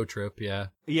bro road trip, yeah.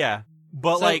 Yeah.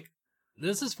 But, like...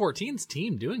 This is 14's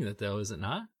team doing it, though, is it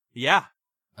not? Yeah.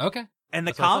 Okay. And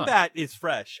the combat is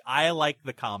fresh. I like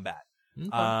the combat. Okay.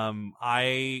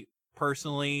 I...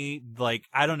 personally, like,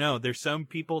 I don't know, there's some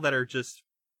people that are just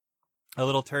a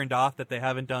little turned off that they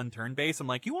haven't done turn-based. I'm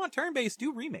like, you want turn-based,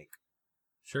 do remake.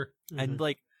 Sure. And,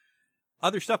 like,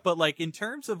 other stuff, but, like, in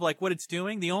terms of, like, what it's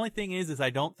doing, the only thing is I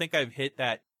don't think I've hit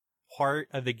that part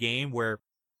of the game where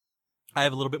I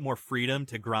have a little bit more freedom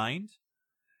to grind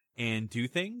and do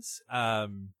things.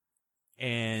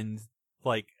 And,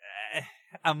 like,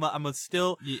 I'm a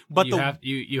still, but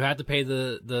you have to pay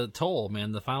the toll,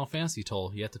 man, the Final Fantasy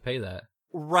toll. You have to pay that,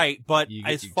 right? But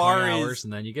as far as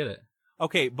and then you get it.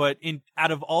 Okay, but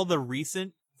out of all the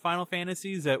recent Final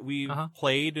Fantasies that we've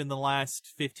played in the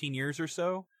last 15 years or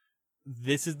so,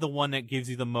 this is the one that gives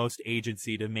you the most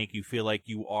agency to make you feel like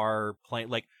you are playing.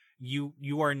 Like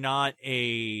you are not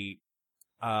a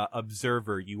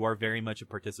observer. You are very much a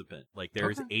participant. Like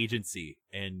there's agency,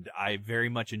 and I very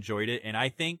much enjoyed it, and I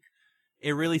think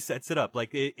it really sets it up.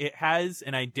 Like it has,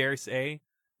 and I dare say,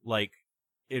 like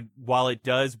while it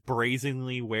does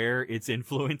brazenly wear its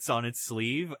influence on its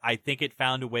sleeve, I think it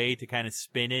found a way to kind of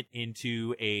spin it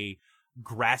into a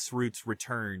grassroots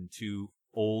return to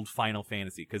old Final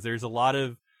Fantasy. Cause there's a lot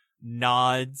of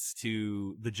nods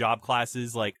to the job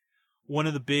classes. Like one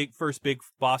of the first big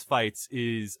boss fights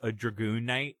is a Dragoon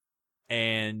Knight,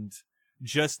 and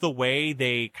just the way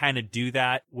they kind of do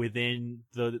that within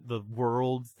the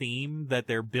world theme that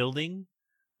they're building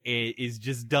is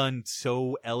just done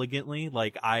so elegantly.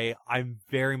 Like I'm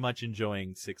very much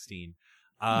enjoying 16.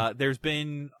 There's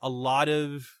been a lot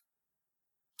of,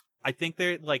 I think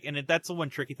they're like, and that's the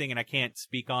one tricky thing, and I can't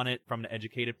speak on it from an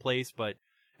educated place, but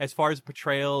as far as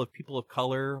portrayal of people of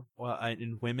color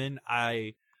and women,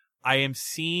 I am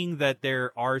seeing that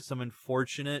there are some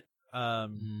unfortunate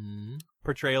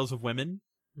portrayals of women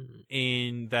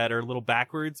in that are a little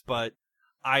backwards, but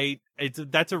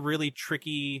that's a really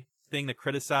tricky thing to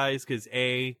criticize, because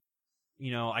I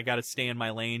got to stay in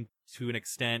my lane to an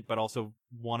extent, but also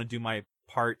want to do my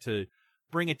part to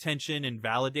bring attention and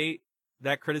validate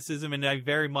that criticism. And I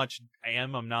very much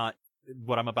am. I'm not,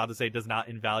 what I'm about to say does not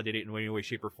invalidate it in any way,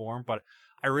 shape, or form, but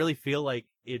I really feel like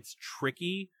it's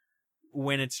tricky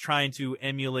when it's trying to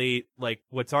emulate like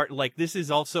what's art. Like this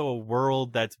is also a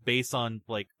world that's based on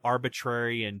like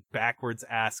arbitrary and backwards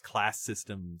ass class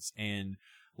systems, and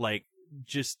like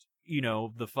just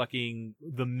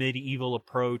the medieval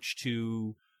approach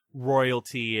to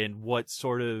royalty and what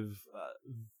sort of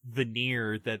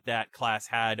veneer that class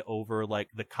had over like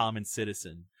the common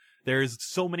citizen. There's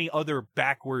so many other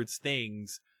backwards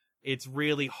things. It's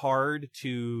really hard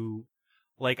to,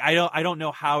 like, I don't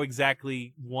know how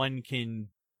exactly one can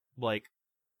like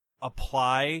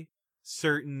apply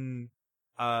certain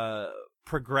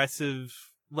progressive,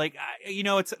 like,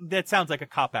 that sounds like a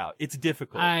cop out. It's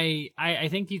difficult. I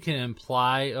think you can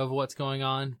imply of what's going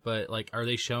on, but like, are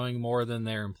they showing more than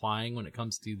they're implying when it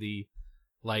comes to the,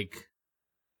 like?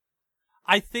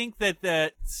 I think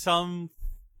that some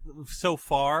so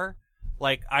far,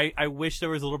 like, I wish there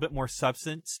was a little bit more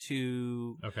substance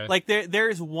to, like,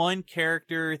 there's one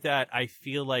character that I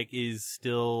feel like is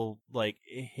still like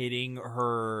hitting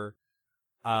her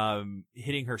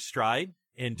stride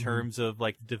in terms of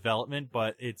like development,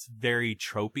 but it's very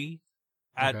tropey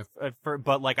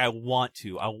but like I want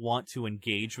to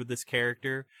engage with this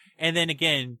character. And then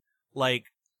again, like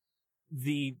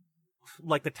the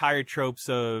tired tropes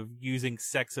of using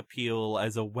sex appeal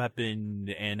as a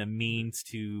weapon and a means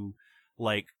to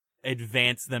like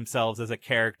advance themselves as a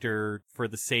character for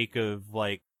the sake of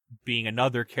like being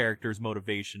another character's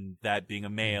motivation, that being a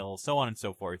male, so on and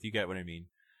so forth. You get what I mean?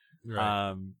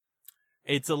 Right.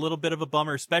 it's a little bit of a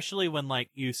bummer, especially when like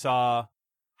you saw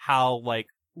how like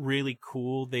really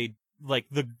cool they like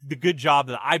the good job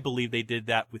that I believe they did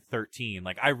that with 13.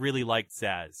 Like I really liked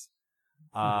Zaz.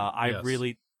 I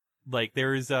really like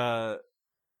there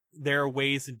are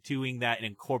ways of doing that and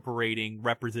incorporating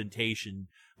representation,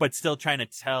 but still trying to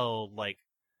tell like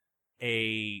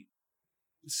a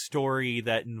story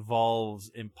that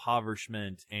involves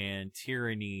impoverishment and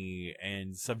tyranny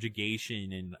and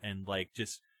subjugation and like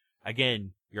just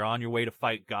again, you're on your way to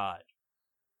fight God.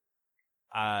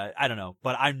 I don't know,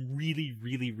 but I'm really,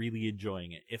 really, really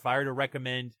enjoying it. If I were to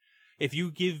recommend, if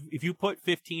you put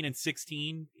 15 and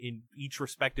 16 in each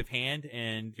respective hand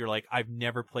and you're like, I've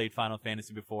never played Final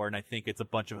Fantasy before and I think it's a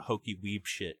bunch of hokey weeb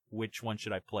shit, which one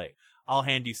should I play? I'll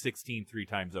hand you 16 3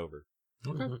 times over.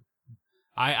 Okay. Mm-hmm.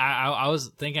 I was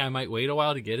thinking I might wait a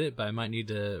while to get it, but I might need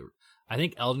to. I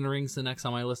think Elden Ring's the next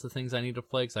on my list of things I need to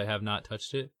play because I have not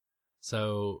touched it.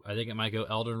 So I think it might go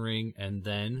Elden Ring and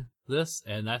then this,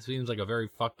 and that seems like a very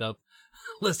fucked up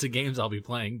list of games I'll be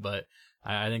playing. But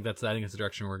I think that's the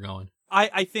direction we're going.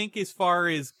 I think as far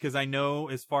as because I know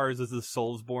as far as the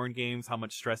Soulsborne games, how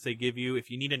much stress they give you.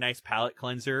 If you need a nice palate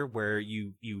cleanser where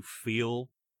you feel.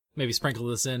 Maybe sprinkle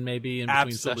this in maybe in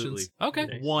between sessions.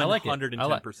 Okay.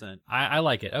 110%. I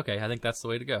like it. Okay. I think that's the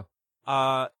way to go.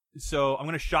 So I'm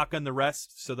going to shotgun the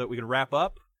rest so that we can wrap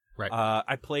up. Right.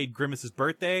 I played Grimace's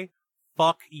Birthday.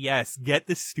 Fuck yes. Get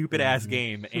this stupid ass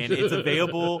game. And it's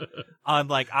available on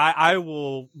like, I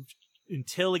will,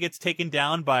 until it gets taken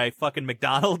down by fucking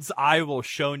McDonald's, I will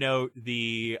show note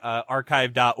the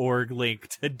archive.org link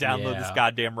to download this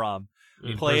goddamn ROM.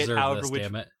 Play it however which.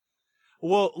 Damn it.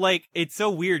 Well, like, it's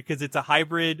so weird because it's a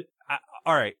hybrid.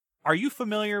 All right. Are you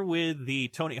familiar with the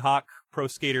Tony Hawk Pro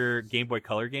Skater Game Boy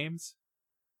Color games?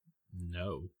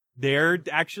 No. They're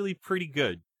actually pretty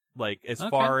good, like, as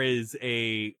far as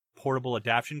a portable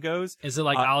adaptation goes. Is it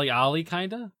like Ollie Ollie,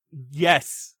 kind of?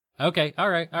 Yes. Okay. All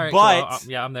right. But,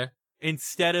 yeah, I'm there.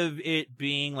 Instead of it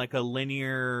being like a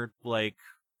linear, like,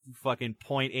 fucking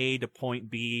point A to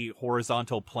point B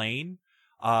horizontal plane,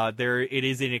 it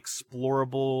is an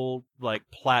explorable, like,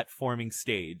 platforming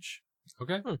stage.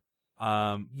 Okay.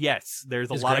 Yes, there's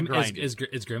a lot of grinding. Is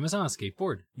Grimace on a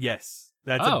skateboard? Yes.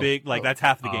 That's a big, like, that's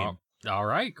half the game. All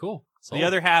right, cool. The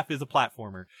other half is a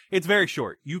platformer. It's very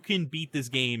short. You can beat this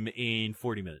game in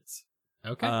 40 minutes.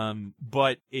 Okay.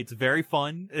 But it's very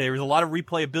fun. There's a lot of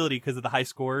replayability because of the high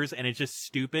scores, and it's just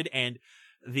stupid, and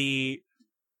the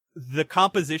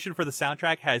composition for the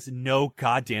soundtrack has no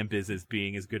goddamn business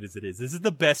being as good as it is. This is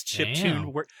the best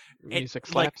chiptune. Music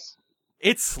slaps.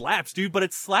 It slaps, dude, but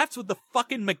it slaps with the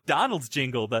fucking McDonald's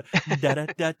jingle. The da da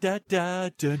da da da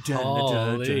da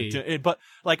da da. But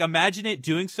like, imagine it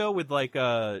doing so with like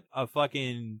a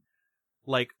fucking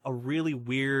like a really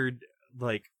weird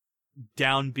like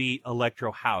downbeat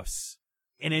electro house,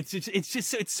 and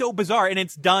it's so bizarre, and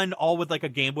it's done all with like a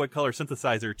Game Boy Color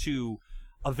synthesizer to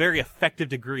a very effective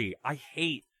degree. I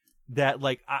hate that,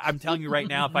 like, I'm telling you right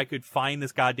now, if I could find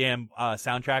this goddamn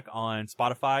soundtrack on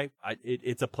Spotify,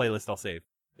 it's a playlist I'll save.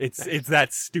 It's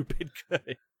that stupid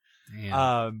good.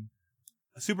 Damn.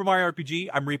 Super Mario RPG,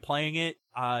 I'm replaying it,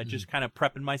 just kind of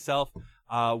prepping myself.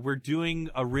 We're doing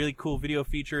a really cool video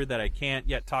feature that I can't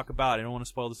yet talk about. I don't want to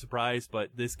spoil the surprise,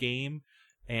 but this game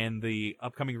and the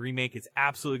upcoming remake is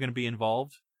absolutely going to be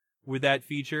involved with that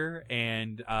feature,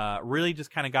 and really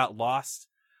just kind of got lost.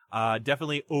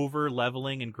 Definitely over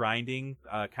leveling and grinding,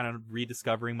 kind of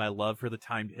rediscovering my love for the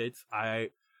timed hits. I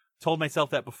told myself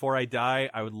that before I die,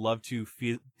 I would love to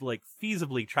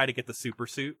feasibly try to get the super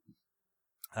suit.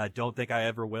 Don't think I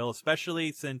ever will,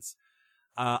 especially since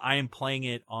I am playing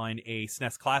it on a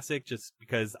SNES Classic, just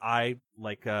because I,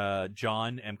 like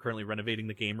John, am currently renovating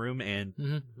the game room,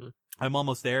 and I'm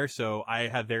almost there, so I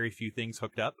have very few things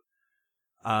hooked up.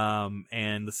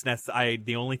 And the SNES,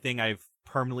 the only thing I've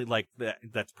permanently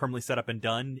that's permanently set up and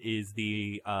done is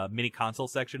the mini console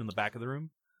section in the back of the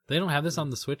room. They don't have this on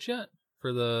the Switch yet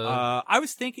for the. I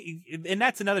was thinking, and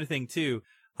that's another thing too.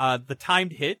 The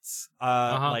timed hits.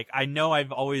 Like, I know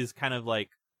I've always kind of like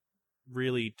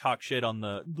really talked shit on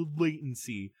the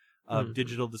latency of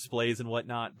digital displays and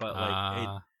whatnot, but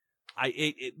like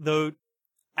though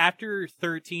after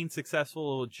 13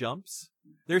 successful jumps,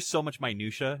 there's so much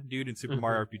minutia, dude, in Super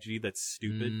Mario RPG that's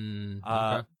stupid.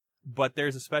 Okay. But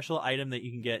there's a special item that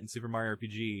you can get in Super Mario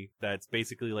RPG that's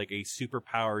basically like a super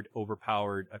powered,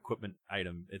 overpowered equipment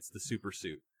item. It's the super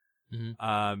suit.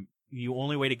 The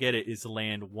only way to get it is to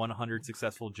land 100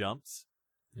 successful jumps.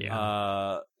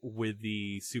 With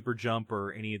the super jump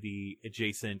or any of the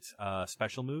adjacent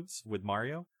special moves with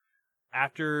Mario.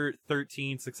 After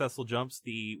 13 successful jumps,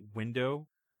 the window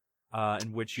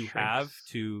in which you have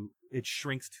to, it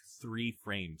shrinks to 3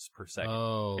 frames per second.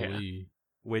 Oh,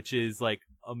 which is like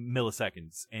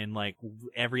milliseconds, and like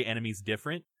every enemy's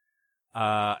different.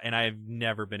 And I've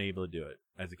never been able to do it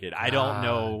as a kid. I don't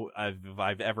know if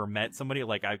I've ever met somebody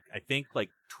like I think like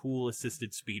tool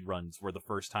assisted speed runs were the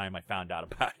first time I found out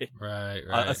about it. Right.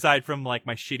 Aside from like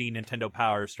my shitty Nintendo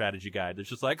Power strategy guide, it's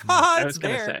just like, ha, it's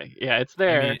there. Gonna say, yeah, it's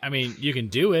there. I mean, you can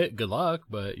do it. Good luck,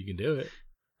 but you can do it.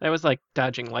 That was like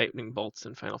dodging lightning bolts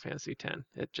in Final Fantasy X.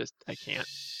 It just, I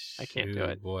can't do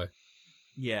it. Boy.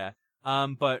 Yeah.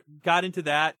 But got into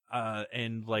that,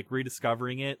 and like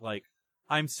rediscovering it, like,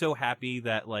 I'm so happy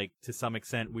that, like, to some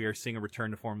extent, we are seeing a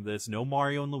return to form of this. No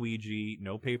Mario and Luigi,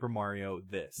 no Paper Mario,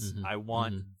 this. I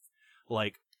want,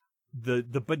 like,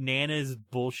 the bananas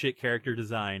bullshit character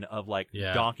design of, like,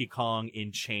 Donkey Kong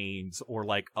in chains, or,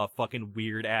 like, a fucking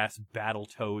weird-ass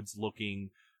Battletoads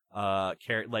looking,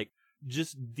 like,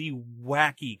 just the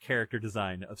wacky character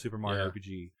design of Super Mario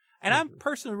RPG. And I'm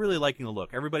personally really liking the look.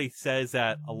 Everybody says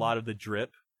that a lot of the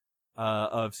drip,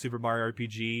 of Super Mario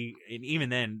RPG, and even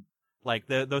then, like,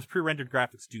 those pre-rendered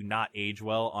graphics do not age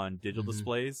well on digital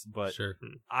displays, but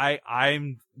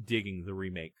I'm digging the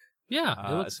remake.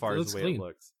 Yeah, as far as the way clean. it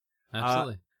looks.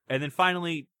 Absolutely. And then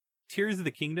finally, Tears of the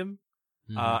Kingdom,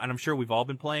 and I'm sure we've all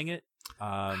been playing it.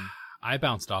 I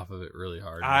bounced off of it really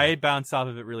hard. I bounced off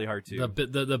of it really hard, too.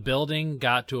 The building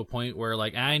got to a point where,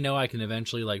 like, I know I can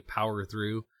eventually, like, power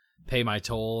through, pay my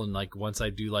toll, and, like, once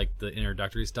I do, like, the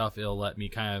introductory stuff, it'll let me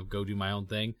kind of go do my own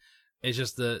thing. It's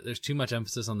just there's too much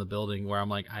emphasis on the building where I'm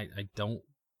like, I don't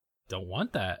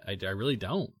want that. I really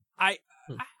don't. I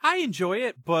enjoy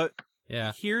it, but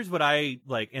yeah. Here's what I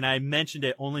like, and I mentioned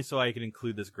it only so I could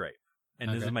include this gripe.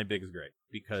 And this is my biggest gripe,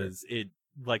 because it,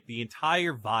 like, the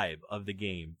entire vibe of the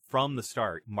game from the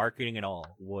start, marketing and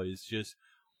all, was just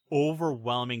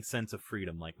overwhelming sense of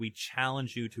freedom. Like, we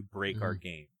challenge you to break our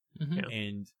game.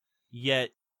 And yet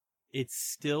it's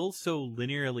still so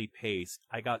linearly paced.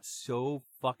 I got so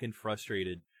fucking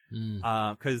frustrated.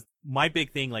 Because my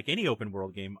big thing, like any open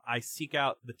world game, I seek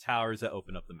out the towers that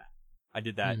open up the map. I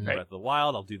did that in Breath of the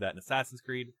Wild. I'll do that in Assassin's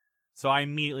Creed. So I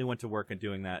immediately went to work on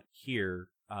doing that here,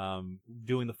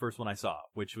 doing the first one I saw,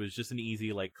 which was just an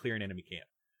easy, like, clear an enemy camp.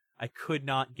 I could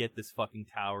not get this fucking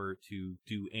tower to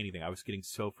do anything. I was getting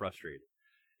so frustrated.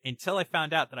 Until I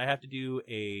found out that I have to do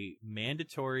a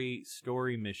mandatory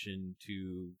story mission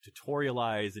to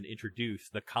tutorialize and introduce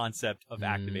the concept of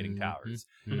activating towers.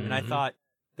 And I thought,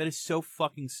 that is so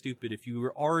fucking stupid. If you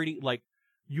were already, like,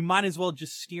 you might as well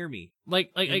just steer me.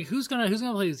 Like who's gonna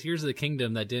play Tears of the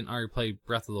Kingdom that didn't already play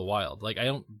Breath of the Wild? Like, I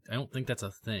don't think that's a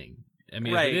thing. I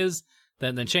mean, if it is,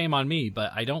 then shame on me,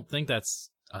 but I don't think that's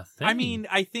a thing. I mean,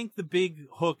 I think the big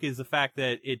hook is the fact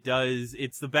that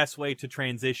it's the best way to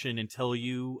transition until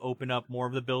you open up more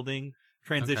of the building,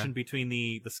 between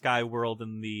the sky world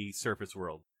and the surface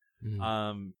world.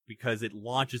 Because it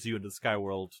launches you into the sky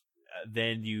world,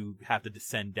 then you have to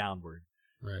descend downward.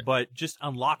 Right. But just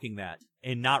unlocking that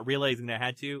and not realizing that I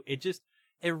had to, it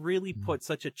really put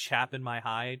such a chap in my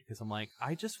hide, because I'm like,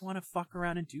 I just want to fuck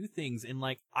around and do things. And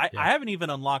like, I haven't even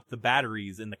unlocked the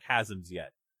batteries in the chasms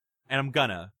yet. And I'm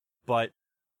gonna, but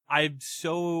I'm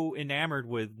so enamored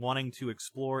with wanting to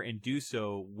explore and do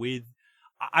so with,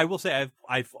 I will say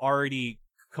I've already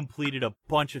completed a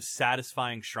bunch of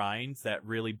satisfying shrines that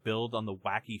really build on the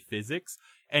wacky physics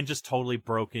and just totally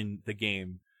broken the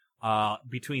game.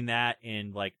 Between that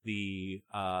and like the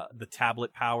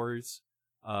tablet powers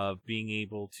of being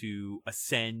able to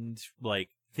ascend like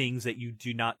things that you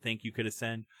do not think you could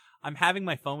ascend, I'm having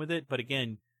my fun with it. But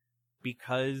again,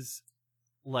 because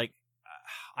like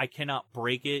I cannot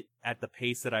break it at the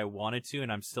pace that I wanted to,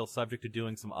 and I'm still subject to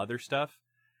doing some other stuff.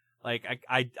 Like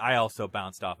I also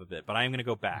bounced off of it, but I am going to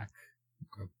go back.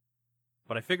 Okay.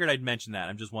 But I figured I'd mention that.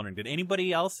 I'm just wondering, did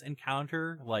anybody else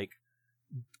encounter like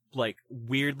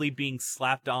weirdly being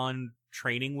slapped on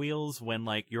training wheels when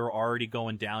like you're already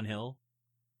going downhill?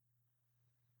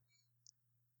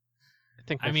 I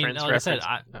think like I said,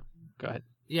 go ahead.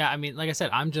 Yeah, I mean, like I said,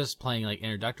 I'm just playing like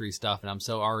introductory stuff, and I'm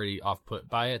so already off put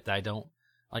by it that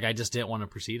I just didn't want to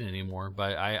proceed anymore.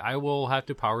 But I will have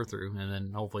to power through, and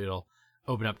then hopefully it'll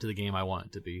open up to the game I want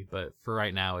it to be. But for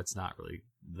right now, it's not really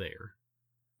there.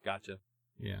 Gotcha.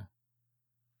 Yeah.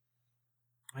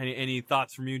 Any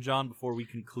thoughts from you, John, before we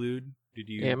conclude? Did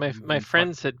you? Yeah, my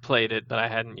friends had played it, but I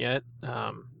hadn't yet.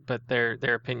 But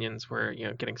their opinions were,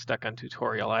 getting stuck on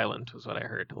Tutorial Island was what I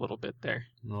heard a little bit there.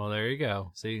 Well, there you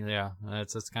go. See, yeah,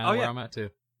 that's kind of where I'm at too.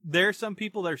 There are some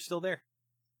people that are still there.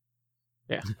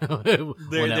 Yeah,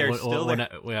 they're still there.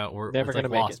 Yeah, we're never gonna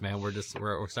make lost, it. man.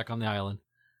 We're stuck on the island.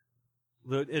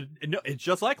 It's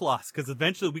just like Lost, because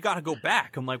eventually we got to go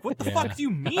back. I'm like, what the fuck do you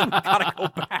mean we got to go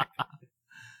back?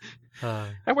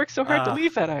 I worked so hard to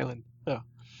leave that island. Oh.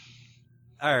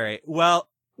 All right. Well,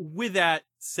 with that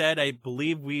said, I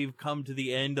believe we've come to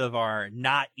the end of our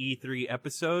not E3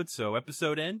 episode. So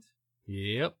episode end?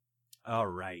 Yep. All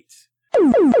right.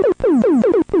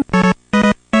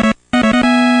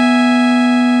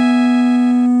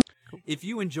 If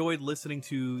you enjoyed listening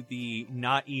to the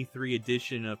Not E3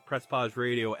 edition of Press Pause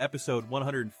Radio, episode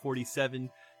 147,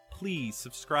 please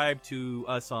subscribe to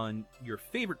us on your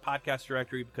favorite podcast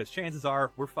directory, because chances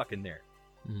are we're fucking there.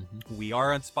 Mm-hmm. We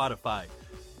are on Spotify.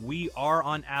 We are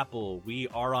on Apple. We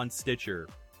are on Stitcher.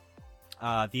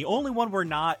 The only one we're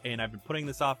not, and I've been putting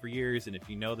this off for years, and if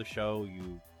you know the show,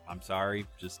 I'm sorry.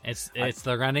 It's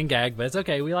the running gag, but it's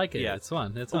okay. We like it. Yeah. It's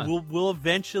fun. It's fun. We'll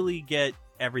eventually get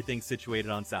everything situated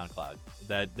on SoundCloud.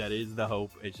 That is the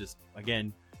hope. It's just,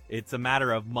 again, it's a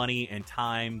matter of money and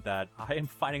time that I am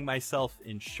finding myself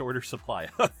in shorter supply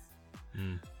of.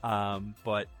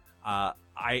 But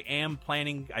I am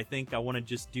planning, I think I want to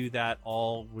just do that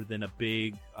all within a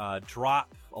big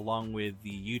drop along with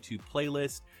the YouTube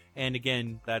playlist. And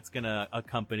again, that's going to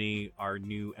accompany our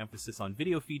new emphasis on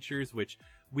video features, which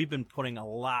we've been putting a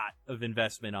lot of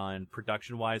investment on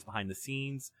production-wise behind the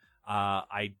scenes.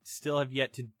 I still have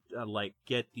yet to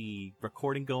get the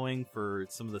recording going for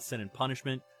some of the Sin and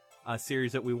Punishment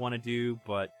series that we want to do,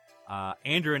 but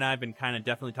Andrew and I have been kind of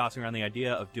definitely tossing around the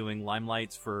idea of doing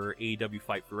limelights for AEW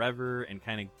Fight Forever, and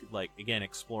kind of again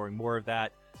exploring more of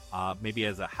that, maybe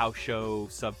as a house show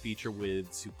sub feature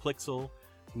with Suplixel.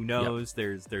 Who knows?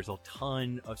 Yep. There's a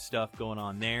ton of stuff going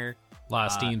on there. A lot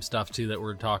of Steam stuff too that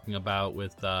we're talking about,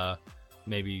 with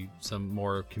maybe some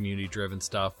more community driven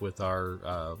stuff with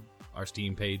our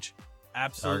Steam page.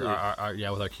 Absolutely.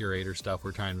 With our curator stuff,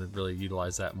 we're trying to really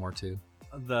utilize that more too.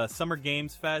 The Summer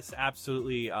Games Fest,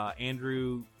 absolutely.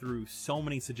 Andrew threw so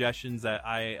many suggestions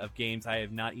of games I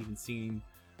have not even seen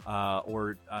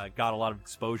or got a lot of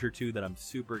exposure to, that I'm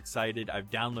super excited. I've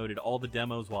downloaded all the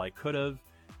demos while I could have,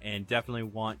 and definitely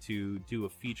want to do a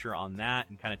feature on that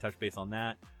and kind of touch base on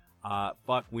that.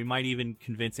 We might even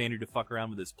convince Andrew to fuck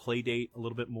around with his Playdate a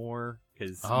little bit more.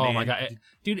 My god,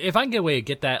 dude! If I can get away to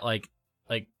get that like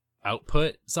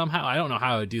output somehow, I don't know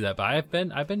how I would do that, but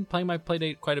I've been playing my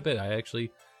Playdate quite a bit. I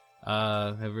actually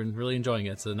have been really enjoying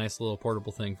it. It's a nice little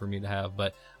portable thing for me to have,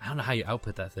 but I don't know how you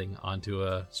output that thing onto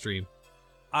a stream.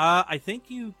 I think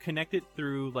you connect it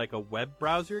through like a web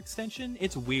browser extension.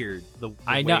 It's weird.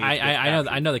 I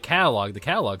know the catalog. The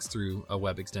catalog's through a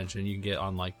web extension you can get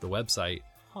on like the website.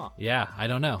 Huh. Yeah, I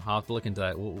don't know. I'll have to look into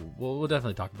that. We'll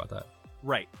definitely talk about that.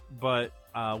 Right, but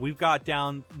we've got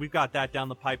that down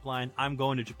the pipeline. I'm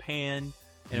going to Japan,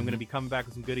 and I'm going to be coming back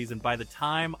with some goodies. And by the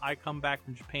time I come back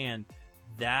from Japan,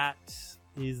 that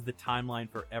is the timeline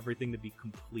for everything to be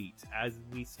complete. As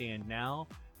we stand now,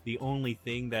 the only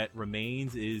thing that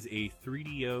remains is a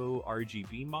 3DO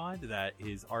RGB mod that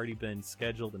has already been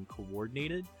scheduled and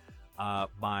coordinated.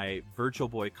 My Virtual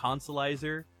Boy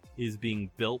Consolizer is being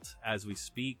built as we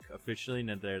speak officially, and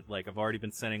I've already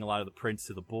been sending a lot of the prints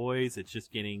to the boys. It's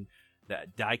just getting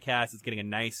that die cast. It's getting a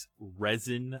nice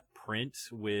resin print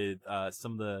with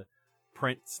some of the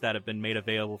prints that have been made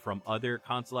available from other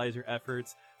Consolizer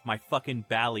efforts. My fucking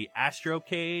Bally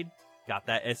Astrocade got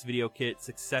that S-Video kit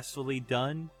successfully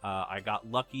done. I got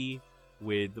lucky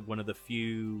with one of the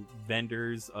few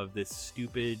vendors of this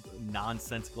stupid,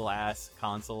 nonsensical ass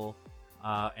console.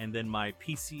 And then my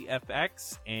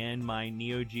PCFX and my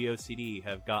Neo Geo CD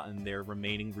have gotten their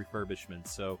remaining refurbishments.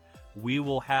 So we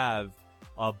will have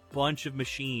a bunch of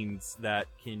machines that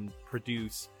can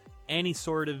produce any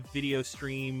sort of video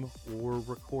stream or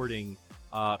recording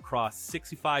across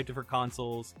 65 different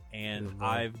consoles. And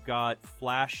I've got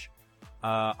flash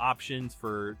options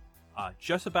for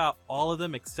just about all of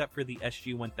them except for the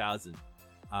SG-1000.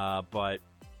 But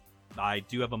I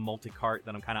do have a multi-cart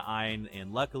that I'm kind of eyeing,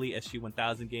 and luckily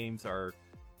SG-1000 games are,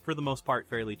 for the most part,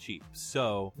 fairly cheap.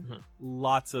 So,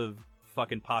 lots of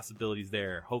fucking possibilities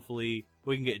there. Hopefully,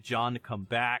 we can get John to come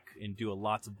back and do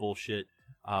lots of bullshit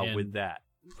with that.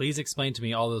 Please explain to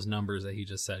me all those numbers that he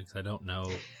just said, because I don't know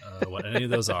what any of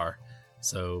those are.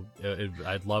 So,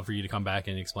 I'd love for you to come back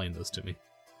and explain those to me.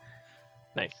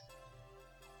 Nice.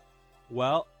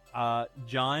 Well,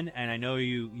 John, and I know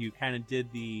you kind of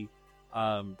did the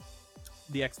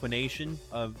explanation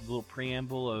of the little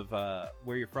preamble of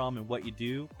where you're from and what you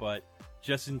do, but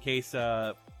just in case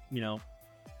our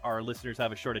listeners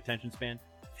have a short attention span,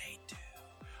 they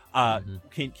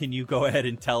do. Can you go ahead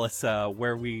and tell us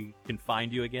where we can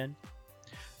find you again?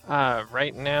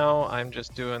 Right now, I'm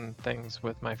just doing things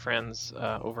with my friends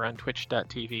over on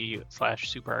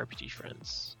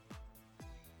twitch.tv/SuperRPGFriends.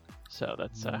 So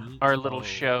that's our little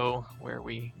show where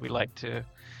we like to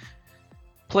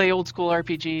play old school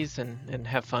RPGs and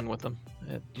have fun with them.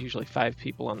 Usually 5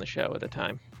 people on the show at a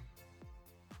time.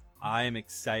 I am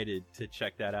excited to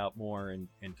check that out more and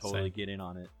totally get in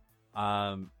on it.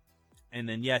 And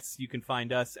then, yes, you can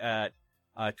find us at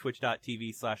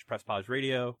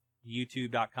twitch.tv/PressPauseRadio,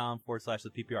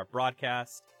 youtube.com/the PPR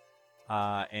broadcast,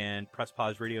 and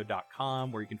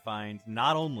PressPauseRadio.com, where you can find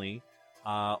not only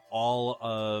all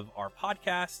of our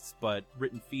podcasts, but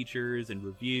written features and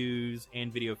reviews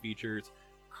and video features.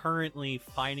 Currently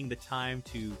finding the time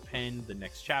to pen the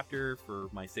next chapter for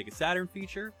my Sega Saturn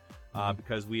feature,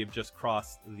 because we have just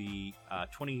crossed the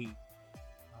 8th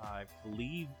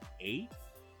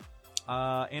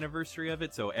anniversary of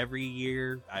it. So every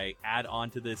year I add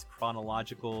on to this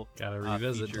chronological gotta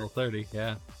revisit feature. till 30.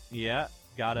 Yeah,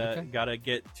 gotta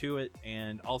get to it.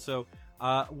 And also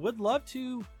would love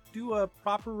to do a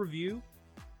proper review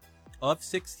of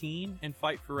 16 and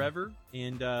Fight Forever,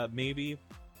 and maybe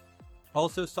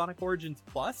also Sonic Origins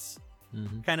Plus,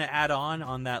 kind of add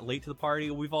on that late to the party.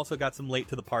 We've also got some late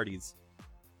to the parties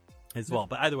as well.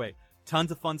 But either way, tons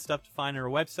of fun stuff to find on our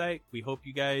website. We hope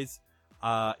you guys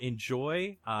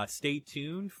enjoy. Stay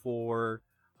tuned for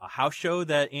a house show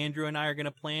that Andrew and I are going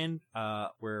to plan,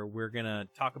 where we're going to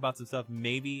talk about some stuff.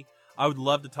 Maybe I would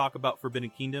love to talk about Forbidden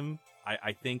Kingdom.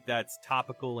 I think that's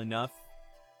topical enough,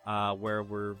 where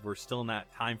we're still in that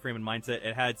time frame and mindset.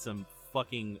 It had some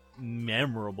fucking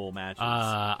memorable matches.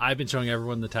 I've been showing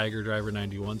everyone the Tiger Driver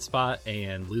 91 spot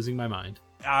and losing my mind.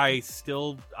 I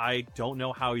don't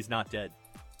know how he's not dead.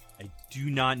 I do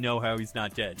not know how he's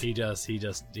not dead. He just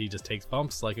takes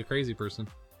bumps like a crazy person.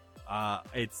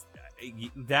 It's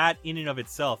that in and of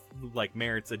itself like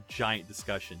merits a giant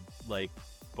discussion. But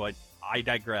I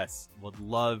digress. Would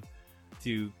love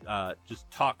to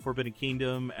just talk Forbidden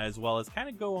Kingdom, as well as kind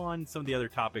of go on some of the other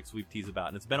topics we've teased about.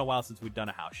 And it's been a while since we've done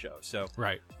a house show. So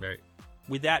right.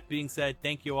 With that being said,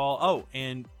 thank you all. Oh,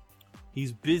 and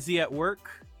he's busy at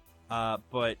work,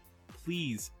 but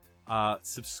please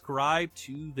subscribe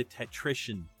to the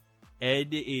Tetrician. Ed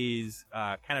is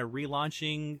kind of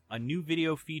relaunching a new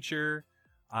video feature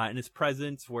in his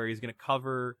presence, where he's going to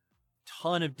cover a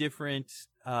ton of different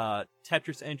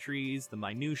Tetris entries, the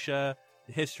minutia,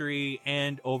 the history,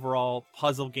 and overall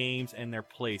puzzle games and their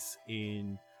place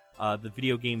in the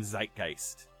video game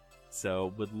zeitgeist.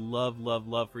 So would love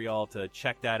for y'all to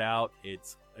check that out.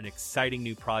 It's an exciting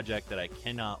new project that I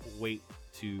cannot wait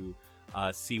to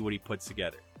see what he puts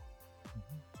together.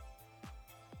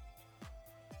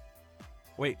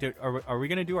 Wait, dude, are we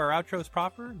gonna do our outros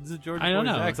proper? This is George. I don't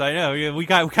know. X. I know. We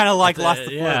kind of lost the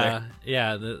flow there.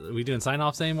 Yeah. We doing sign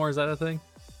offs anymore? Is that a thing?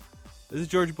 This is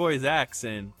George Boys X,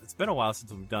 and it's been a while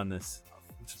since we've done this.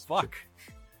 Fuck.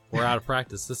 We're out of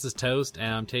practice. This is Toast,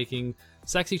 and I'm taking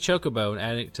Sexy Chocobo and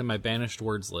adding it to my banished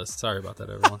words list. Sorry about that,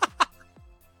 everyone.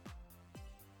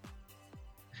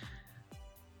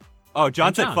 Oh,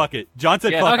 John said fuck it. John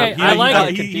said fuck okay, it. I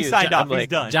like it. He signed up. He's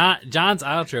done. John's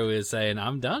outro is saying,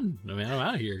 I'm done. I mean, I'm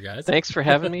out of here, guys. Thanks for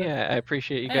having me. I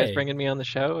appreciate you guys bringing me on the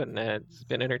show, and it's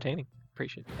been entertaining.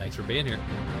 Appreciate it. Thanks for being here.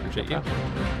 Appreciate you.